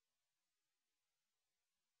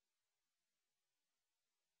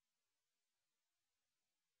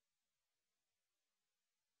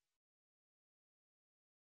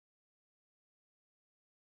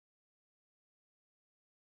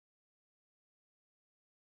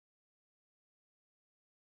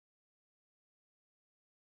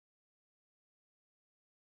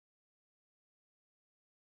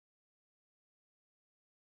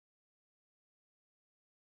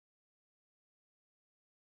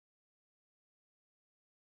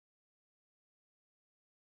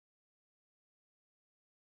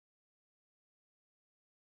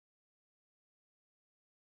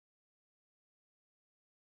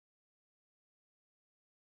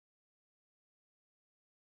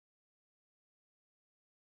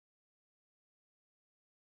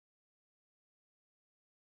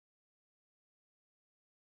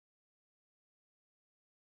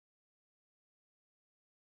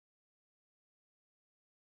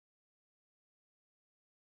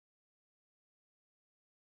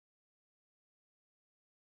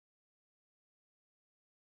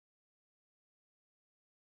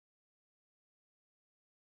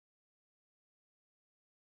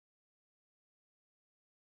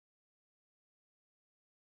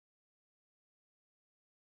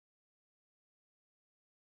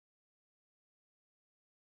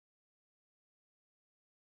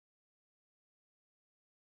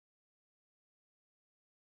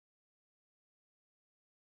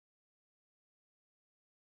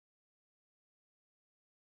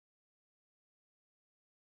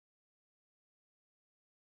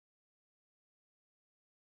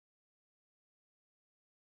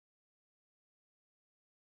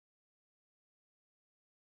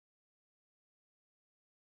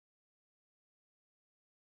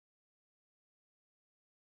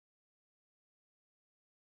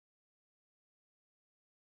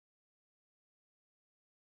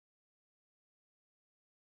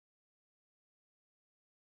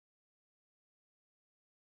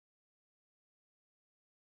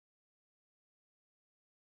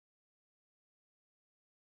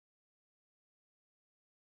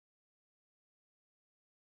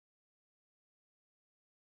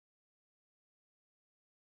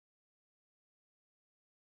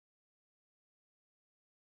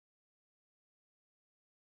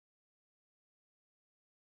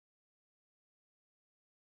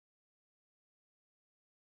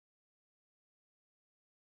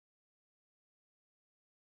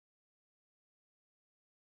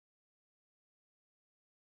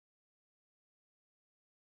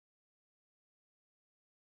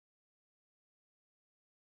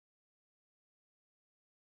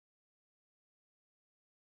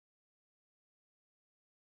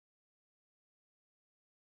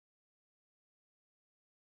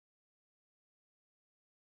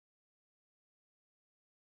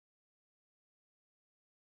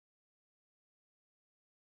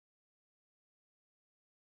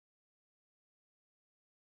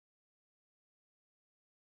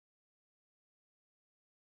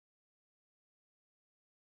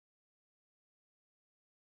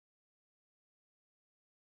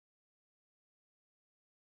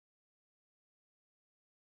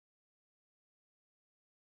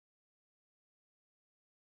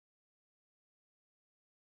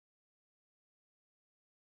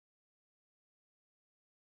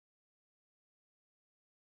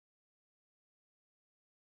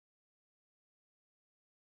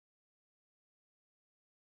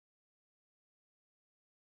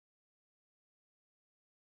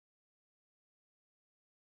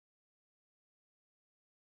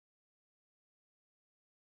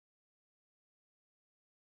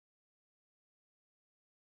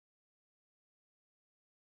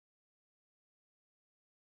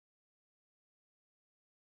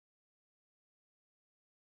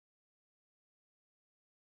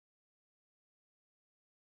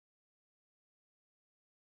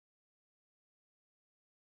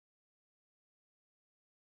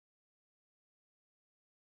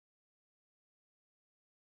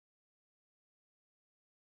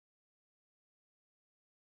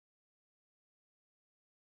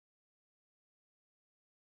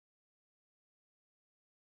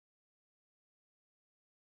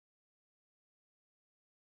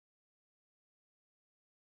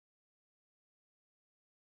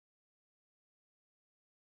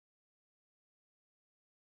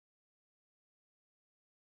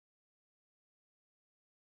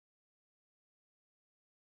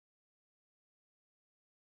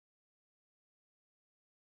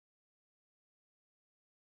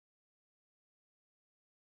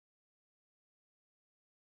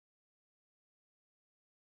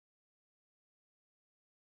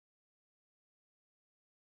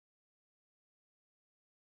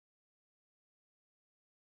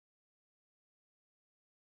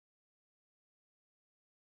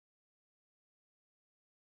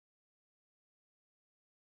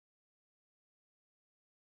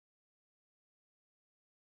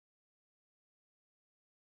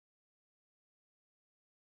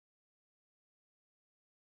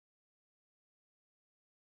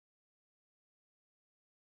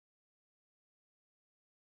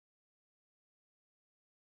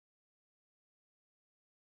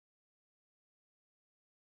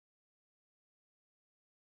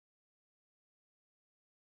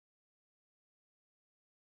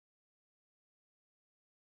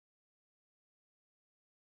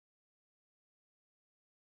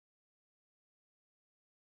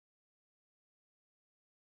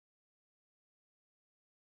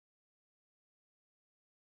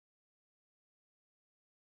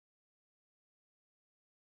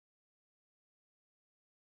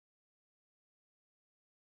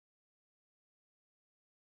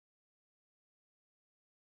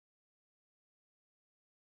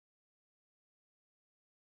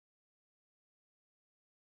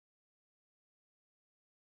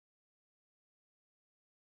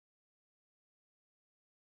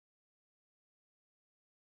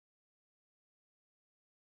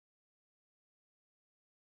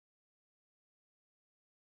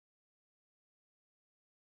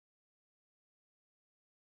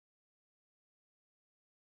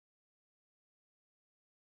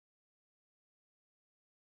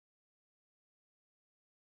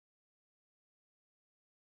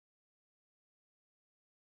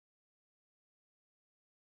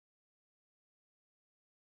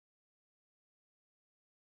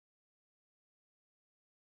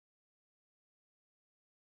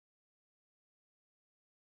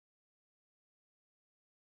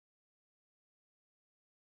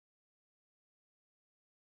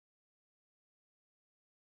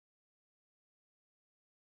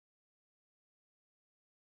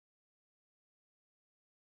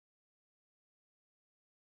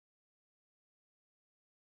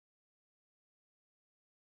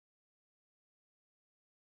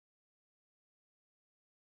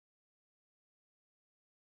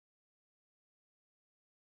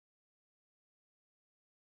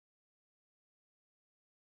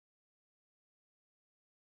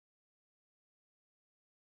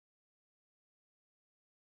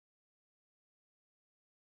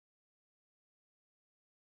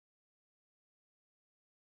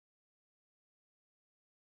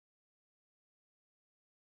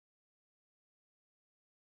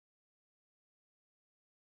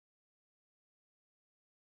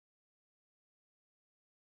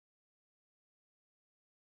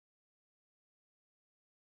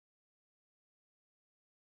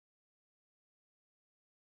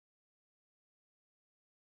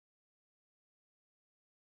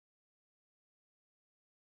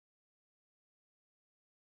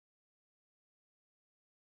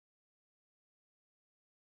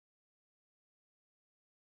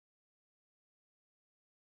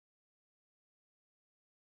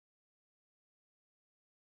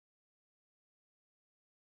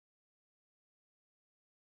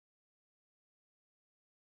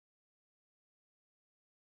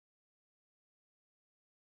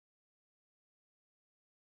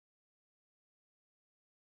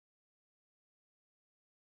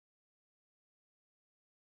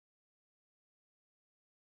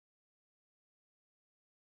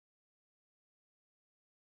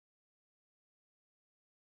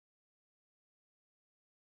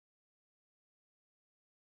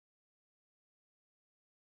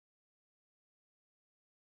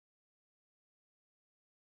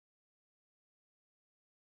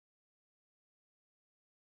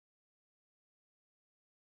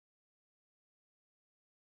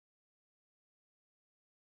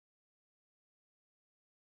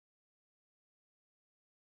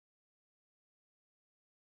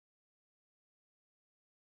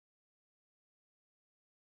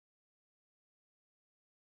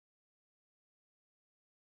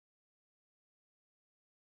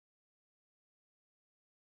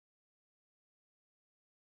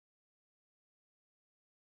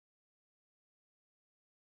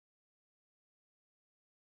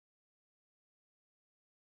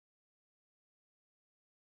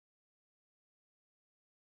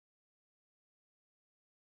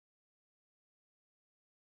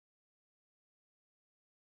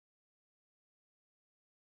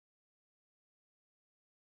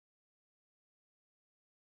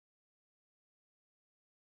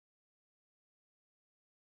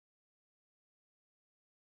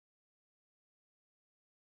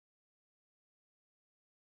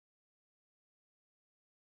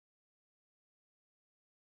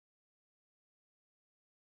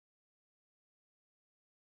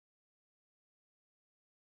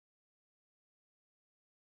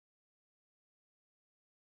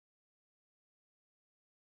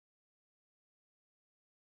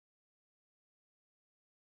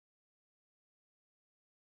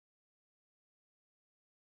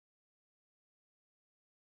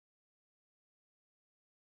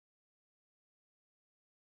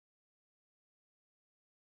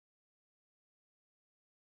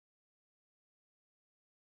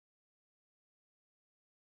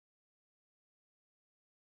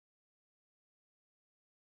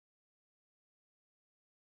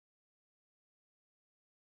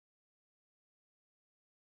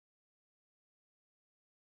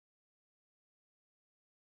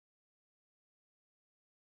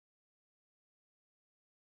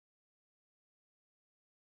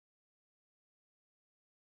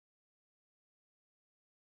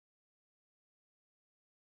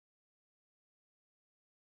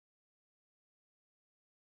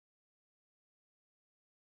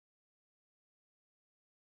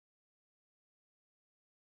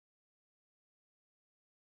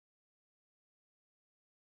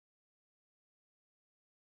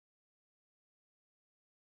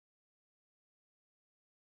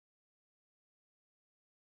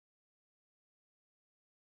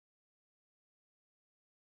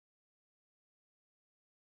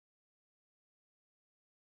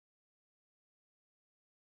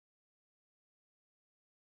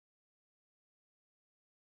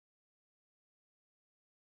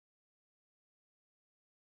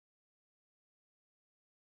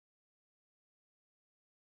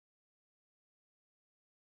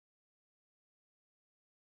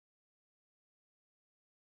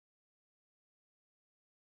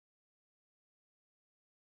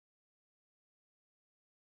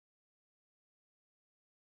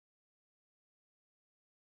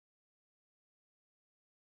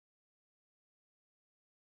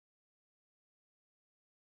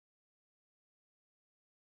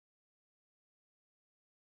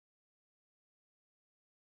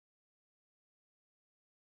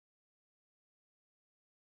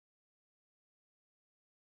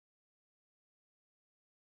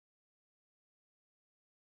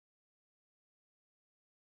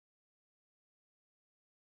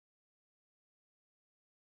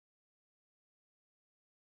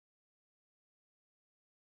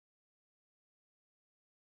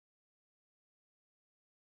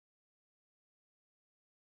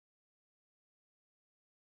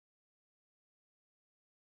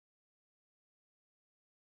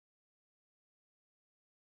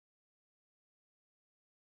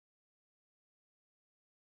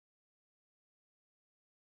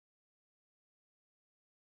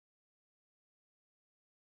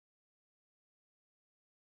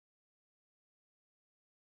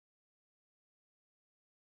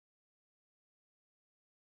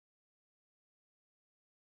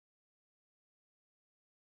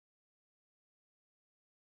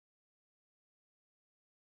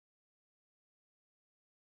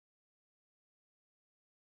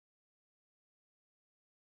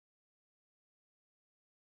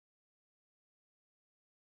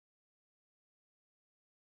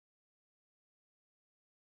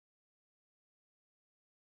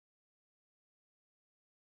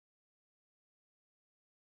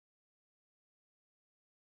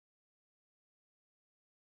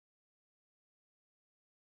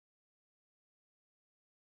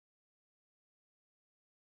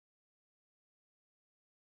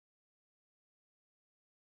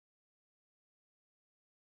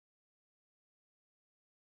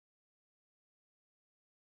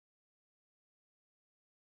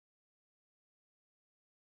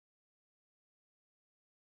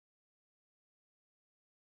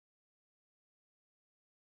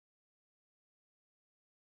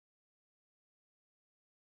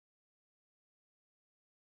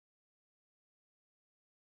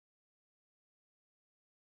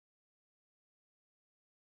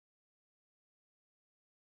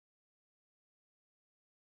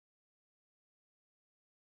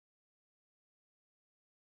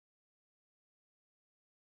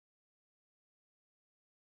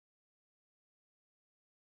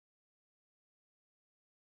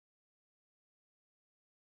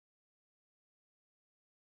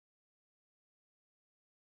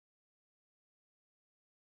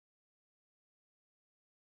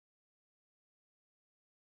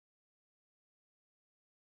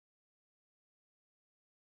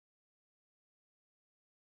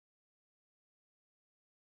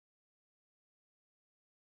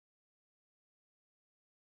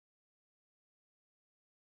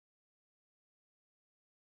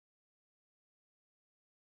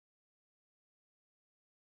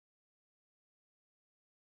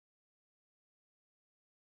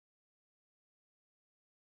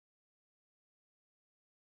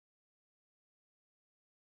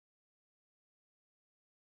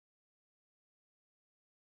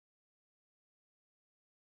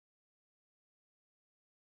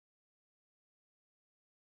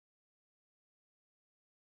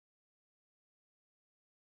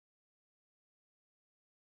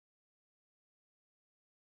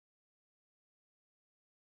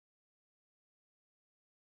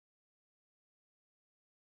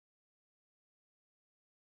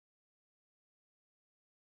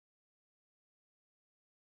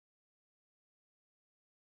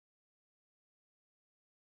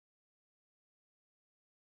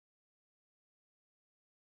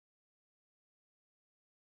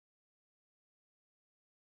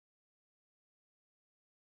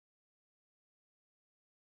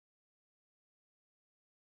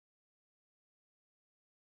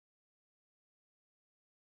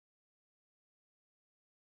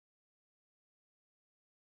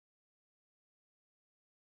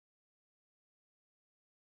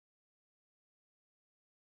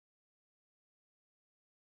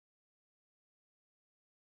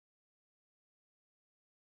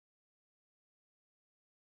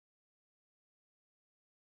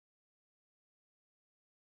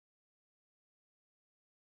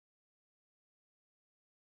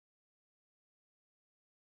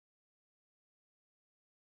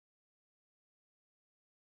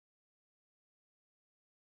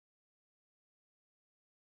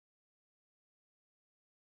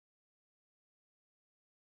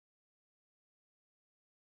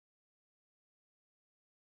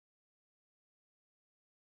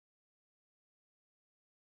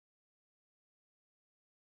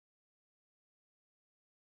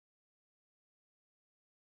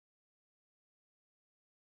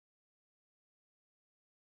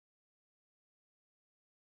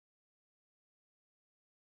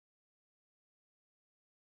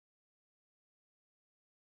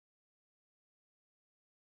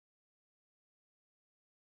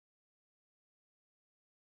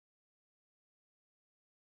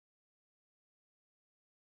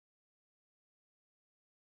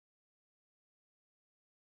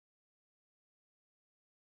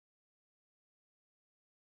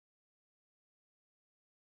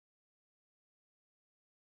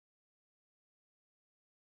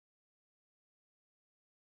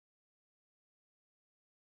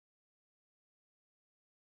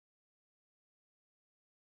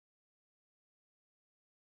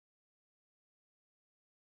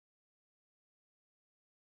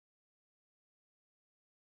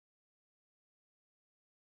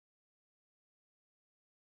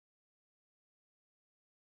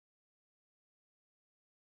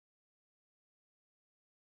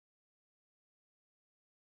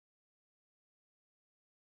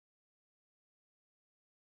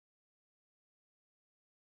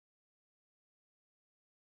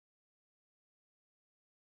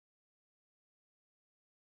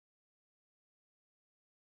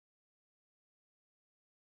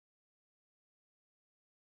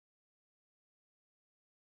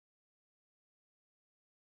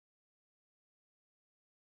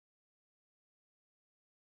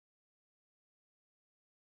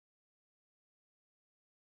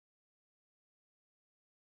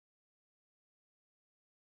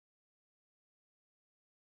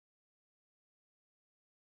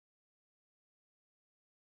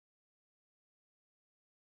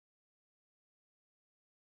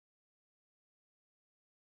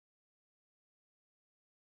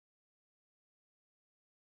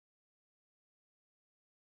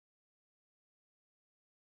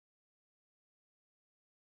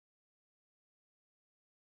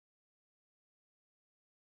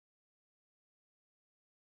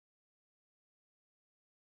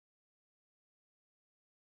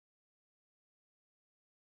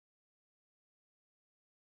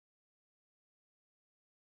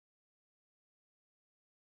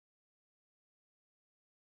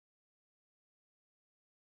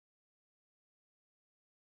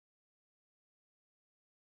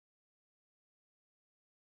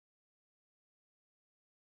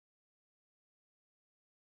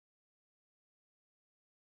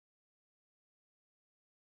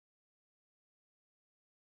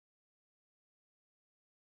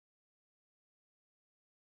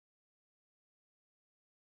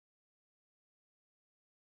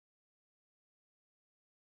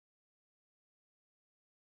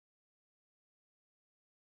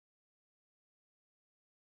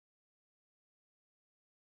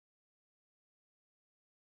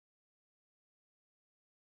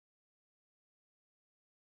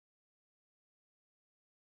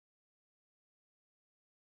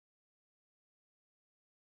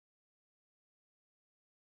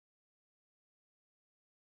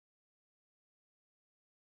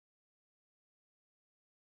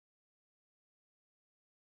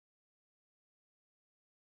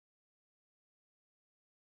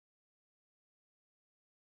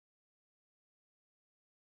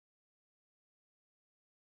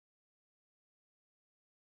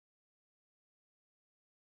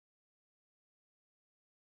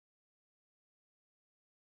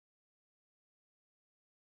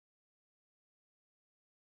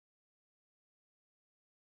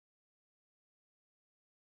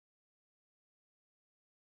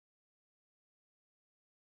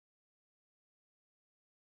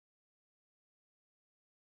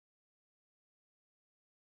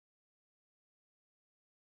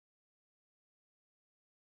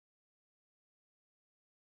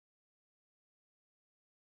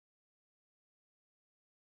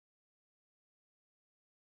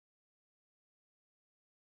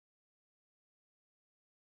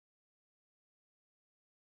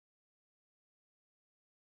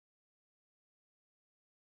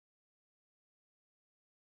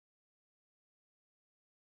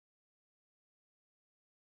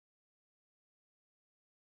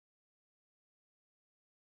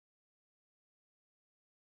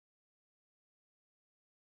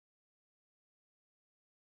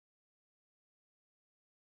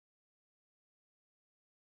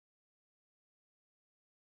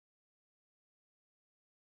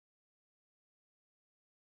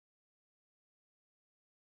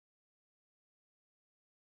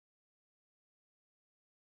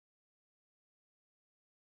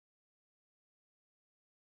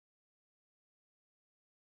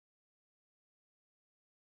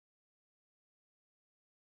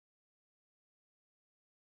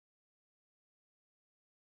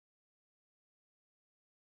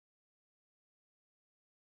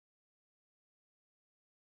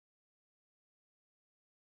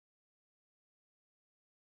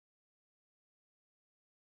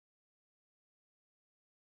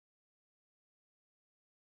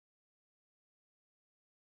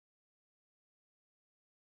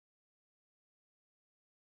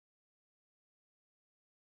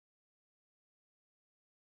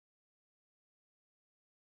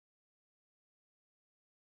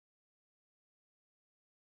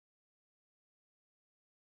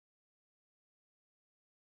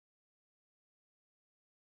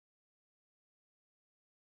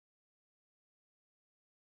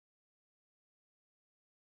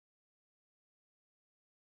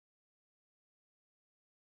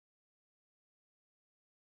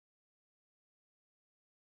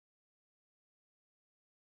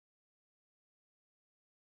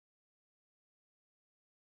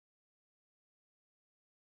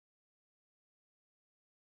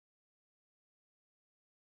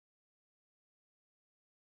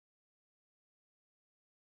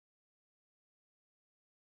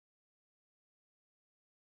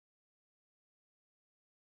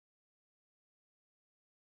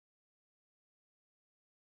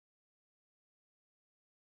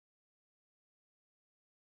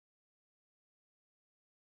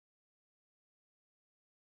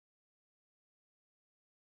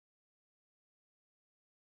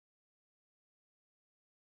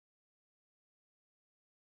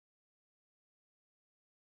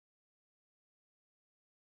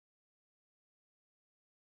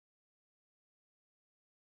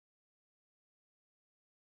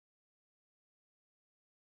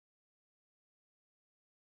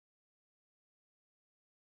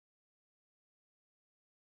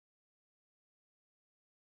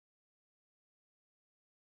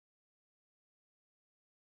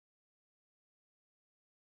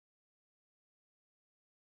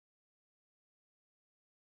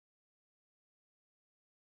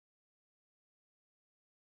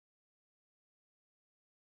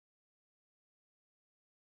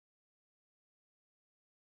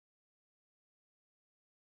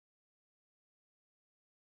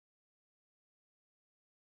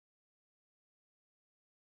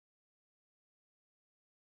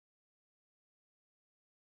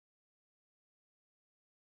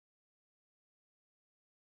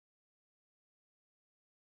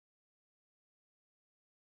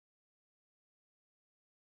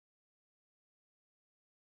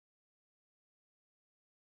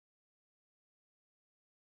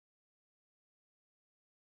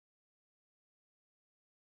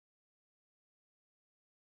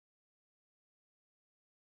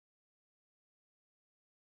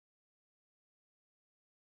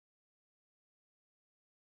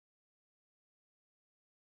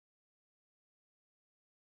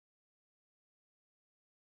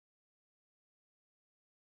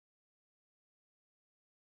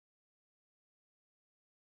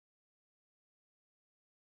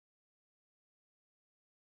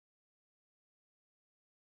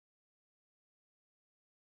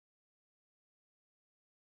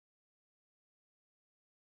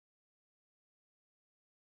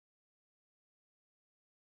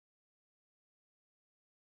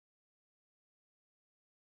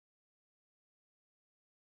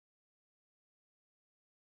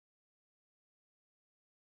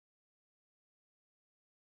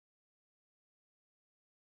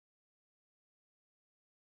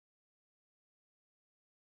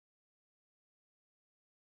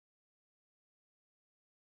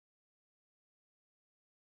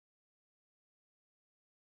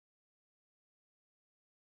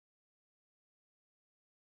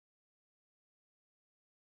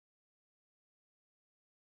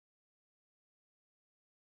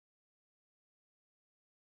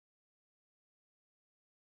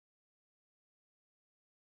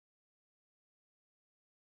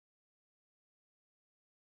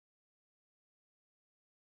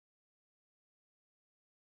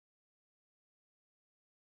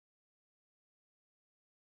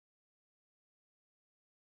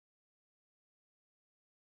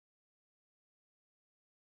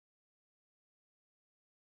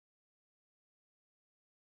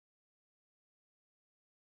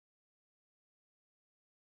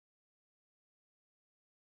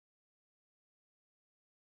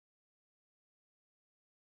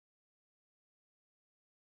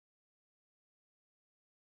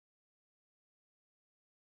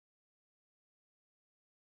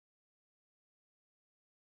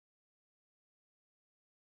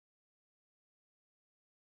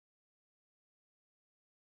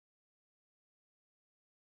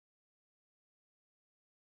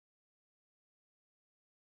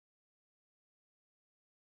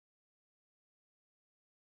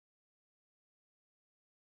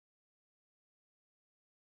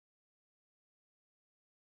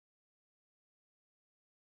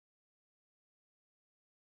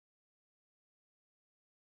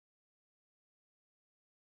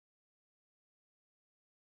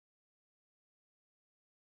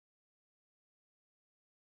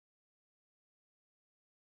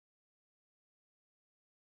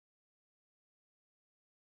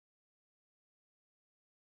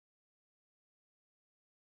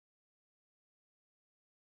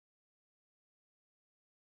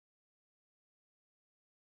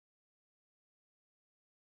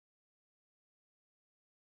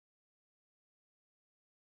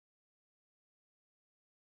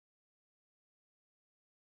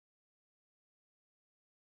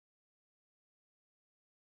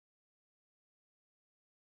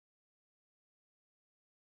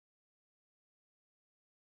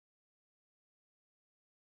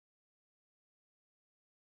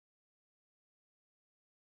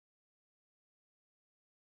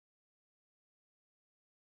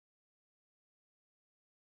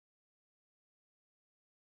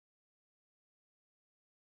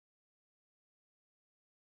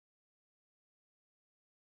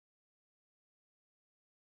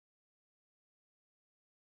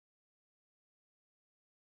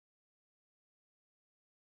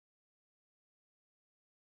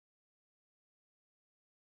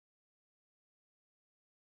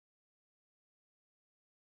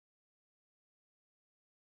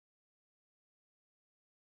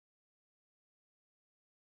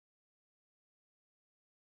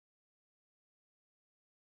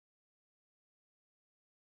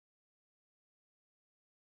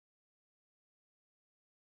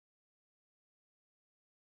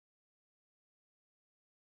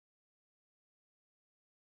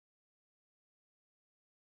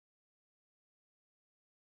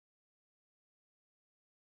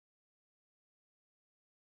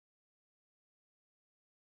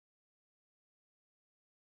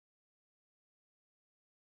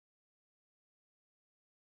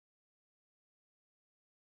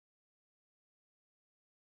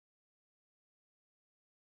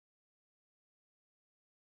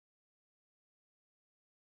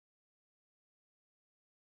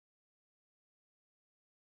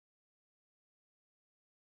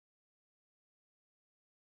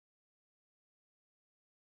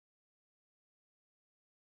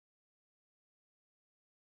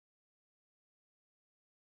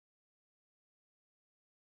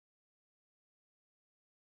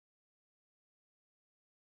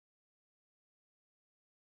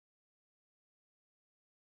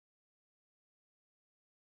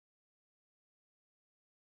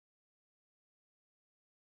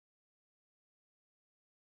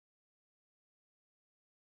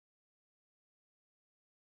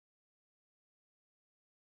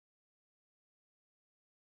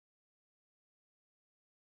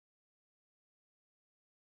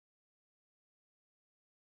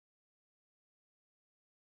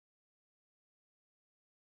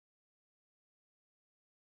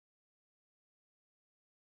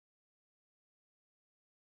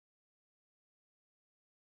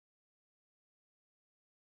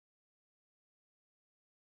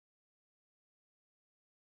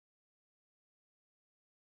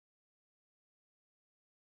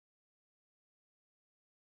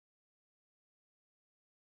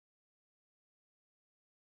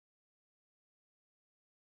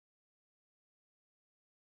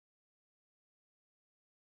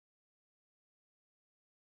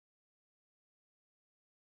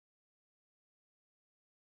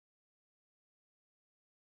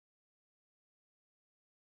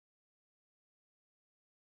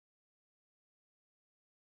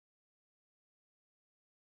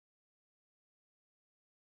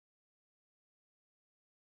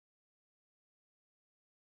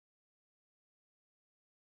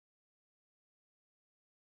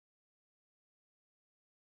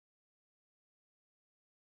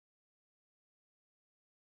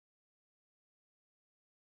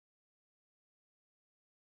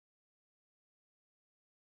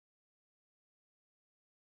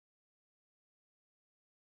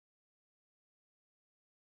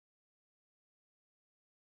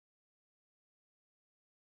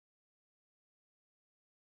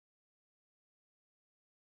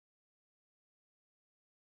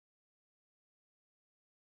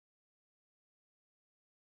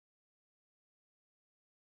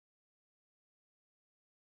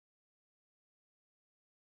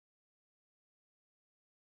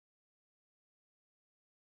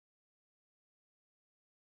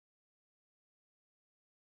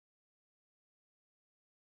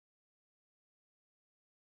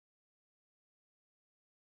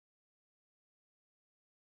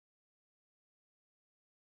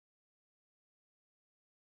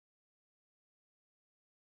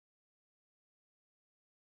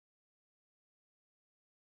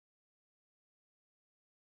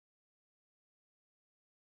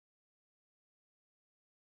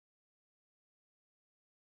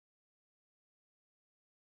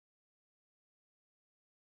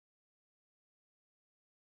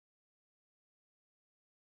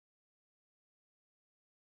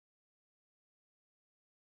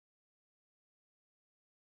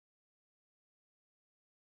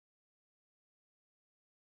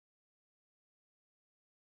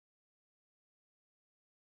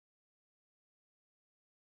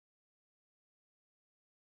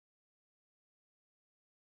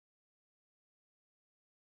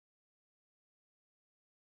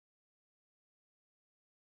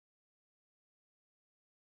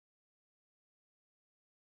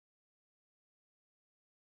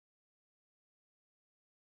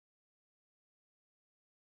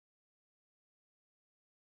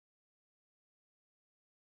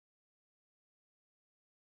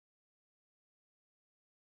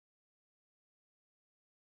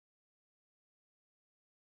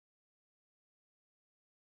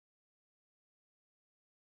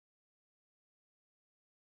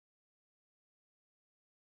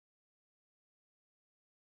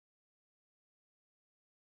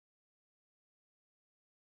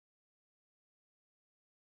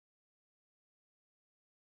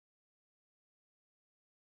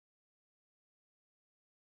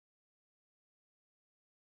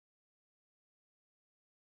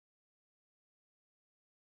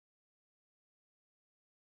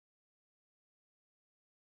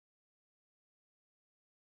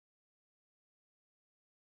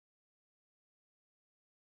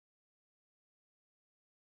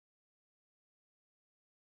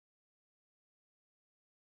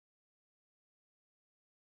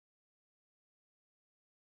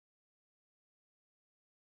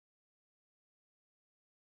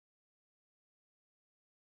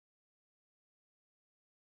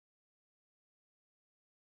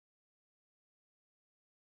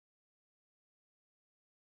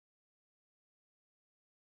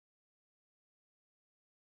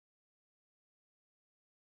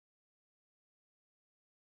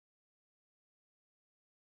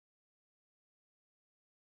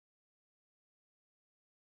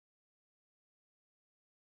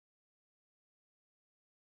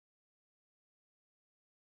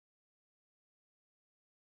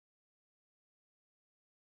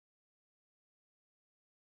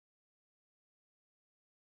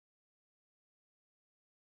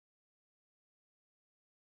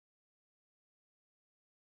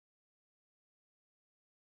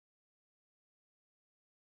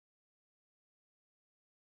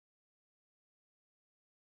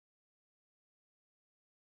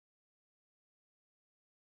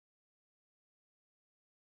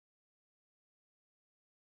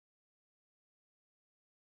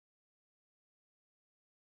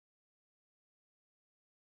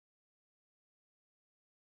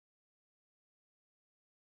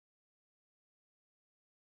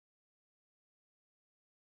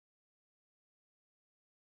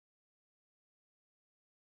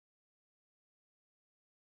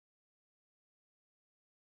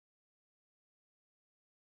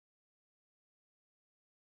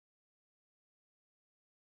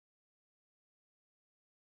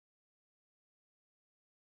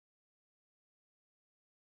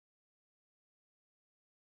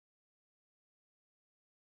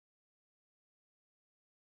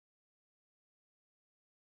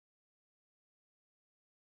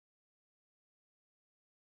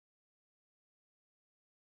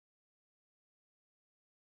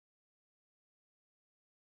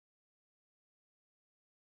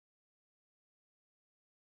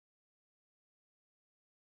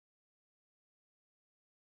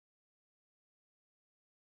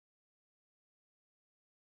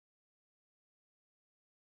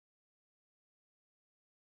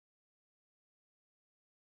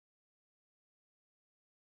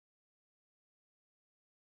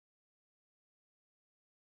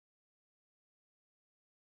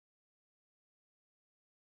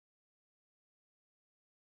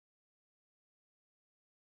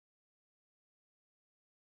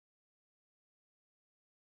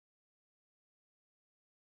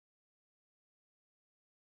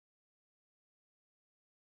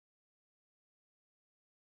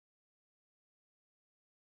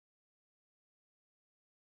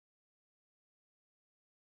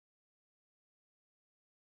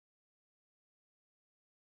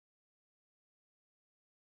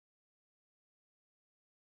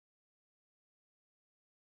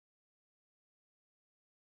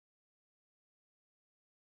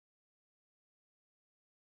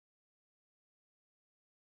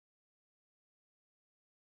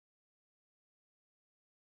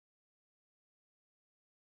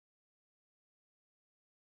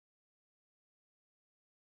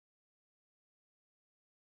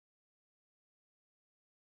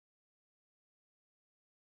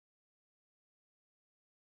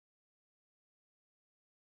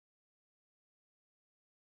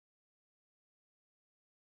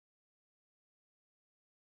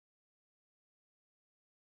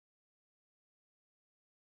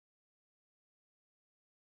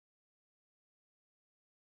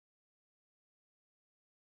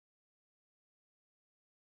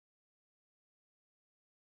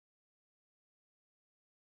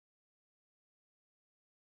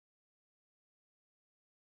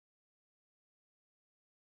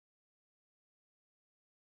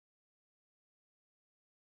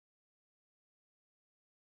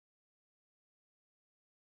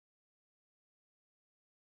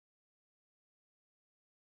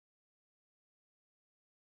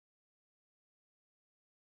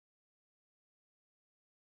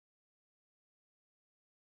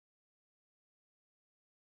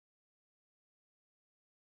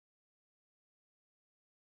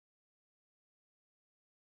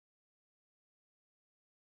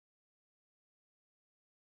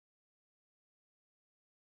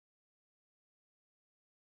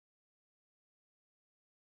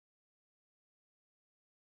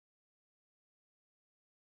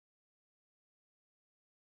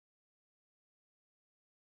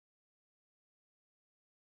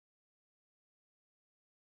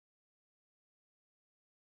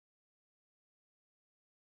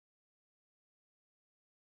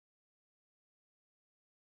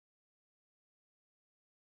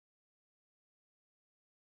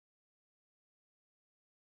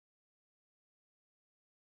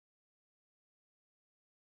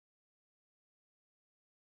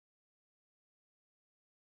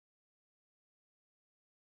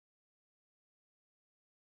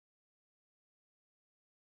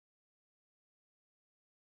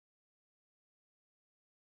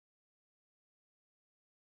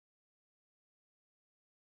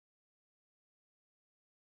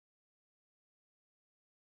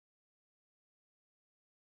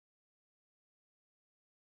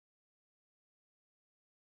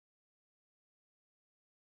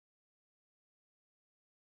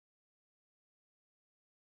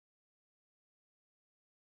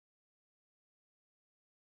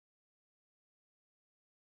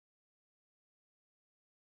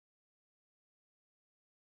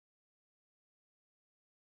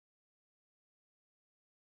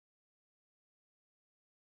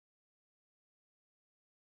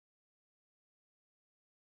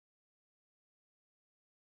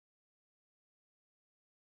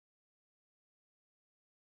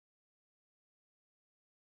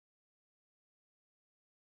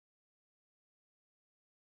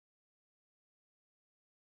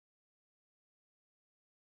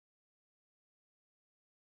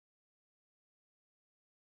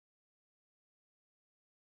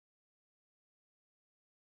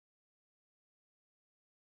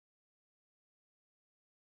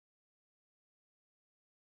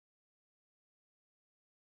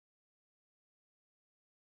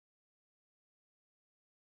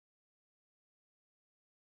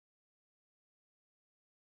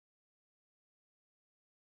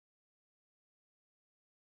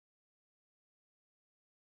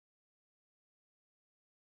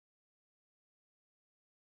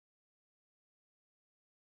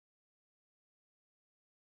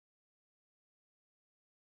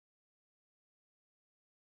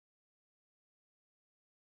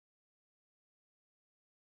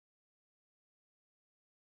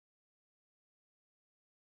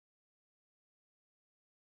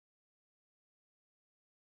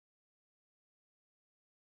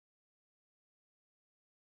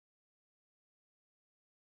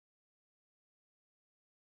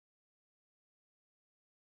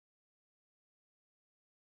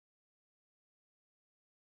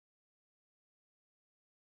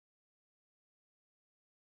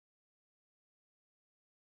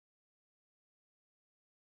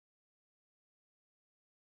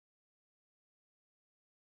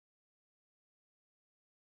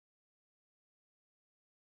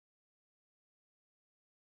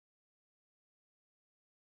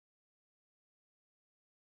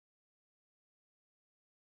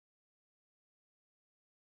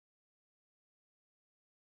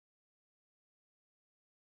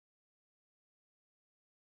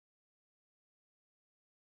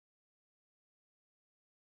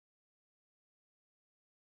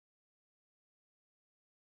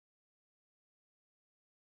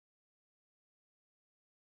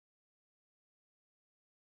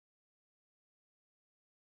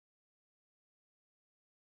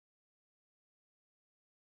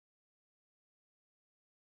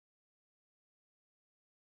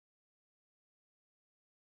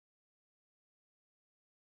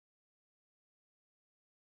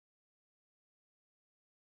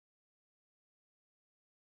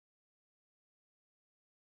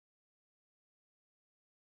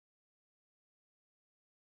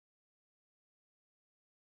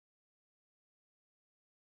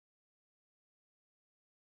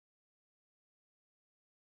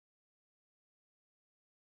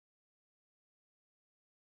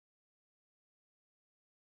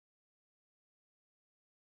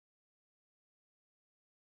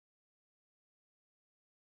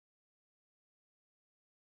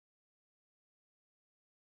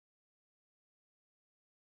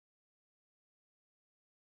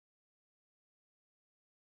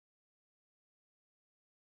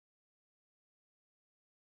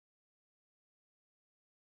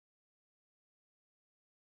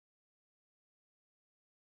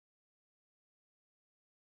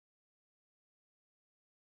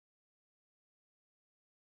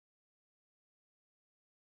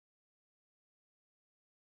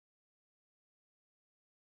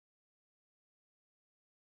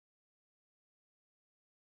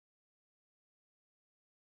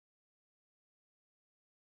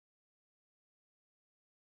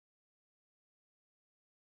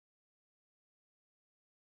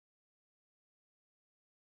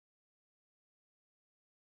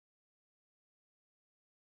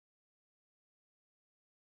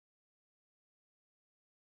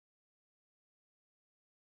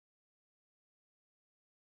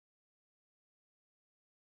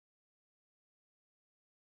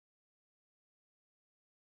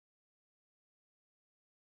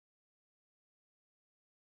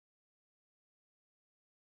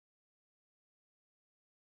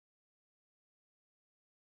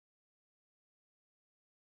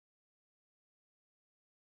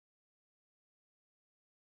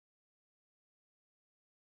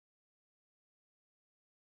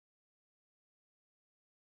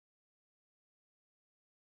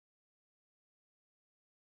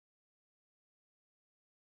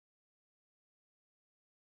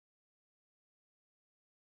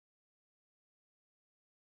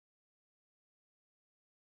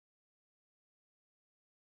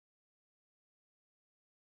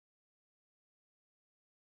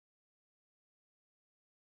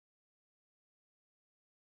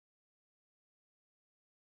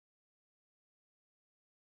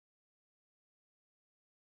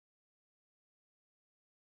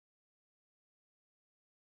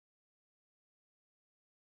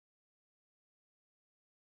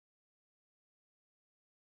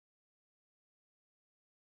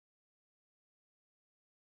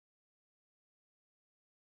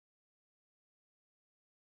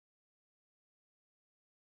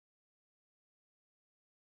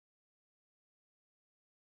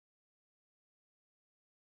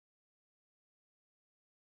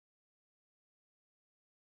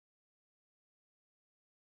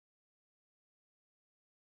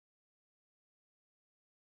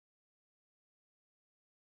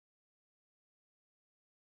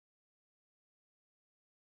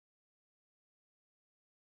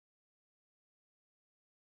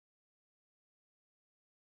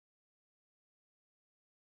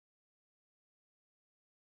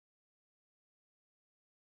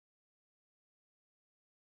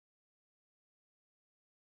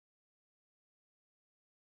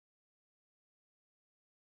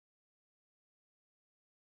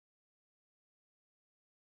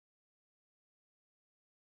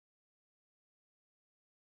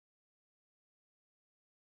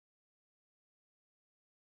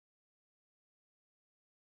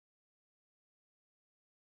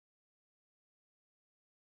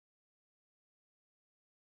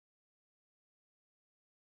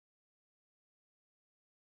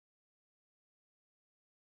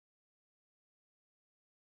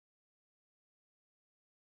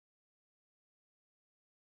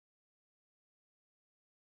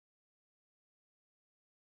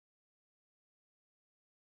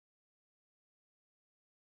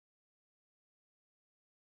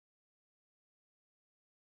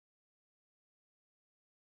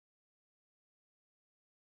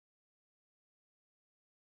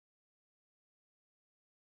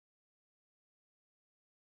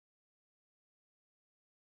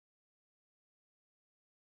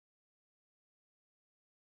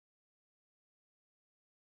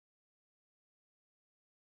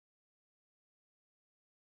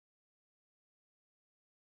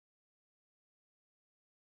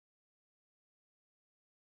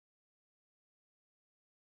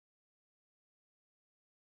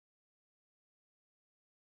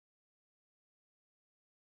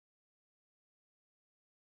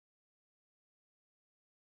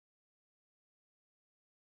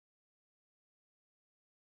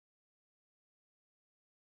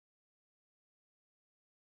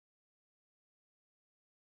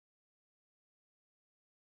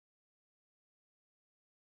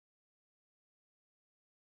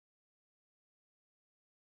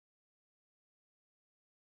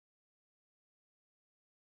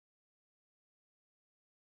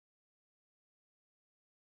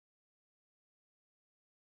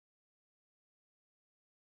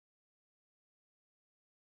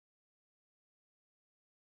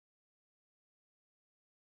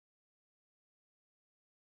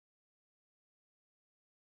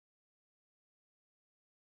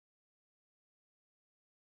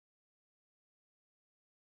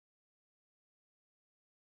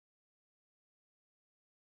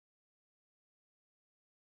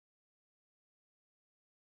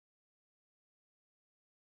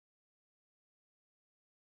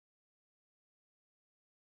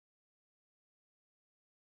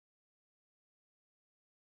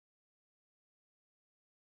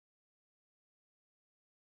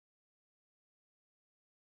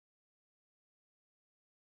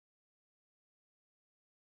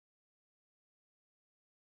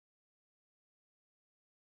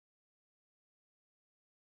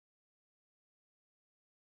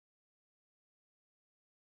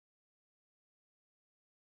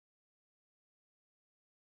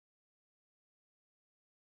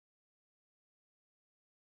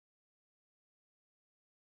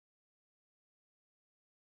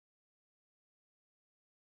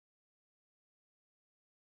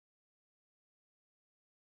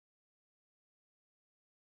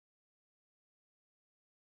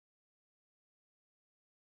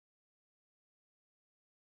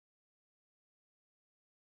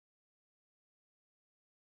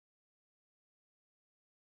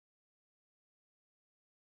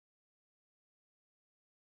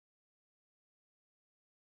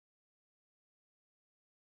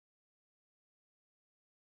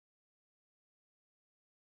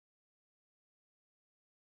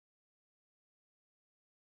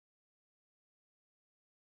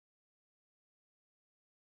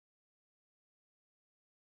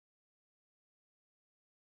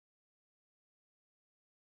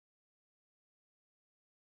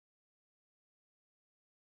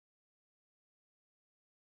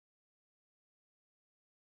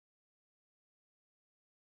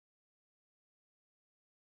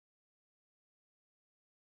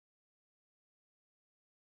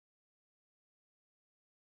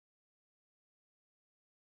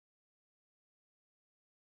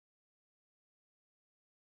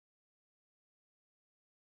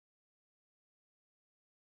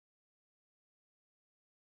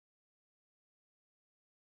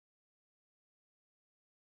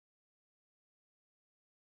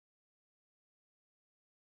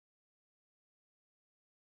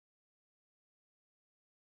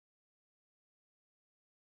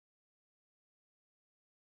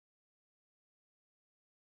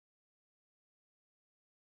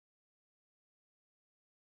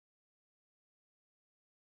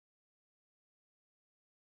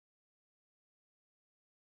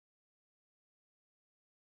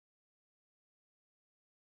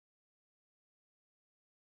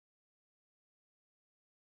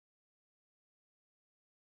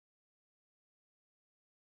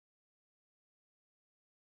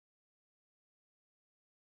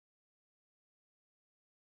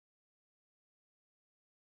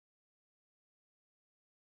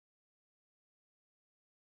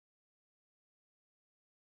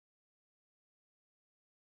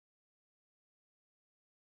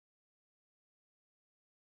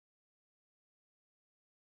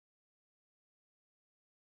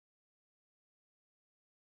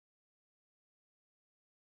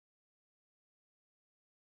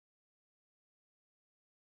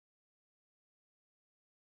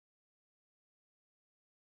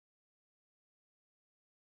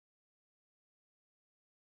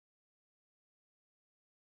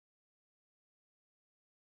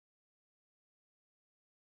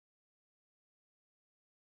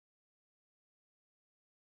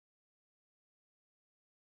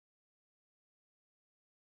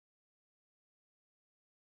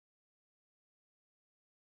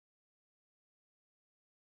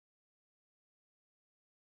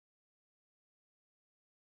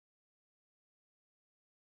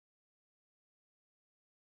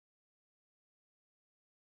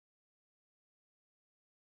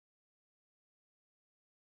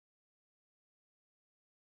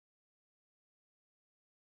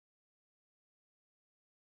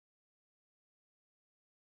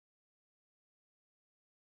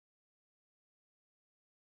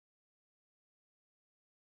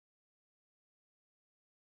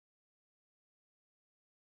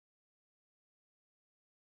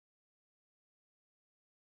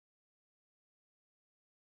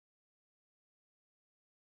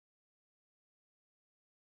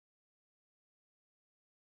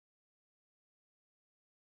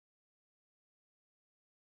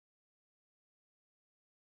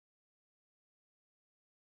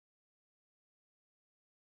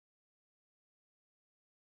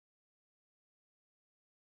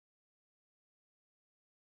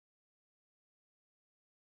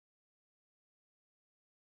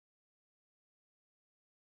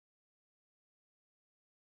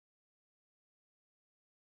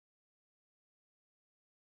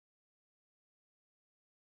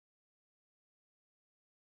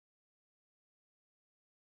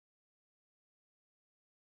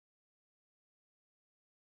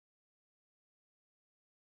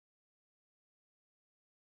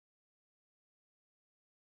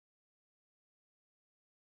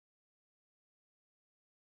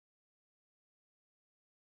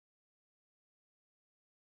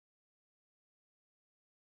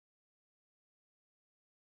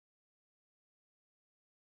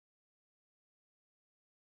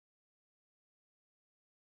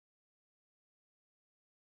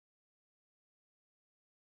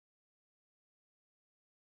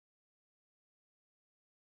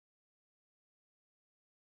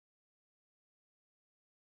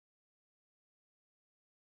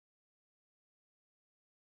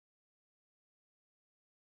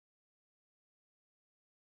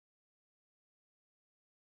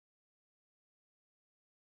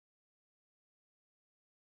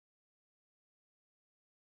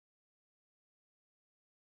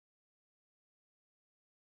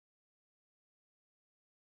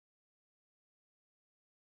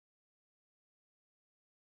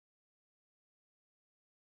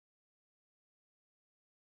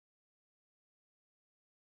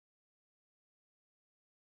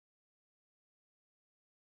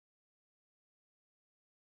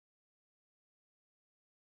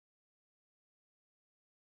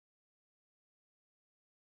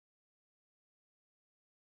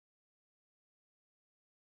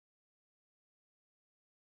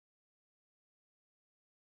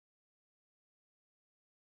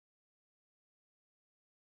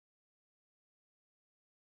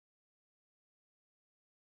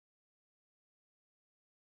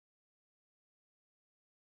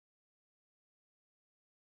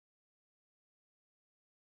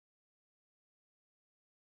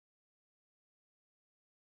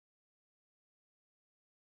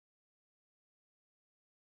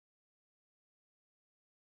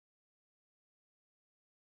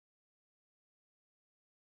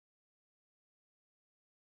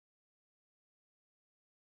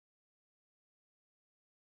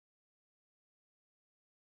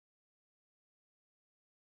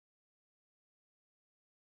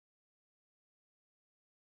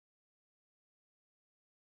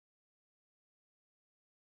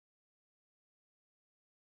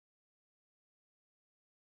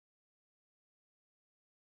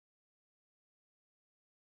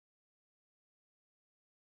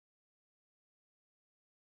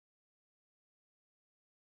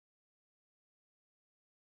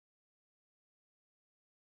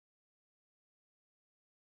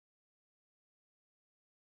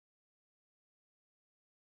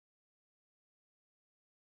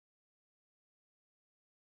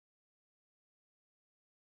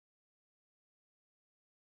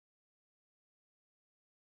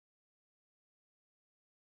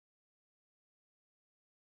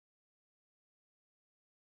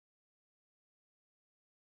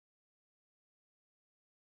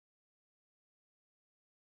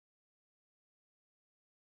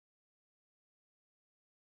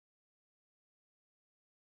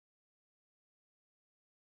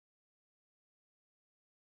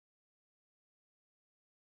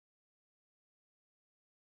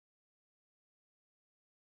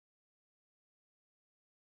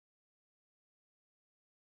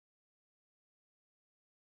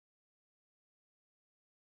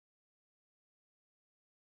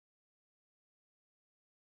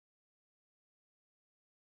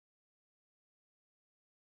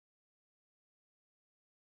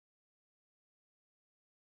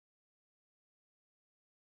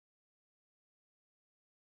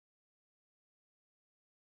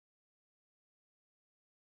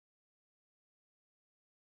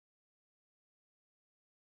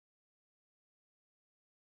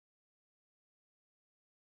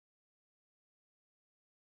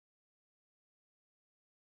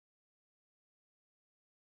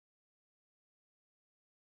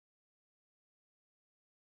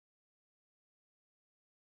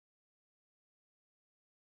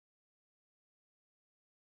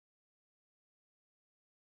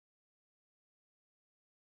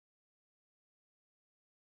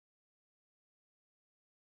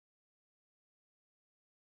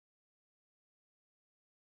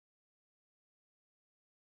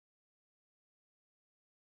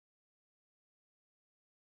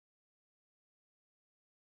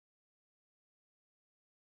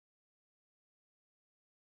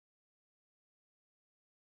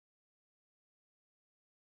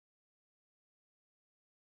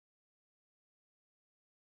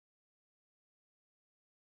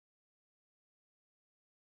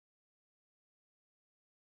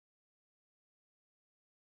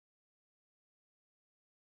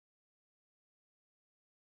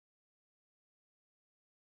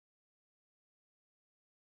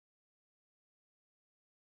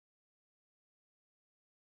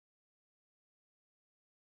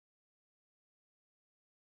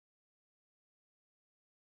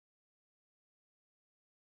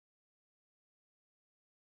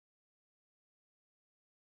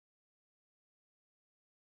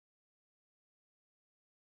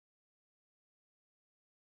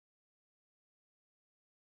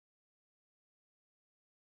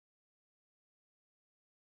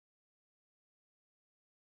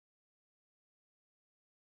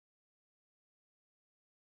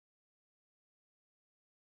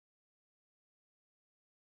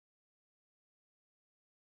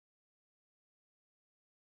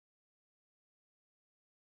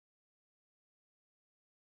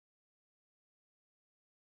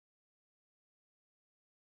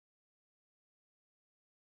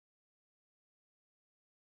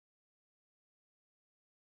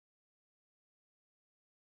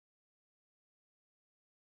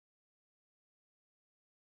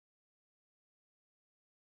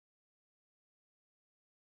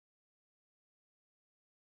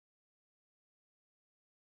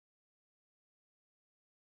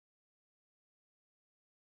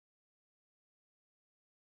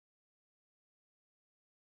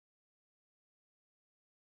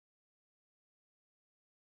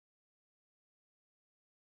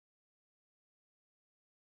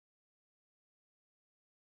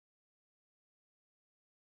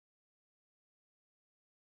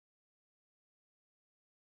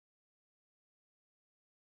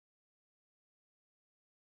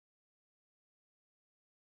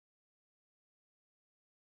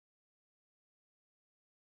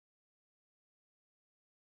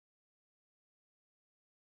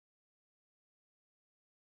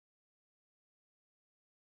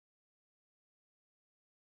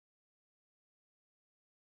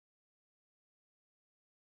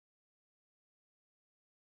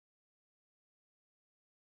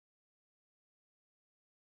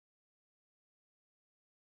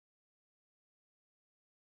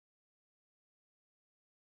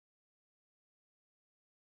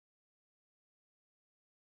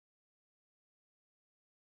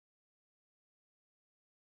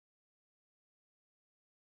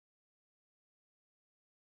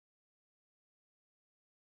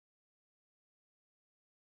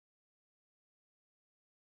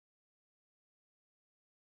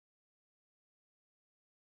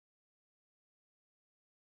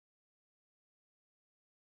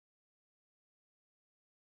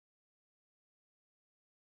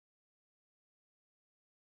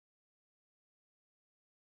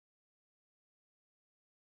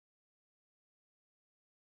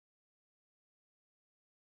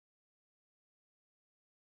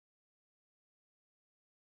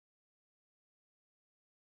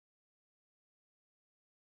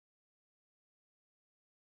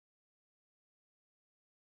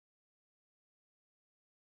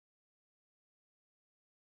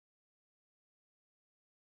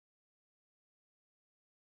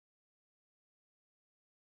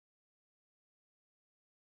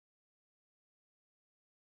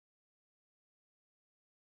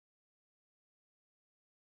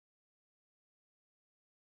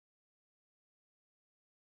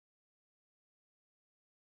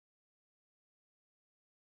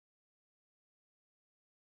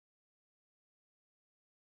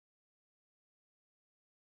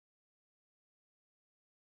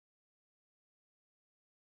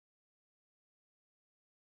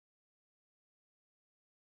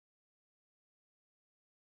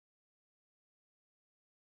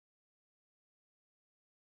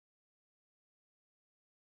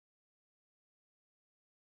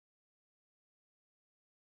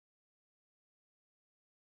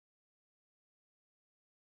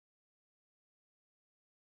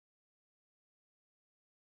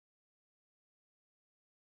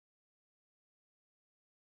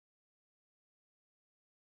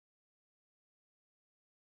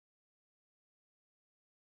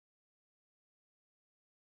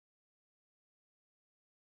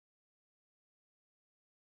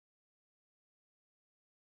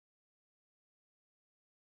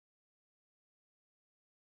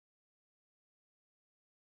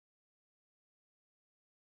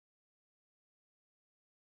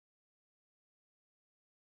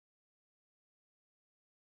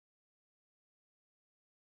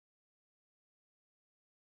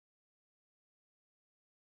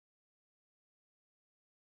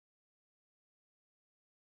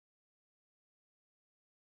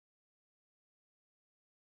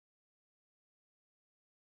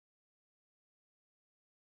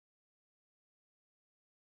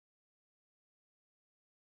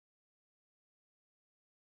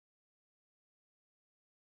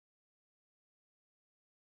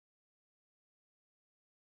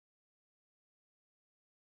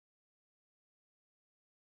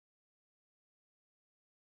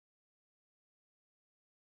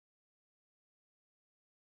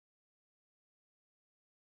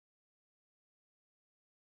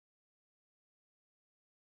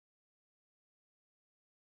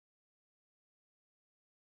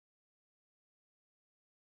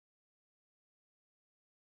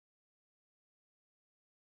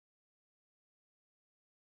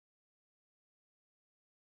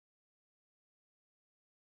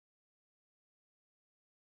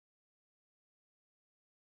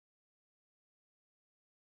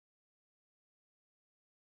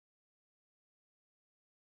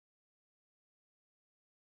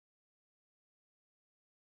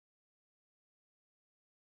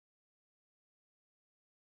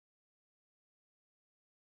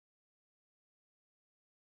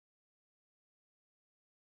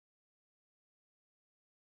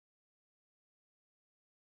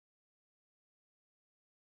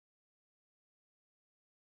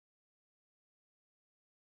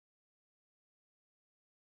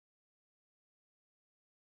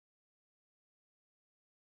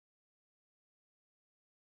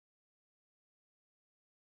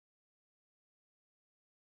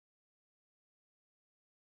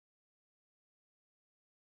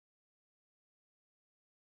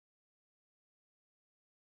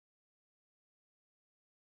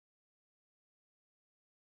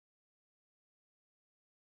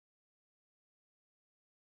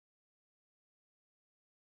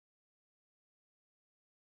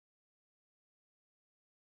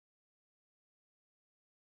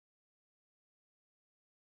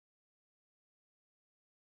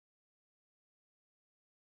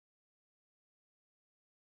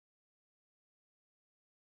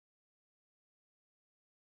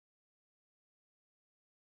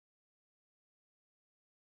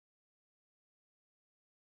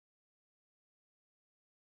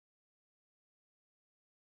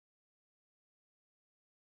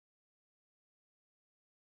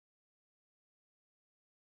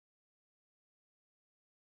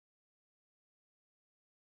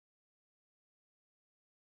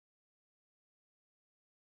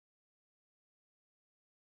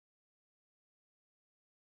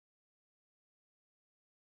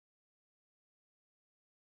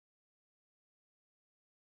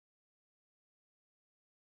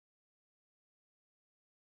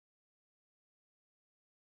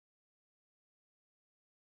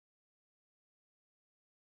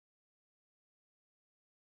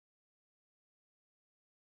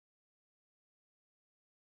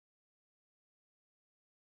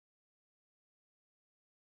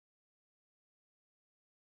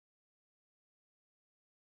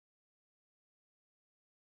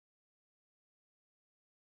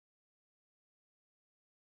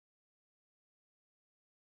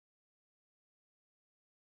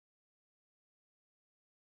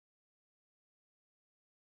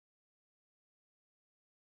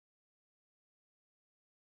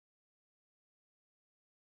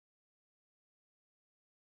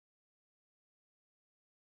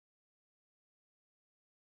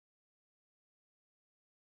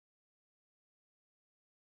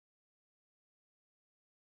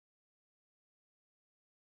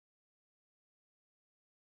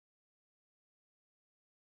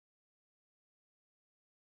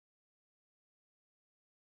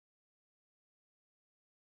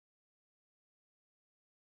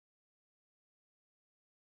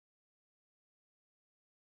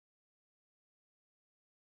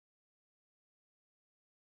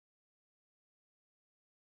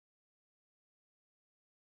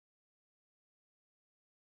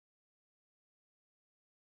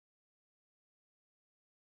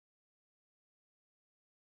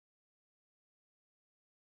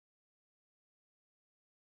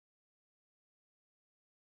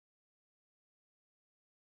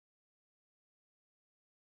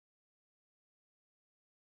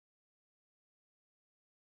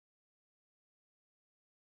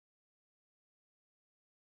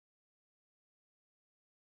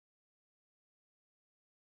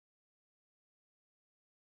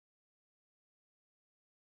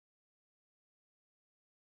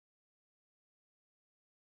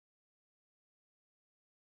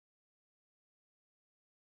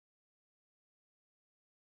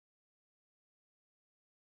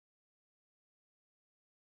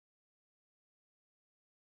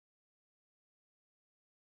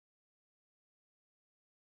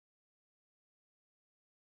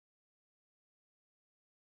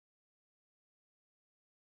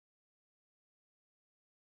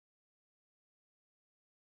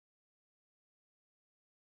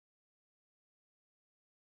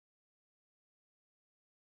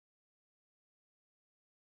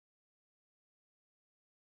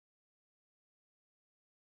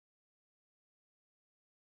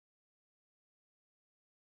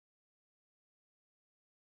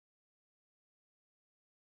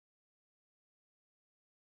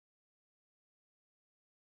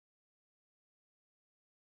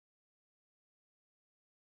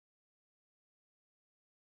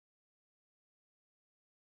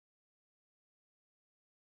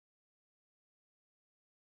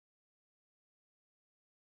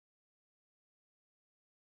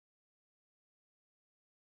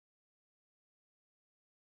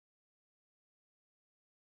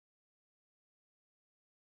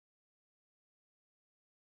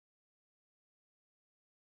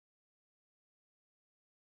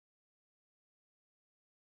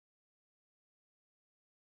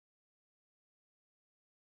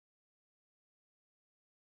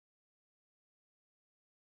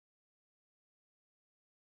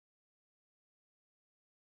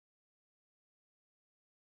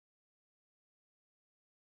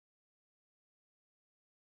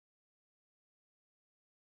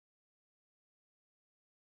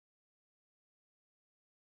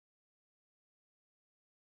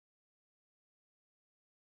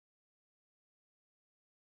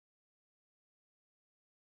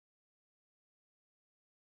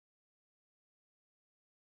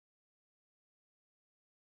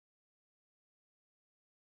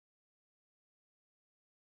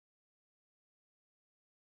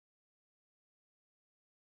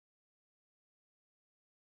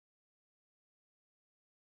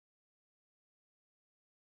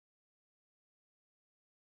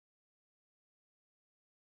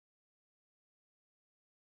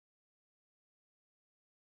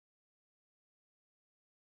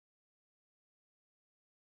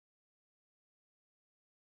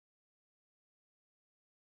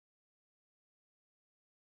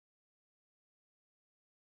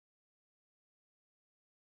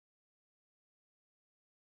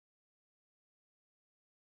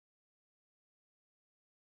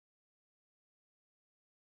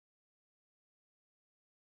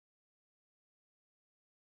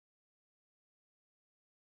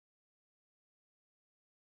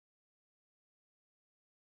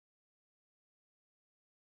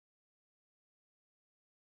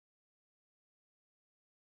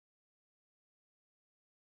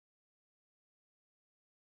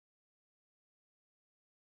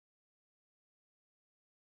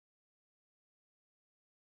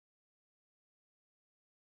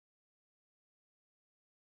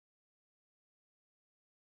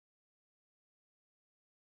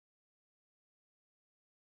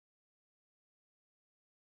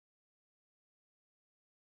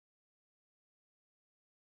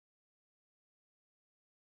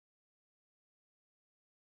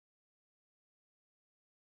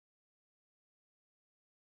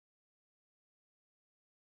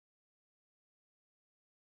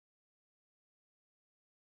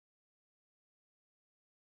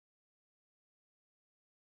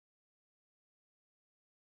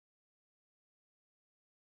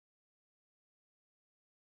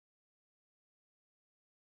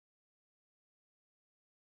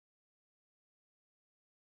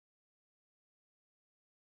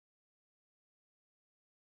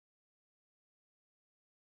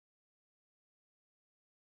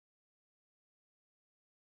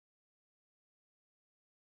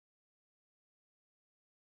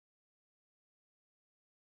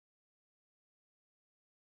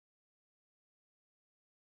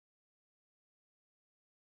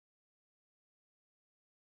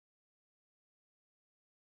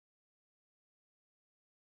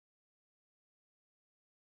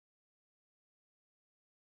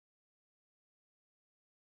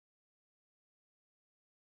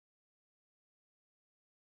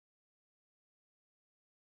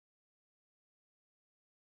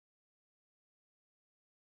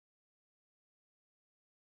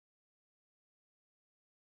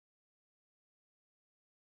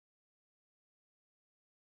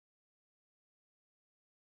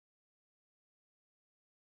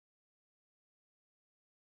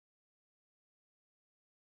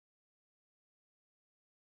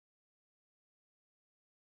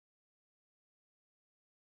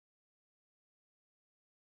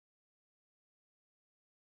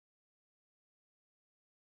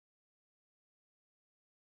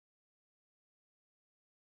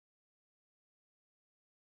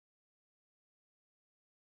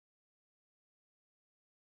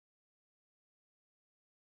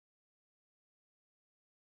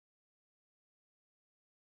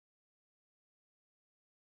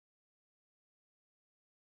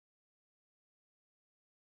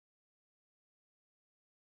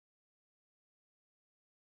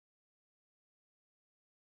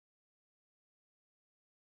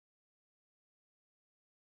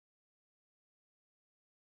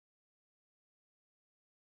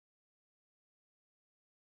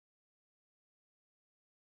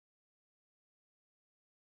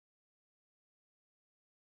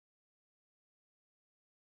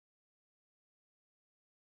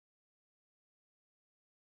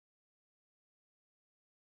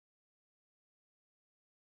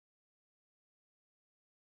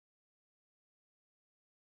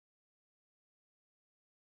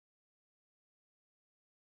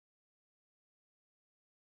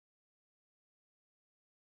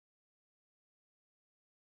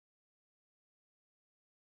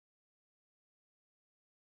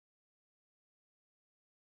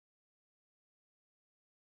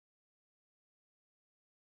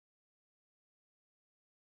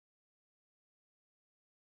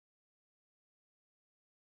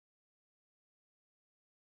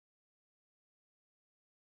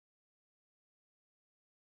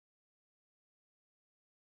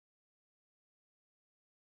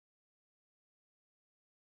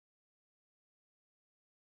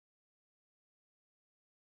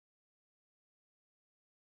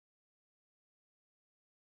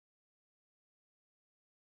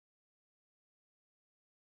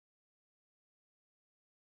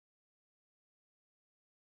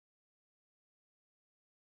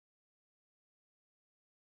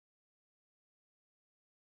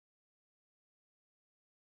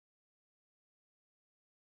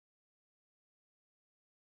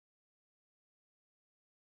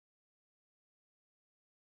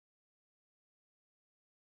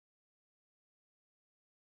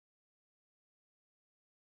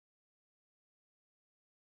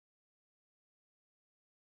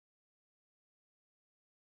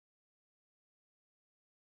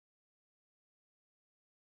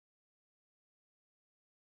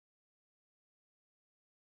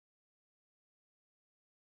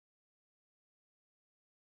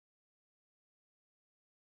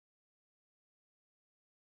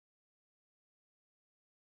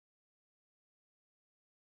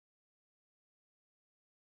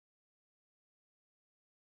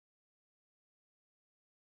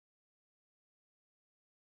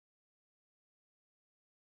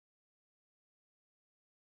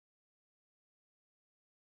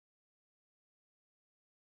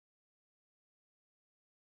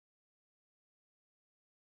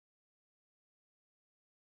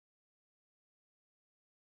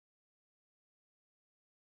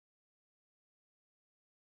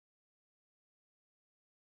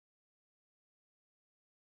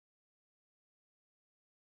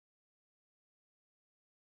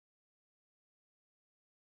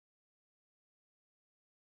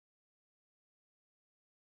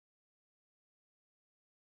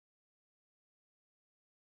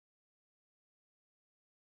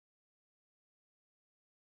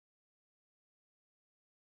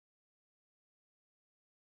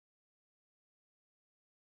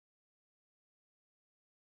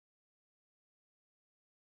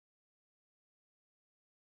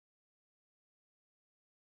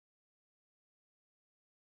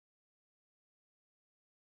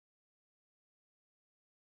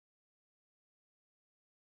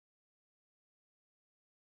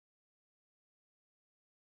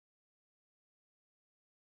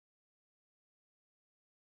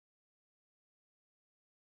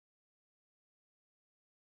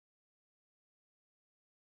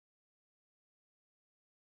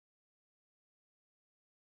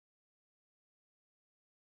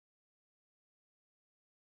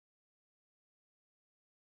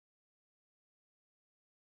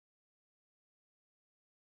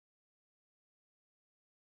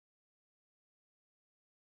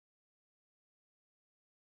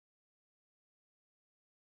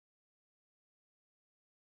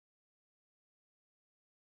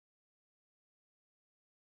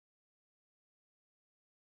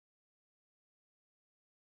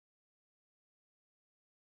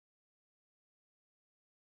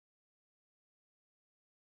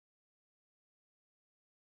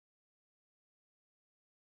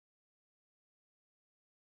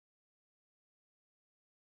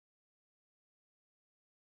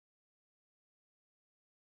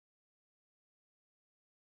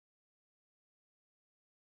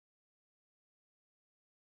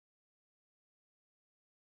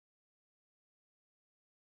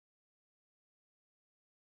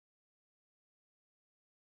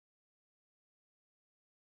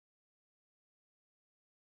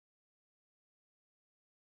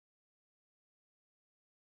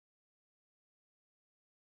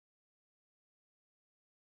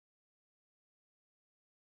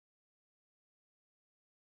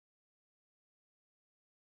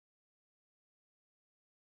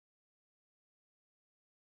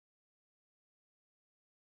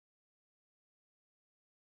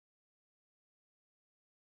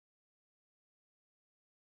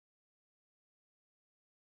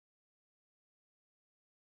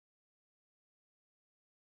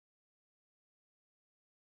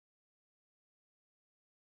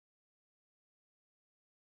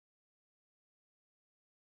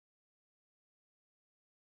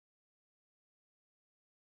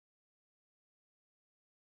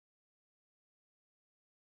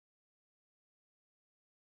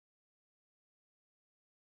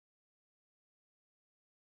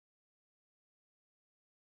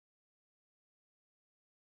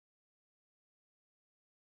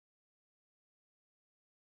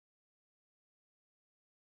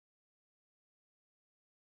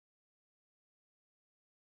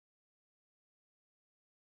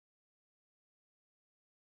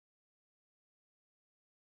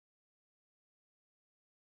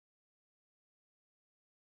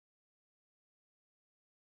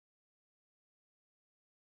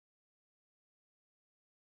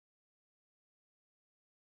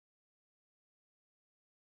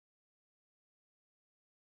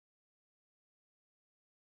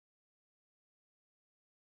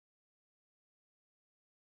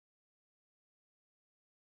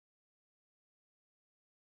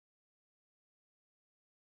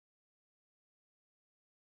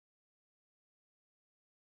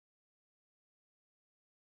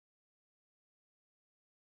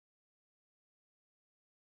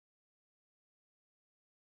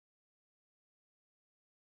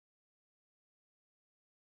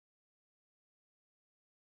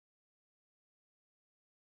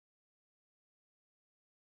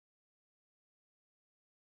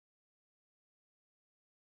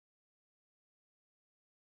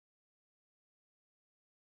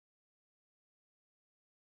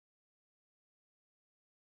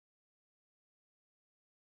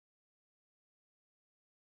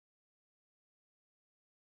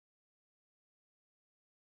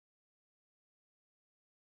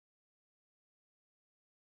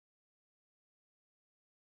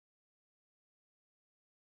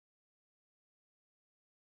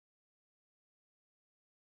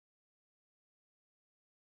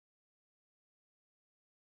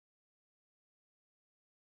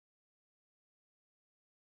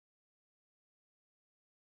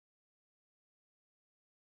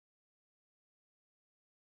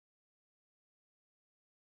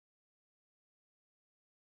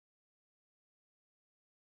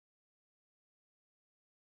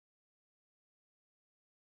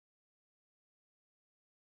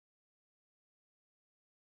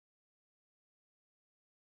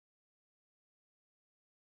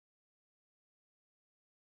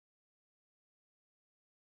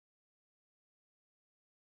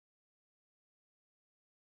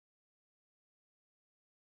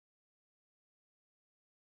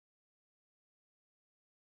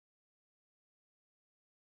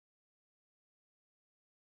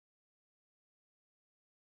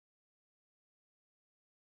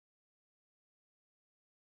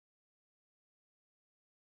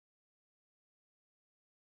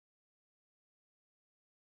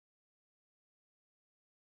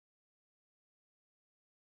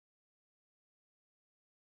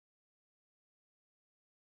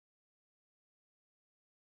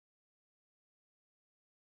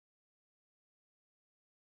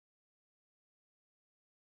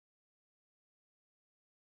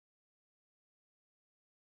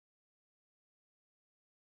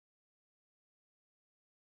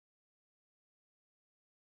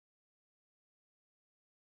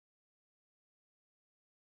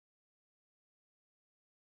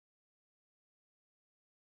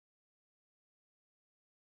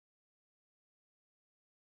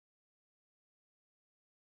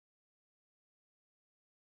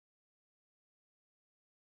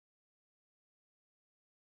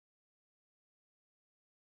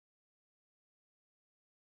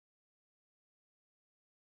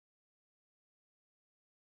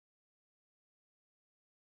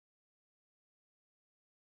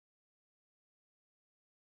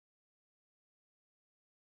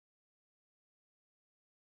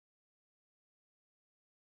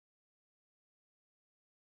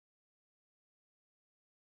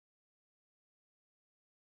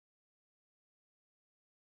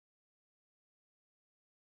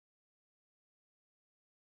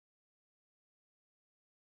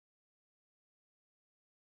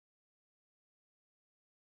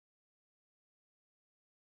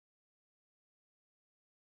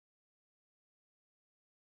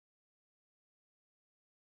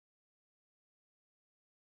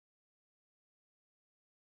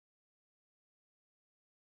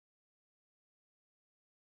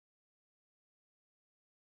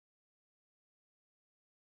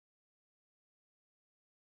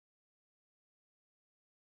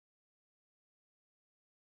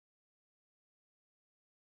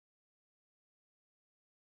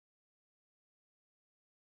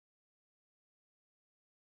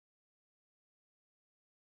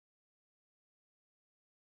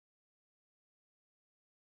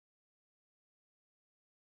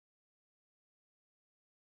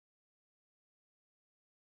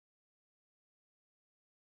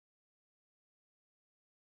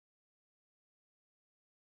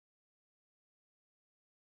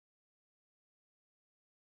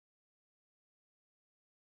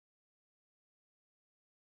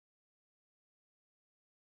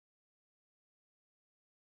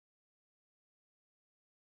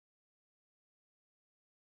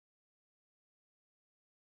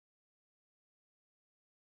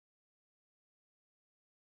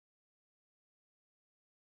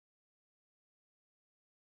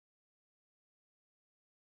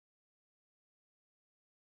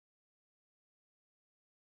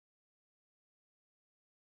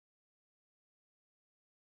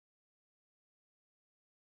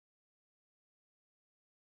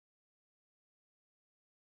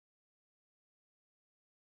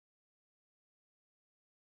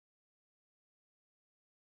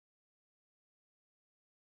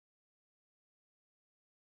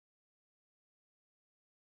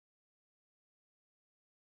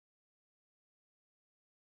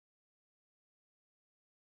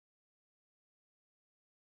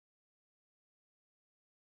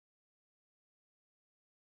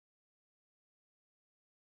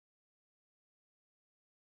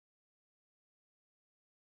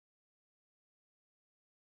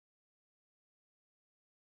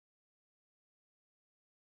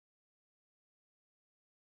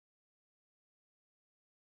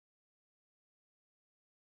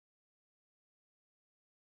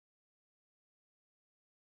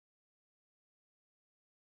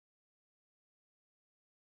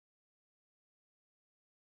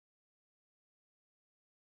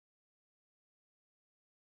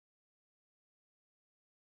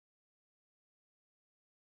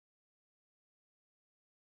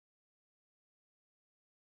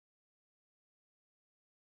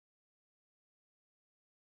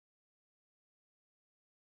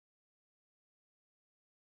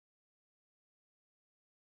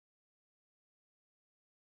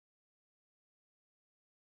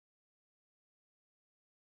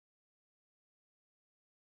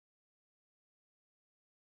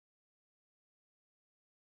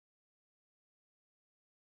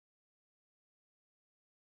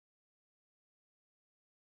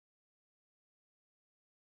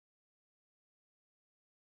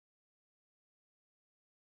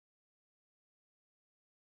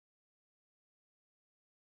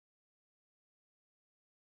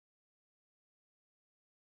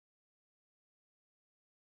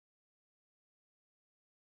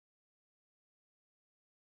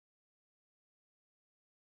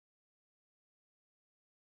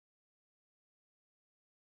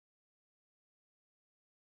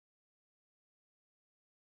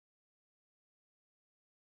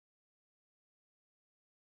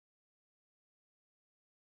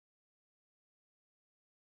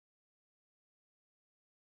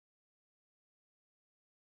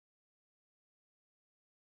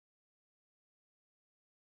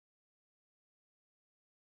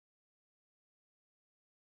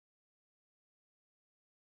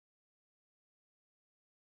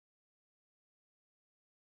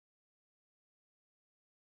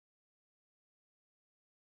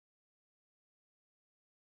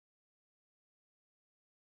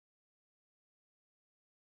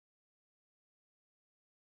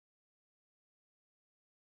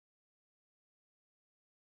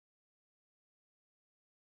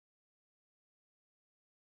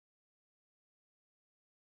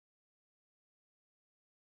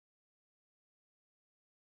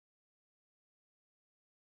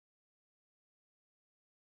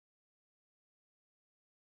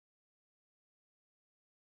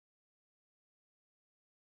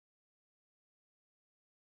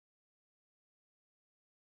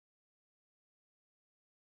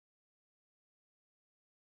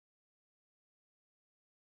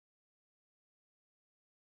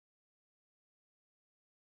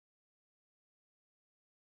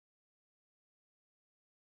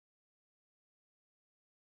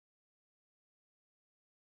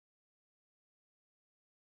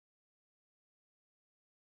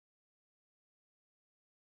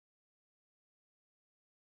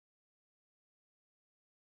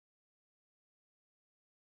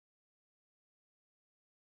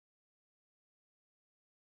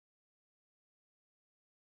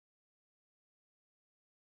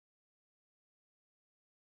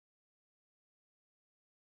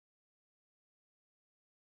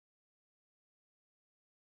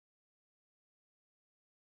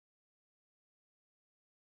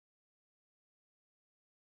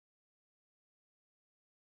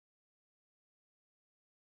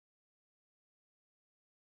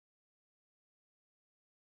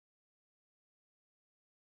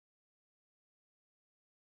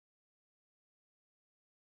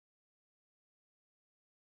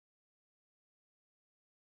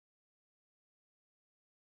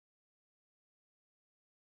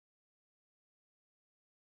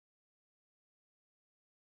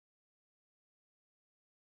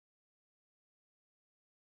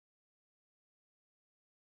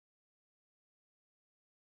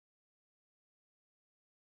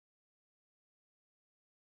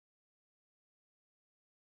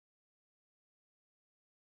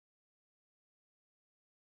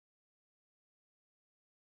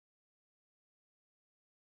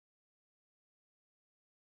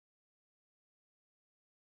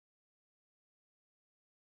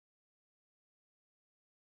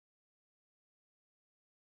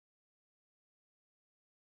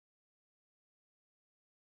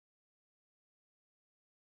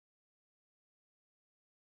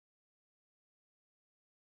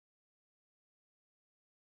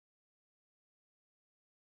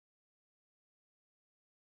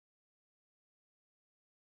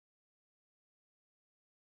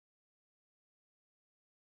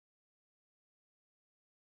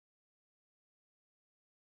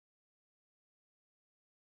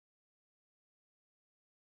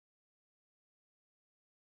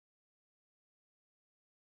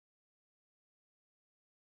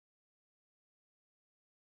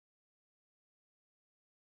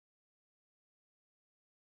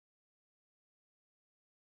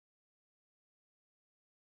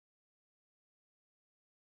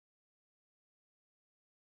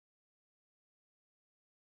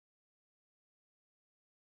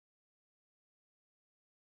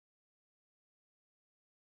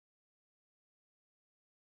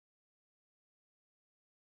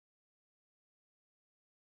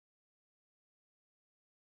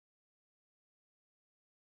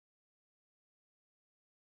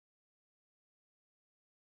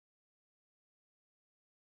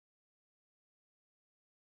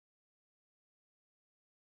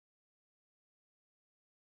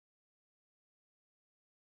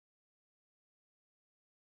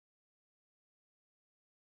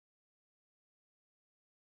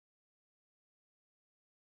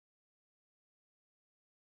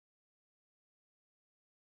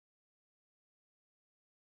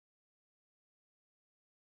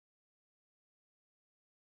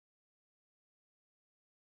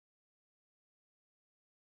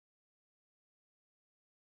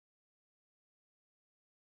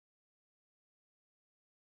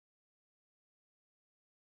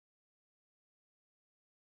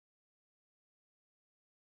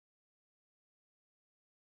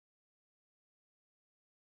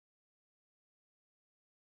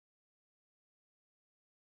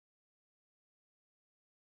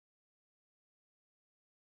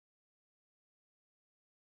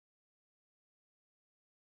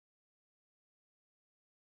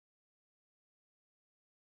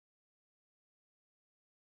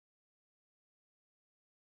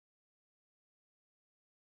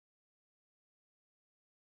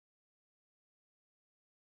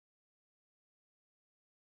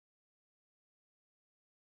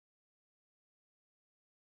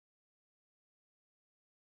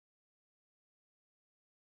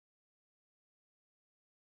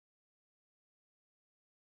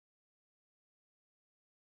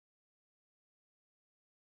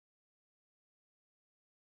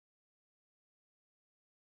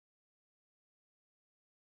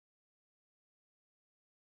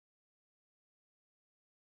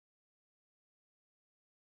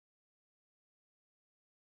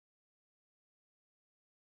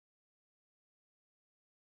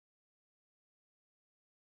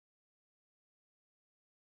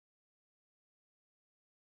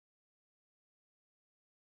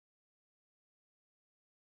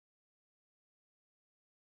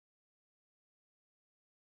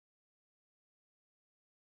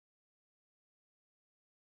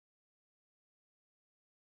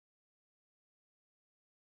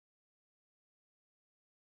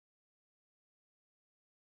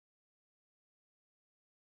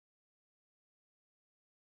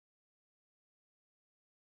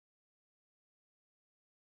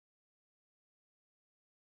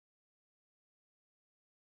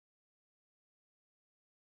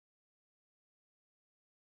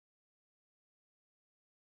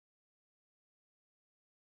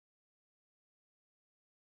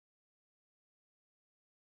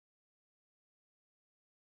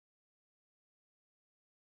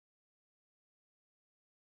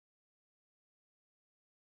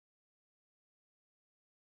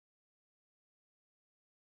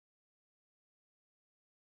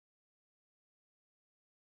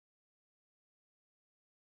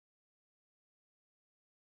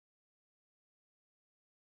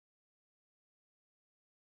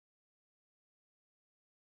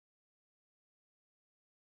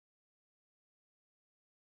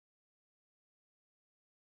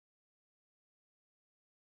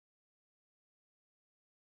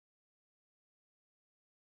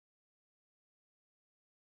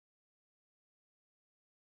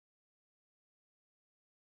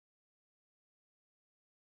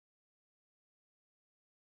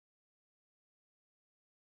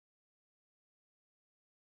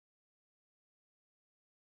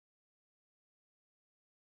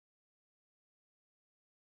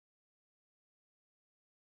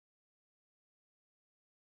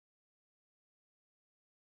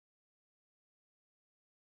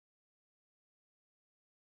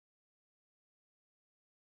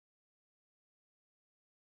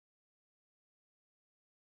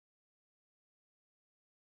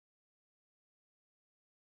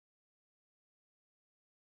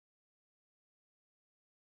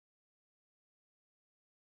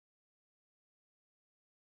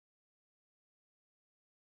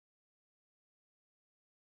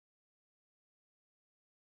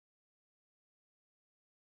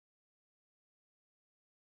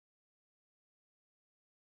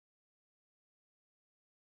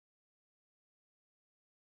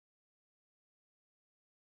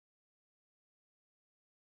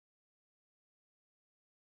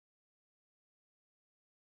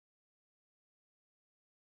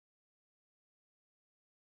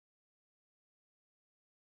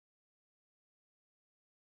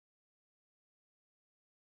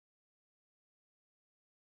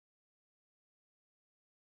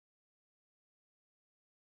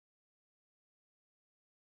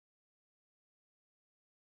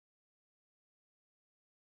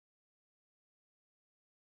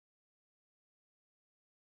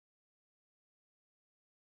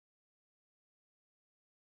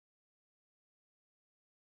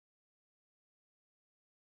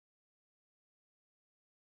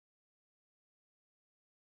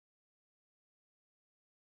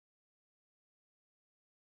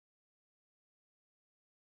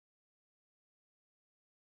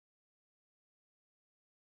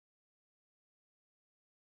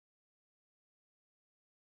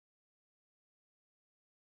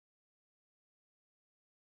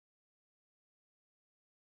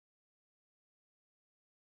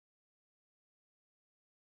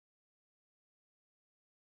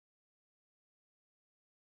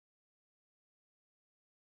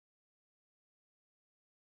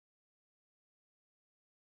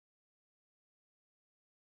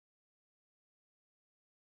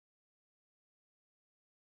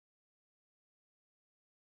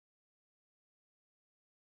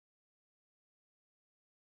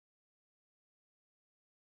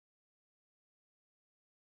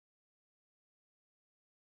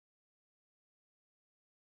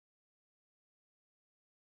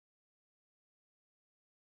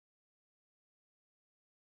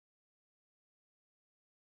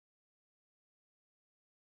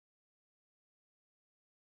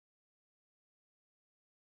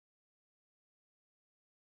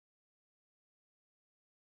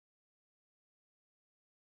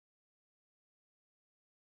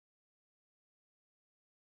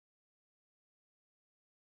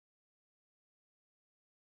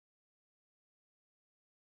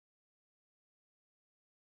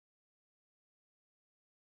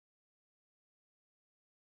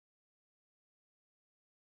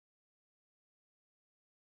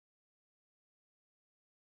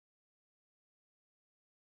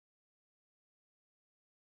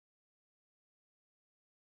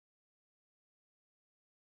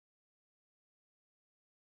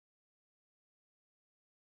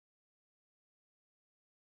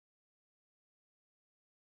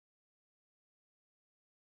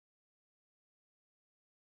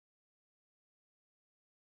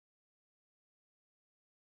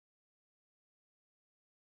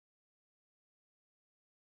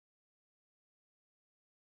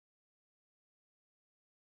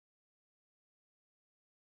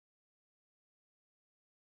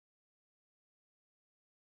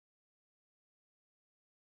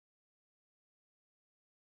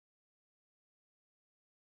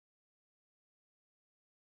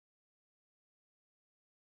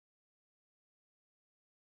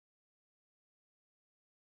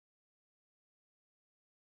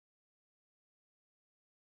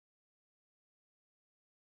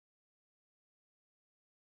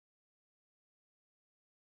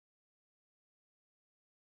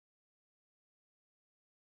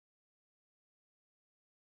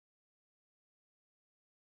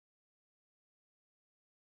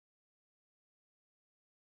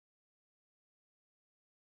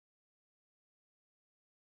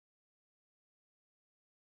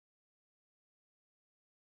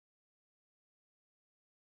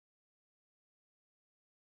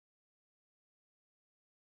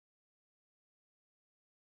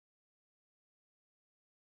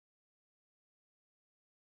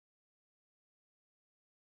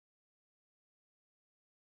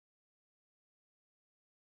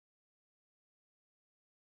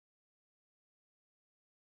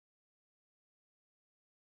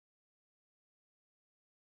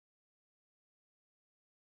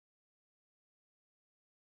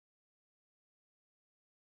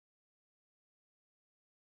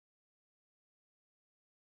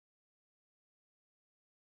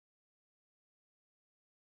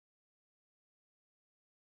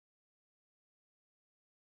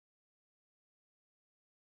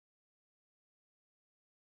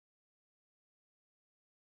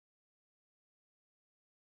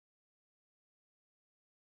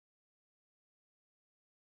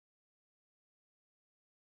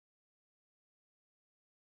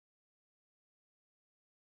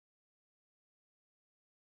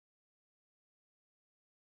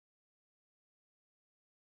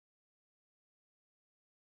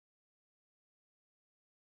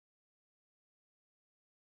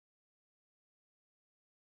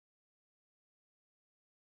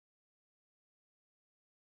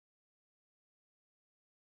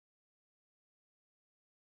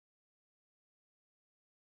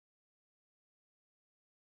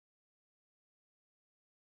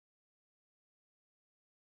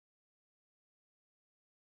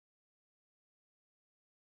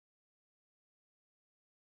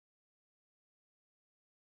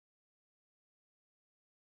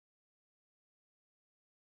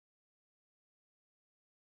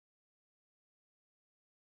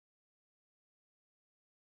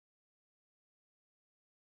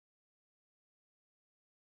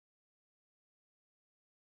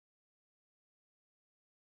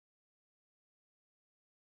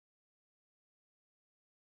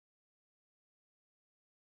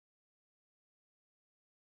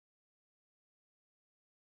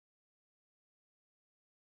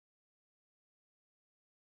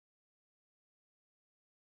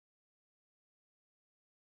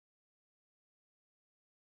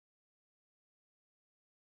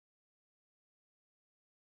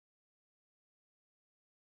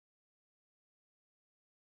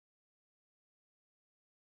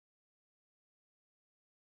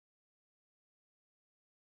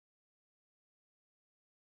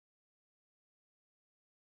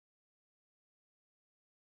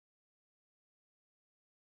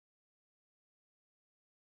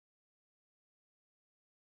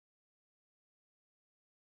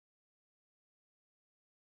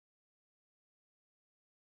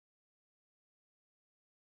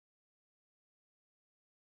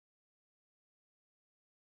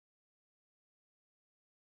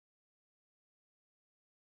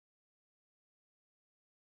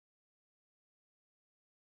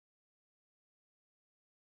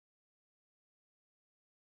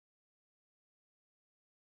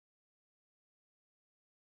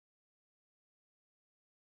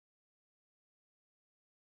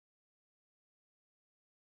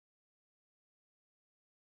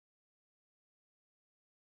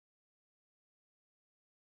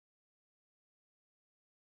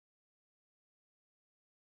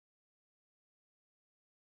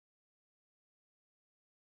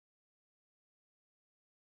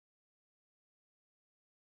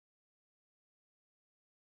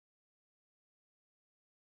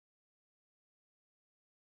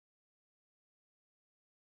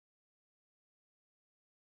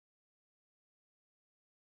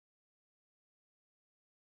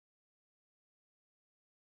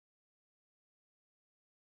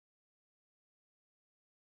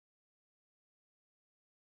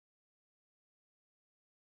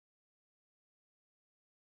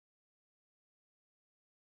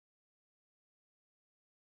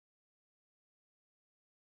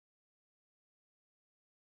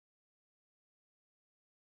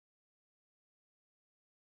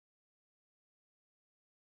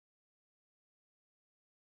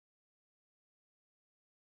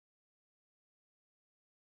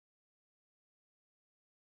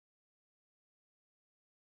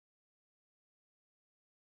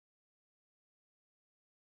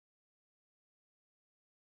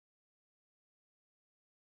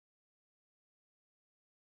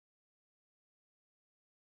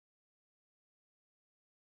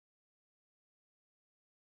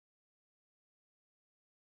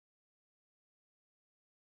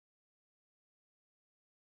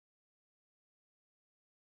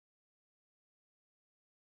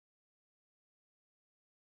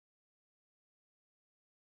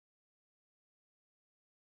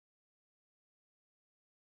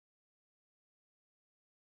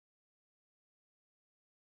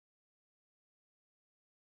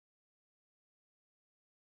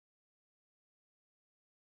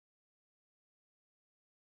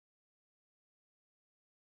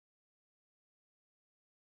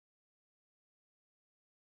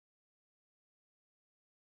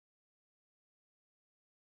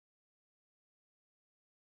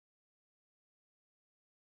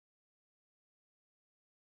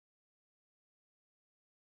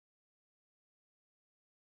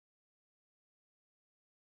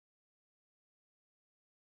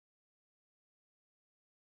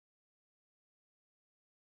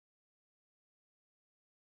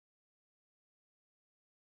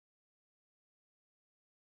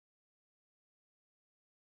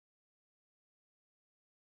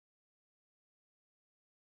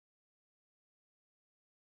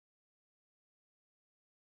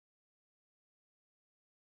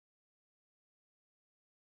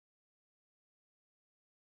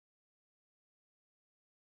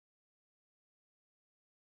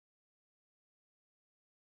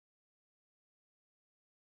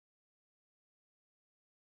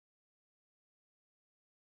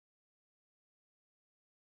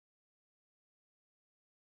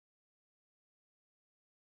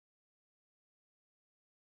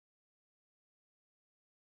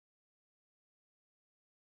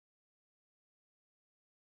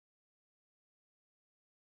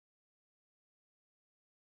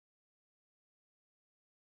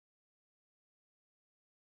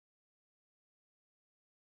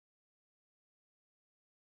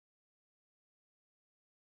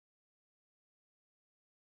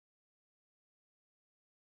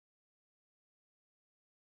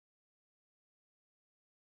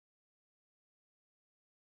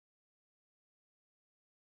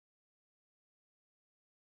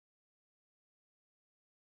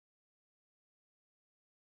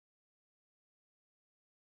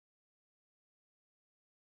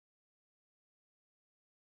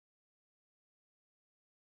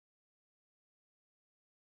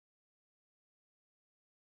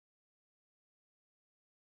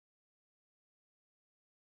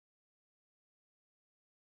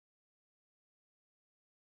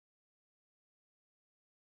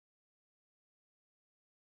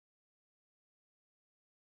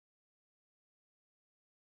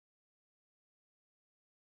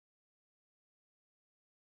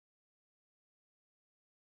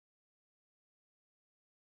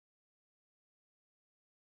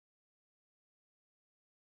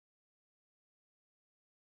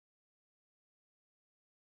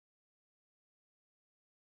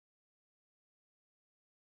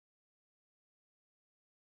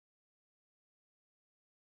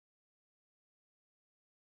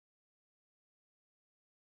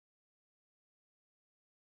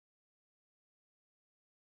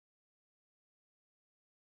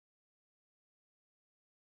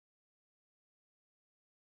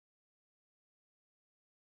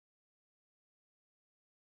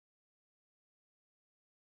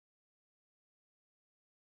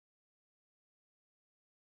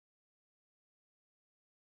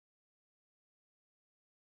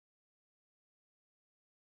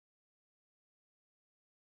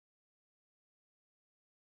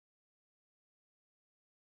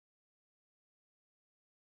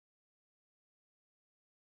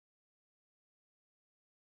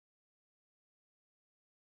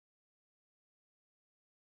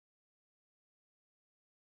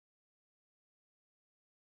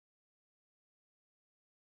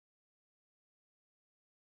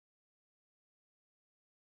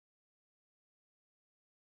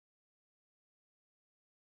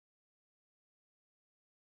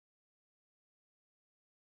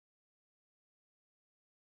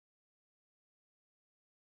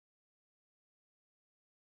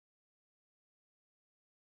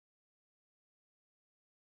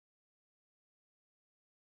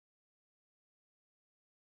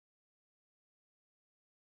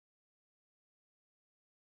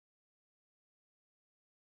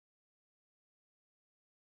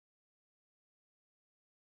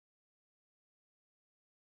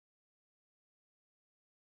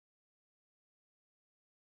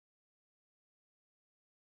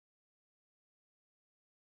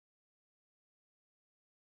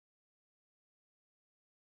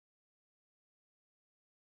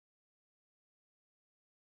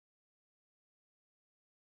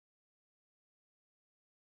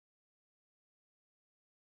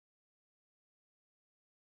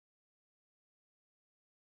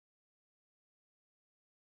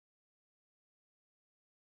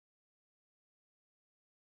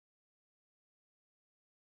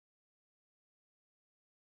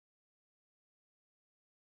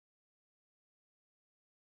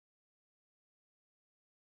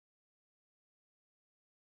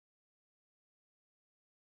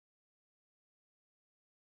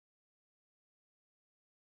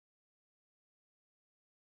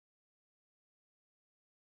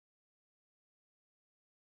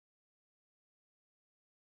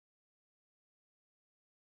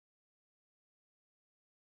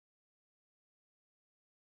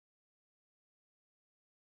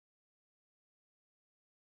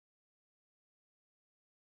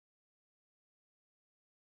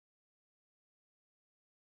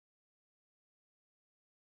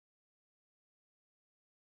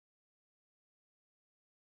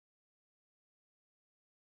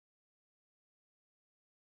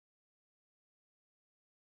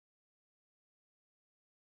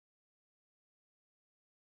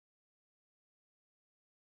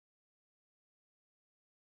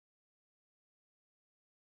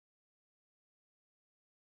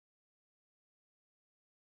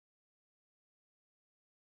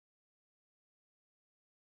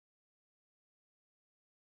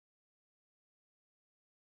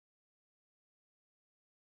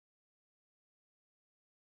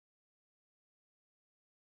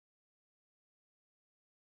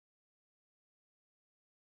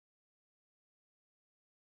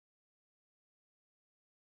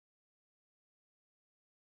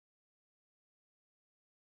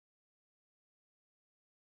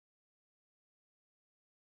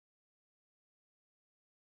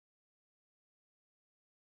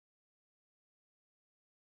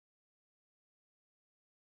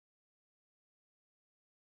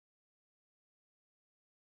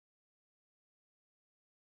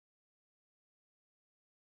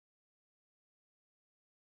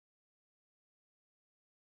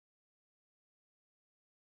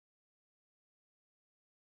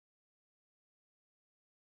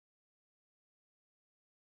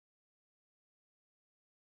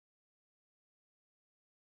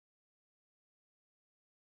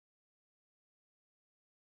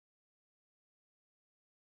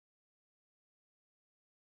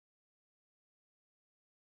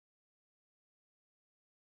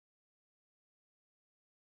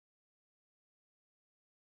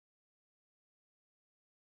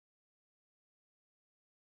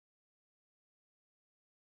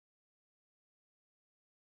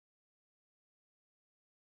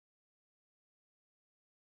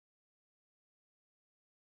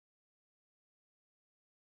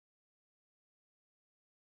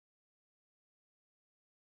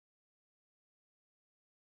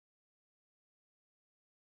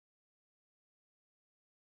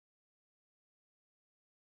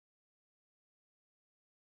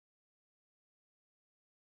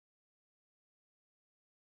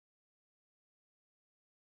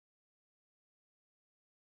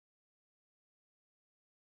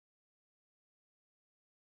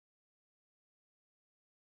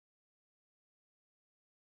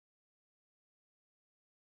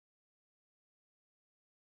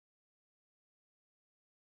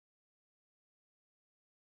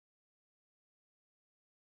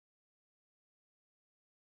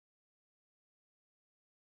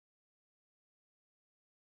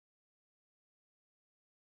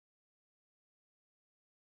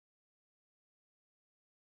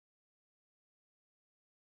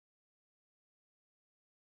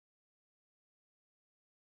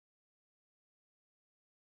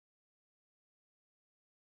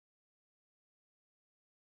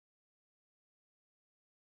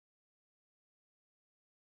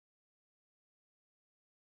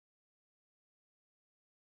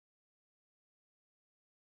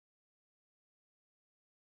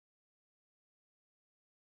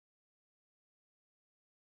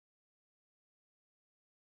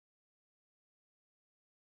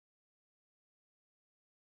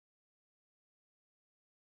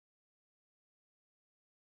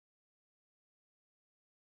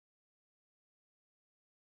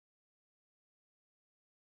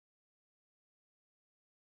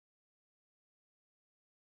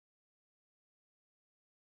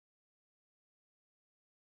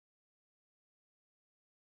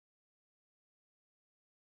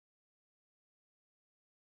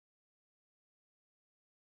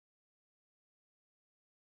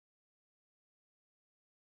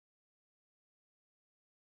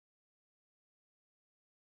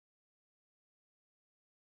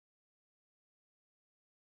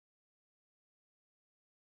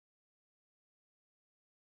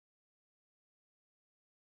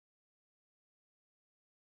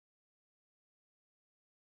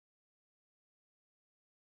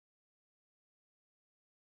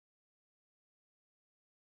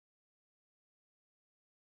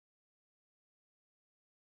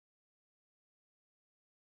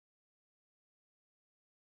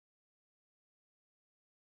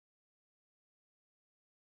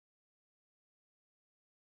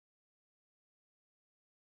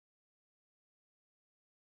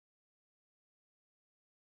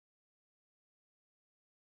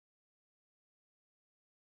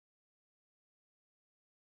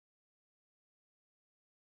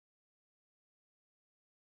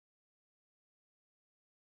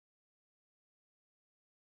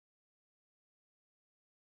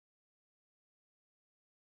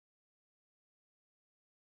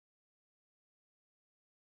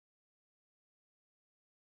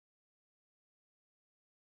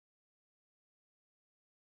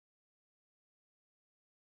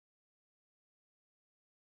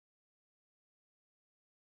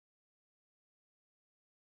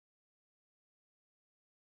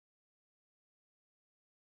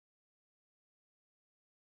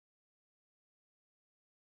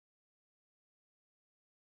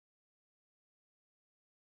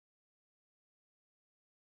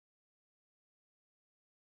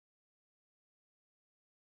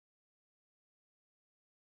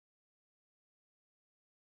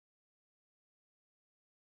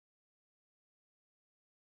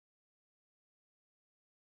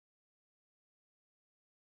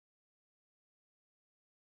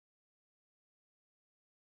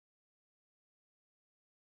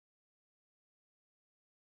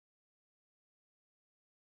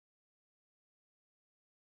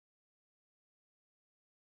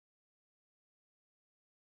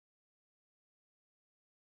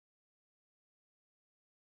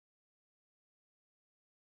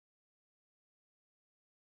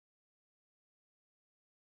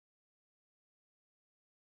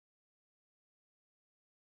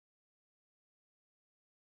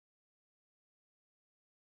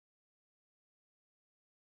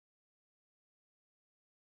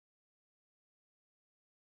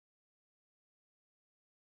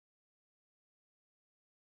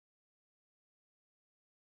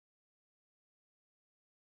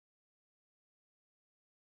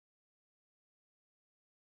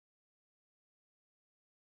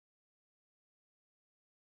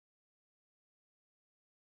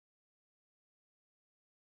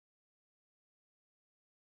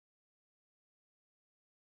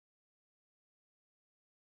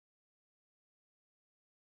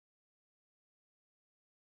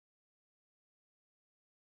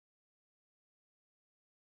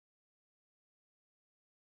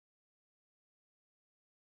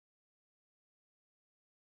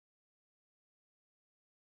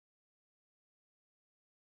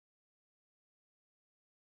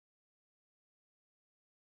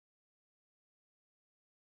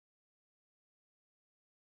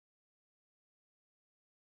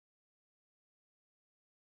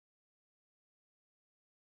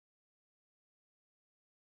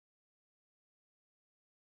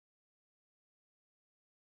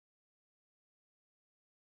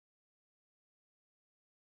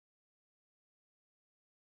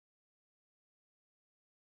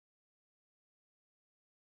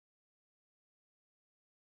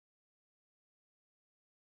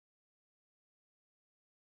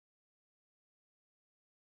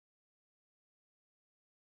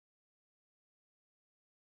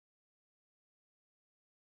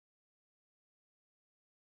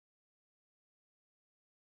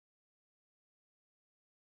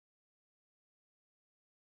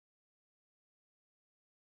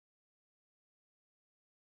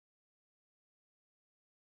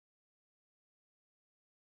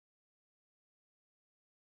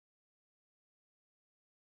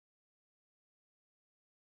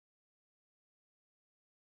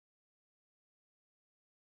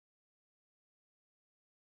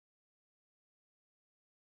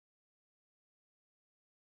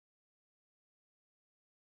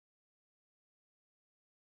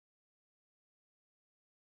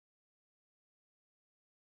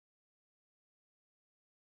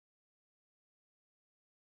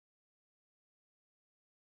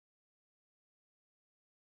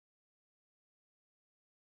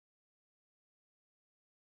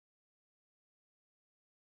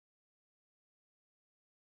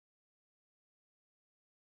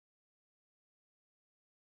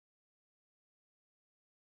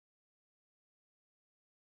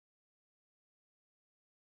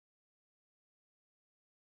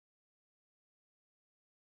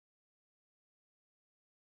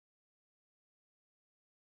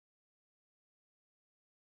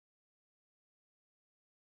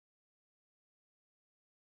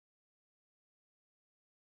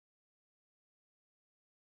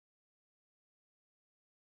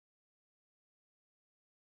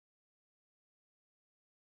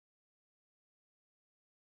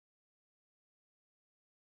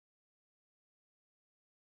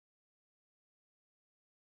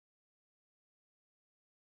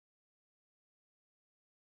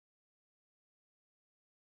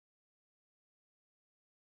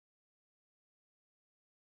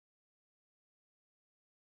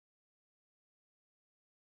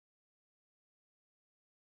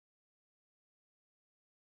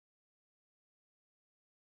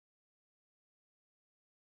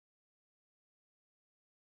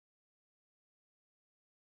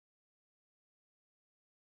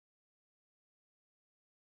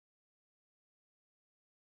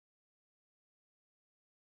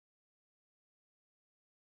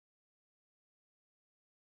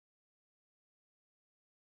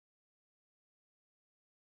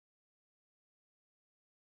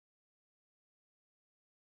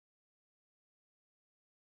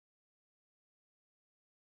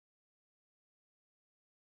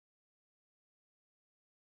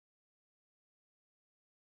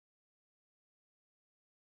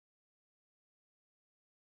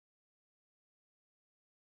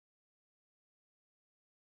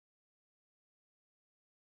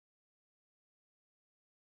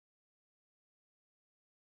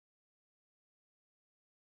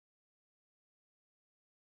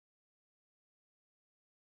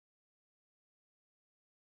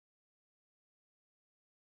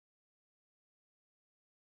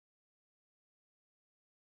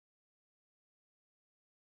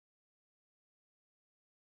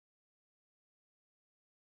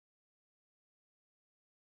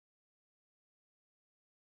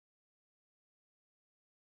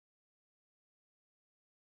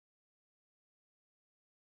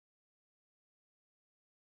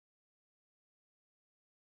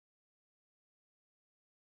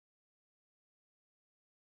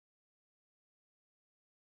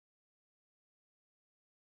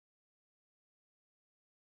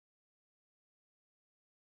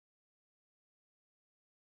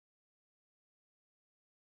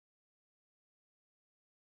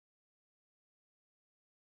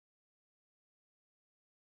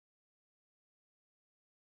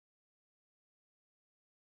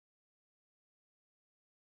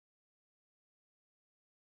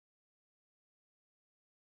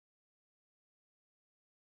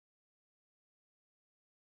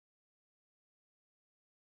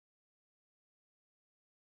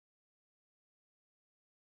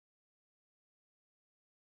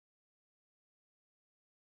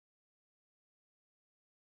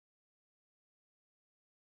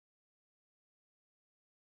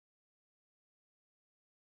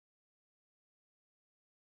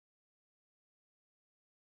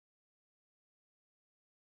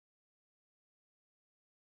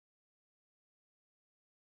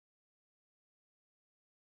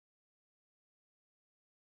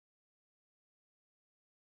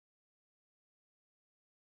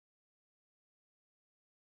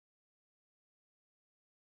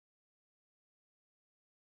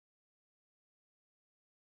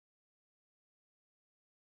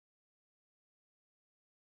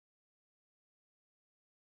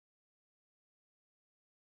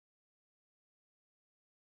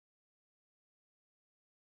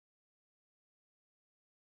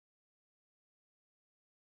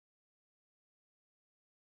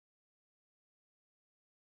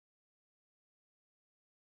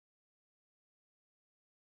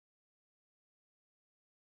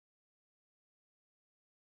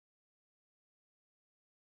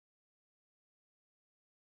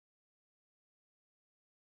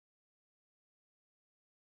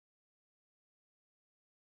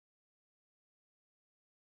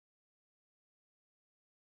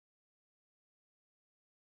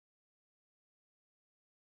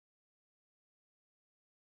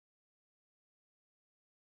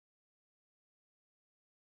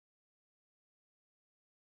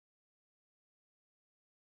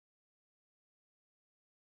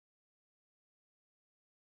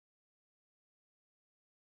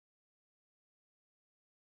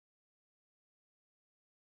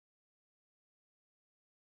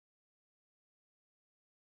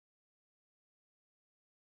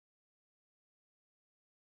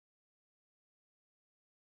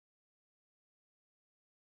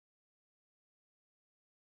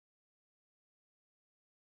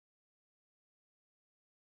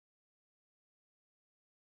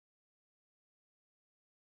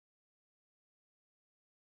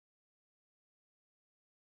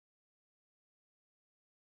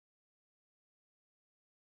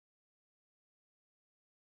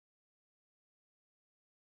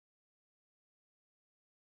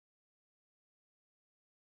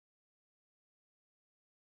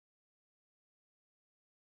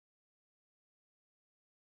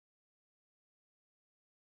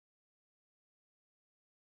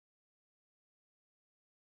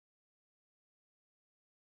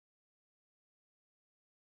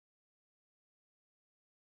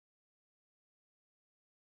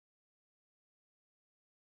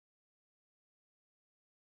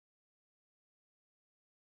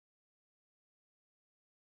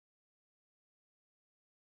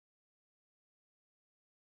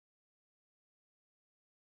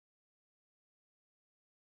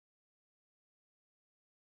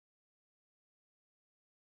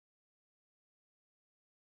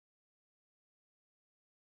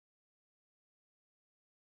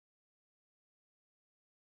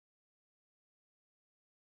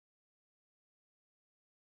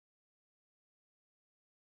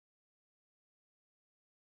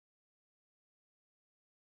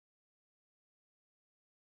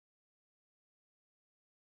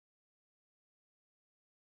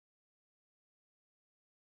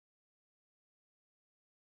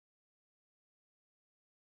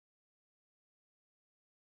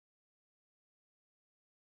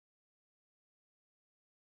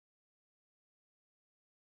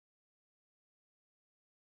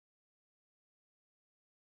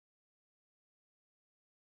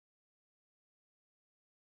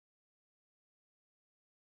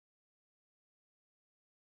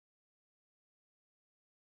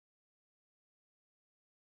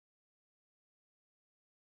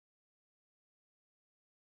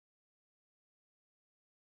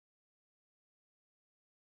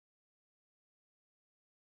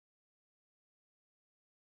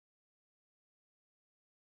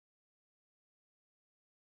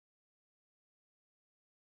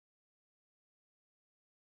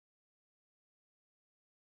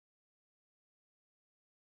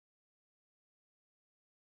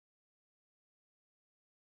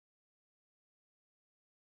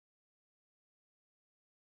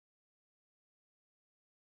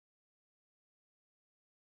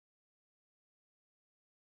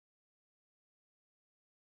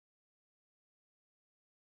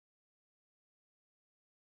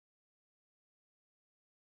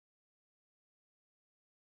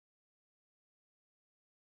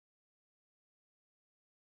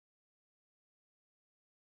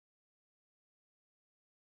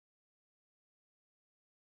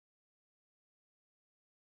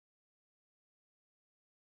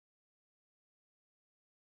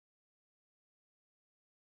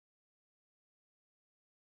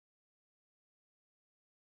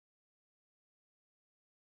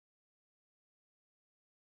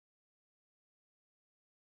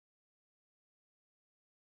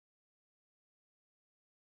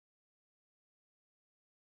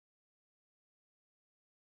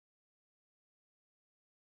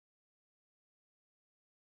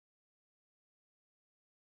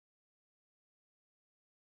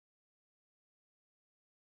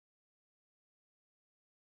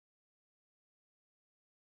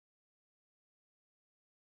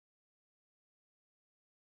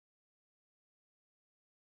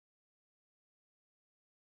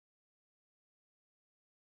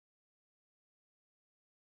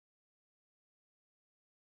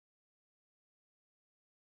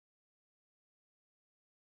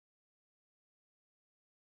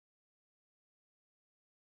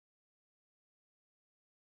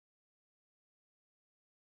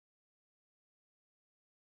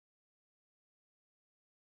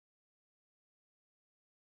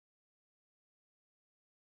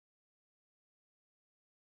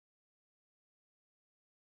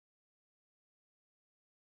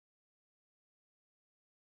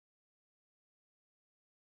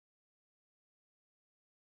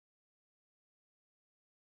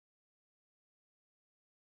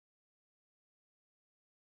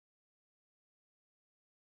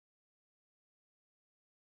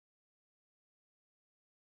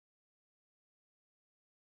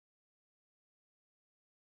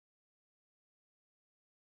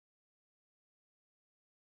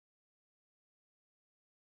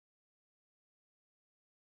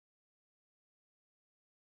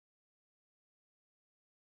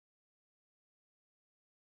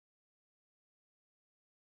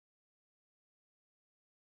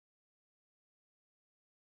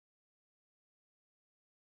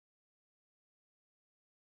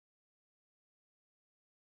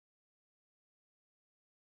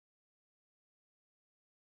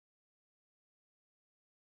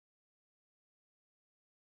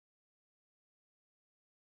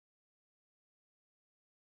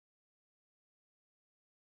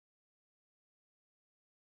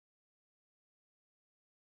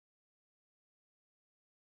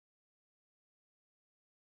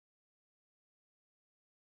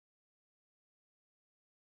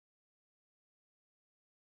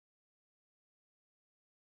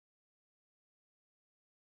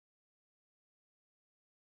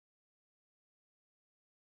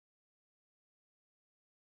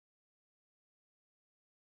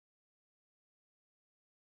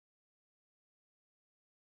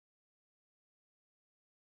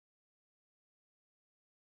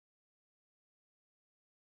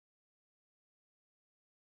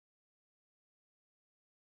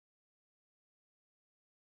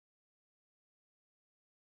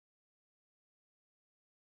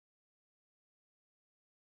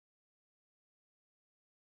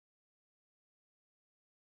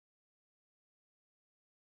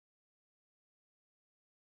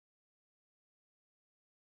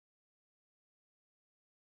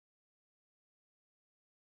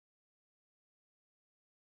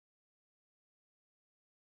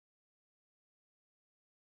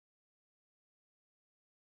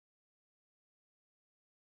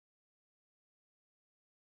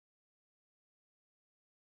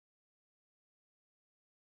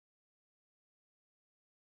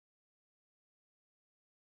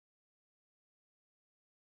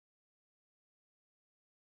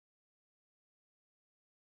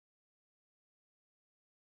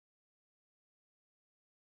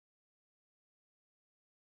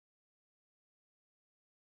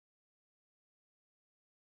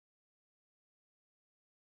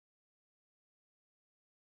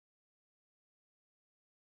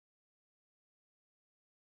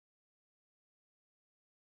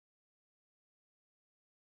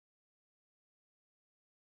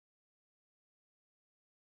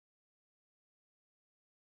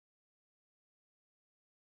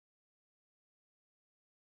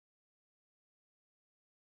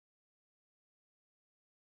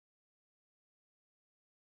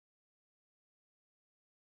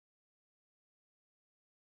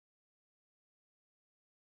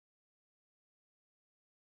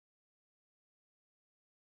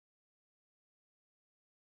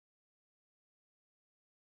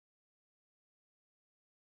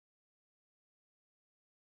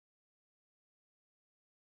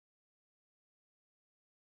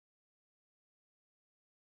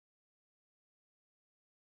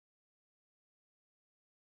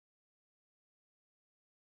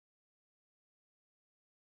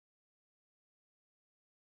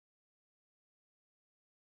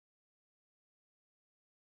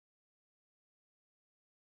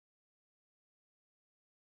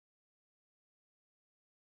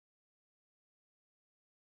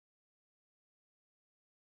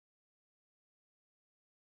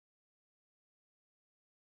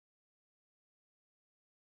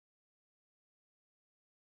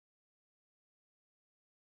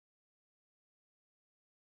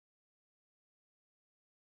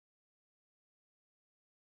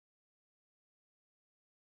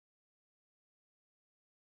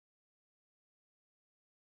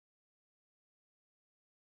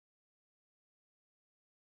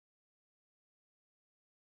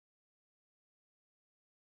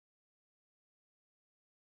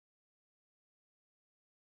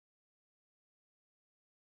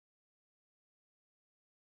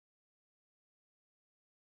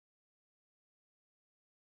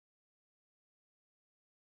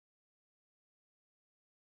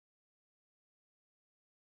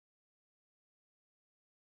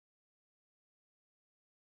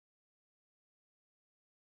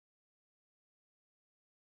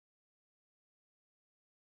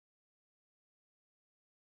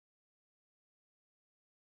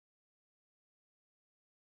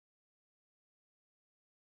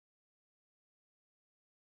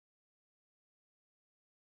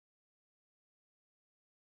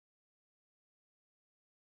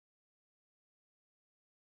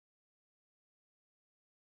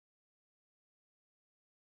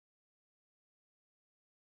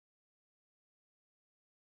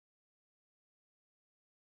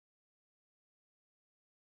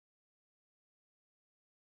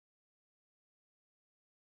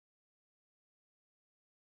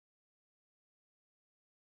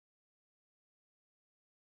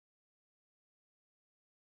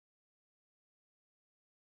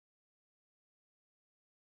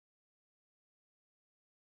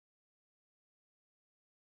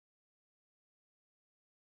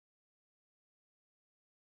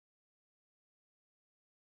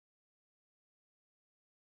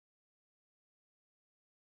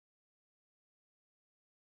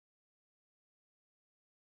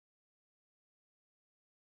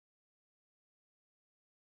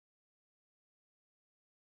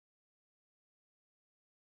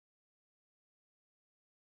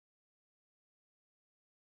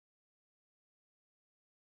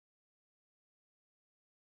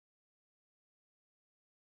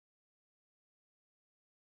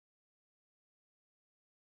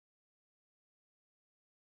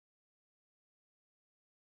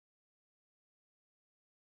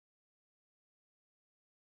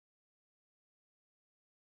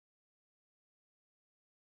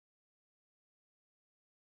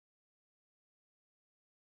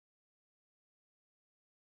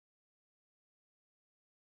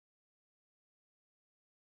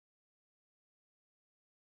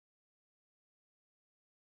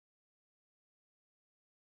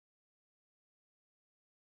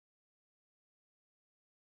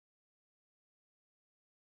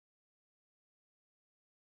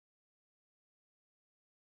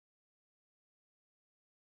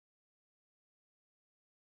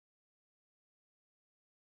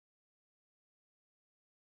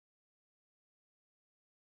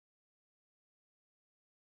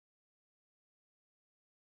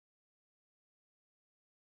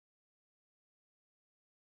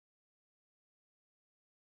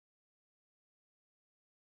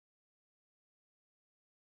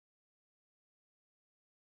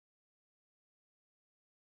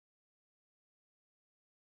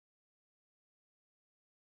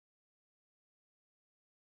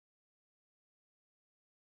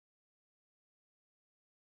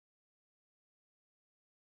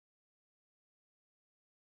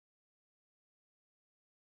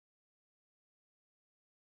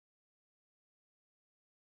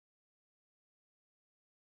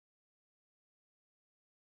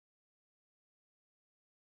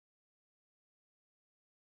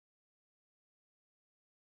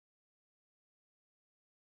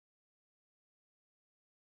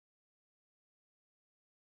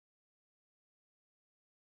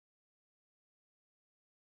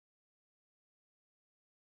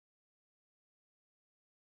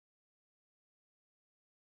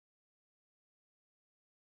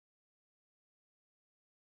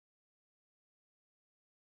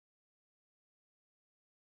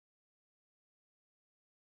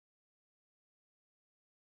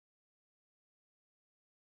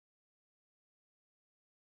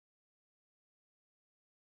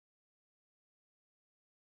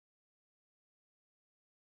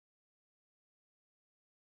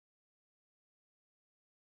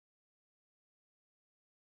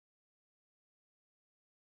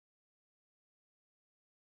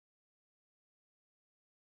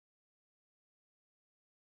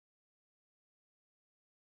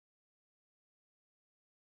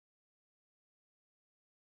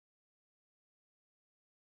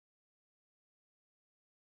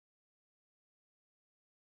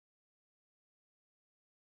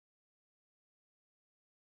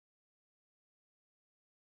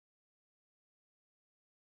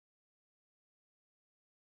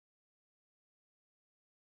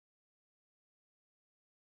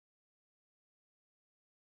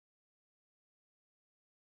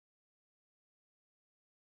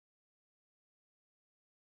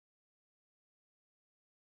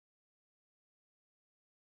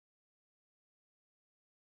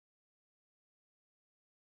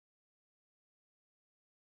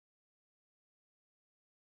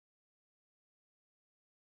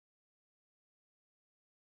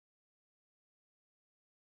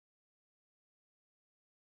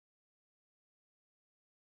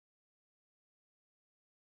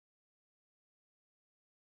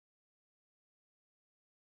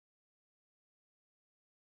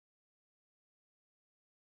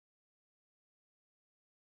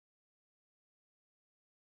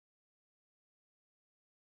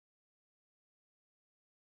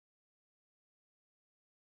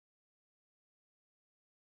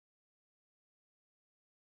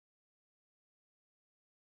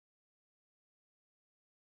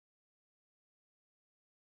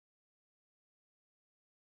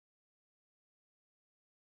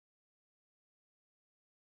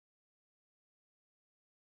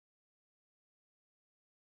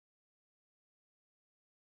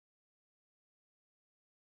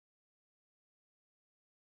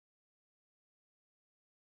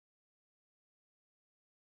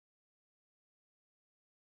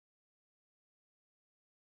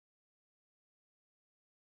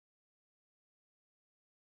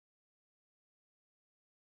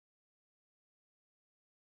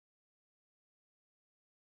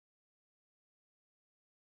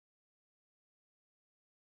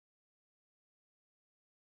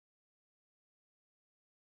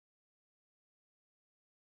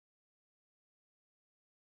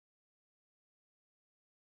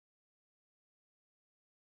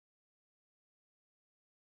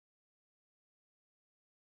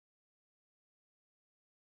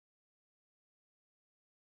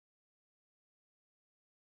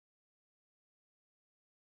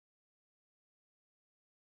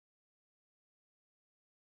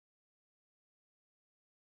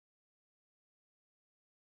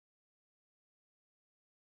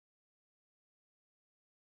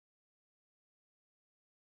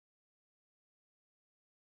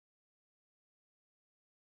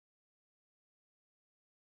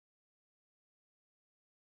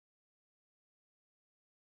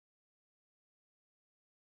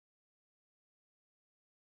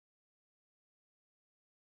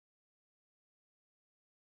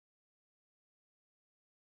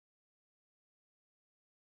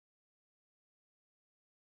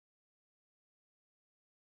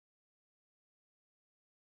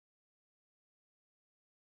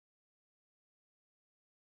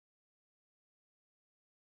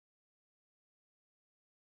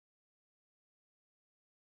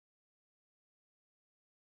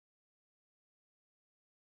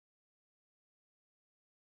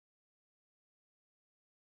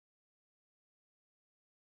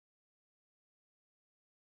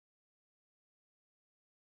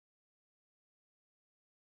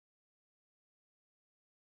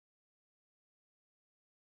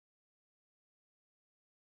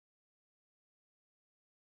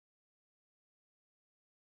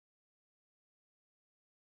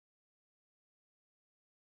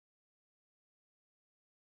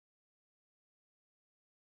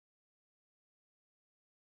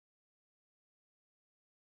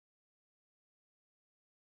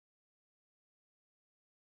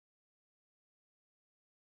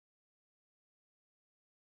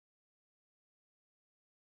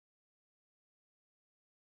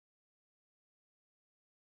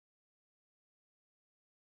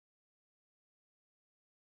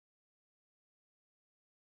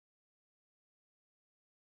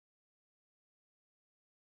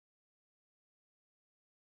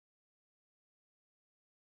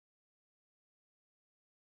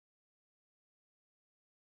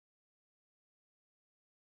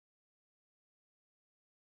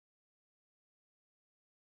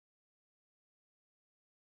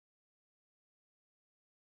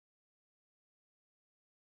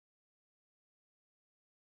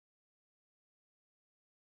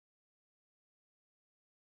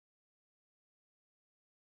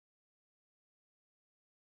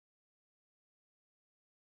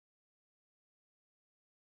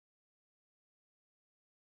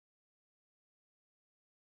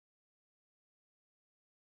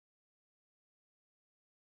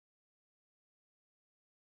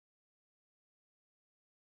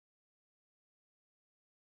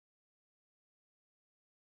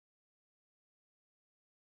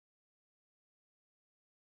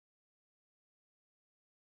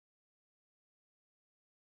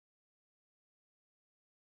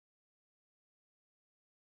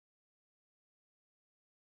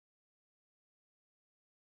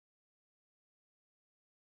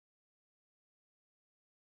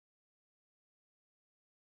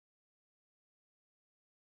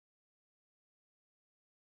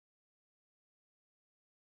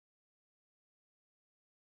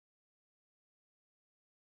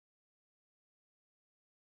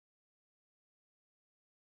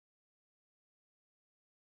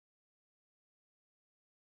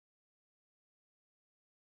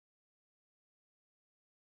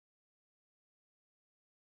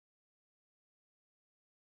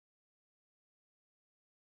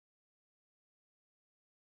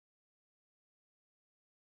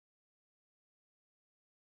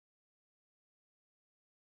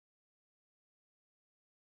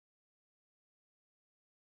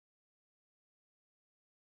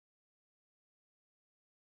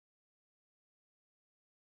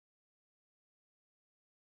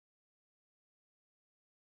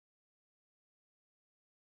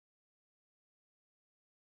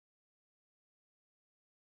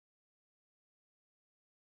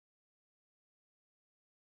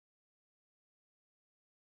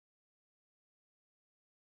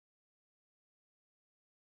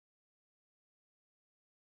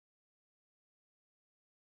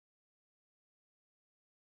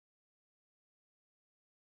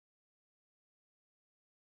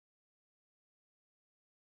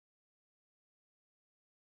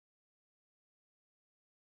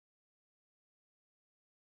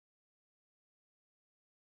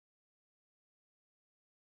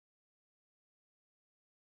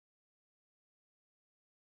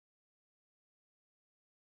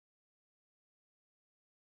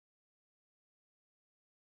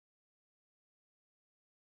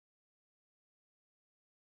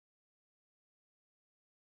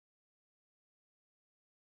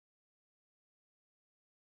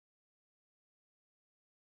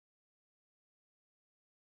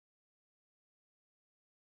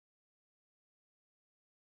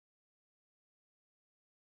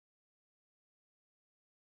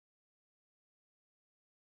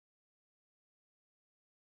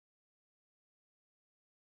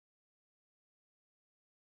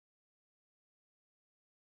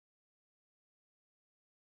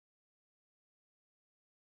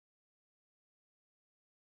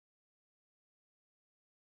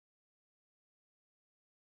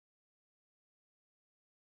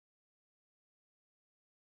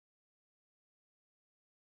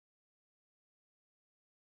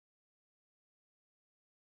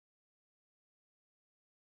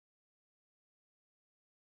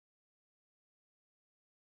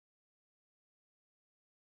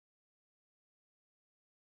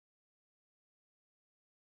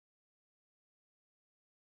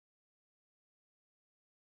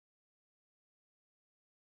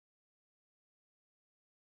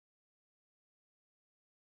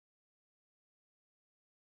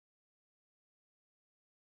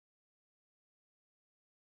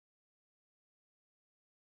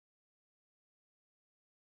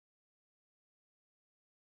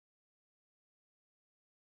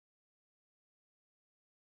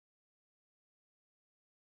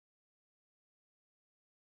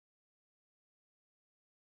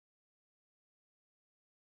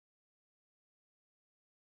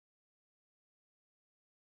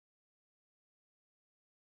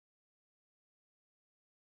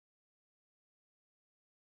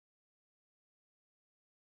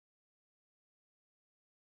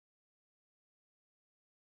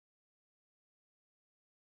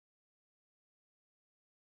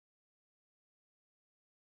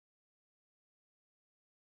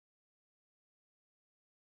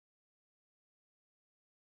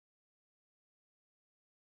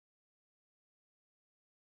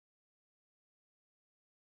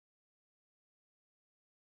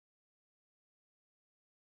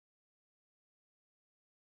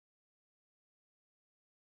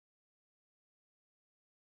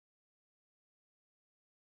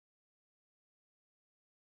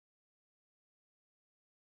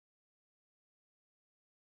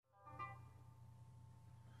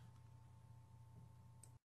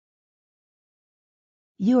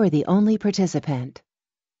 You are the only participant.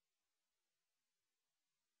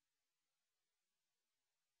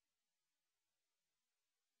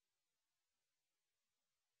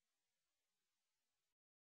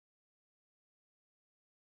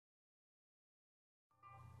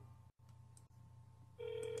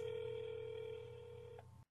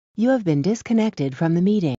 You have been disconnected from the meeting.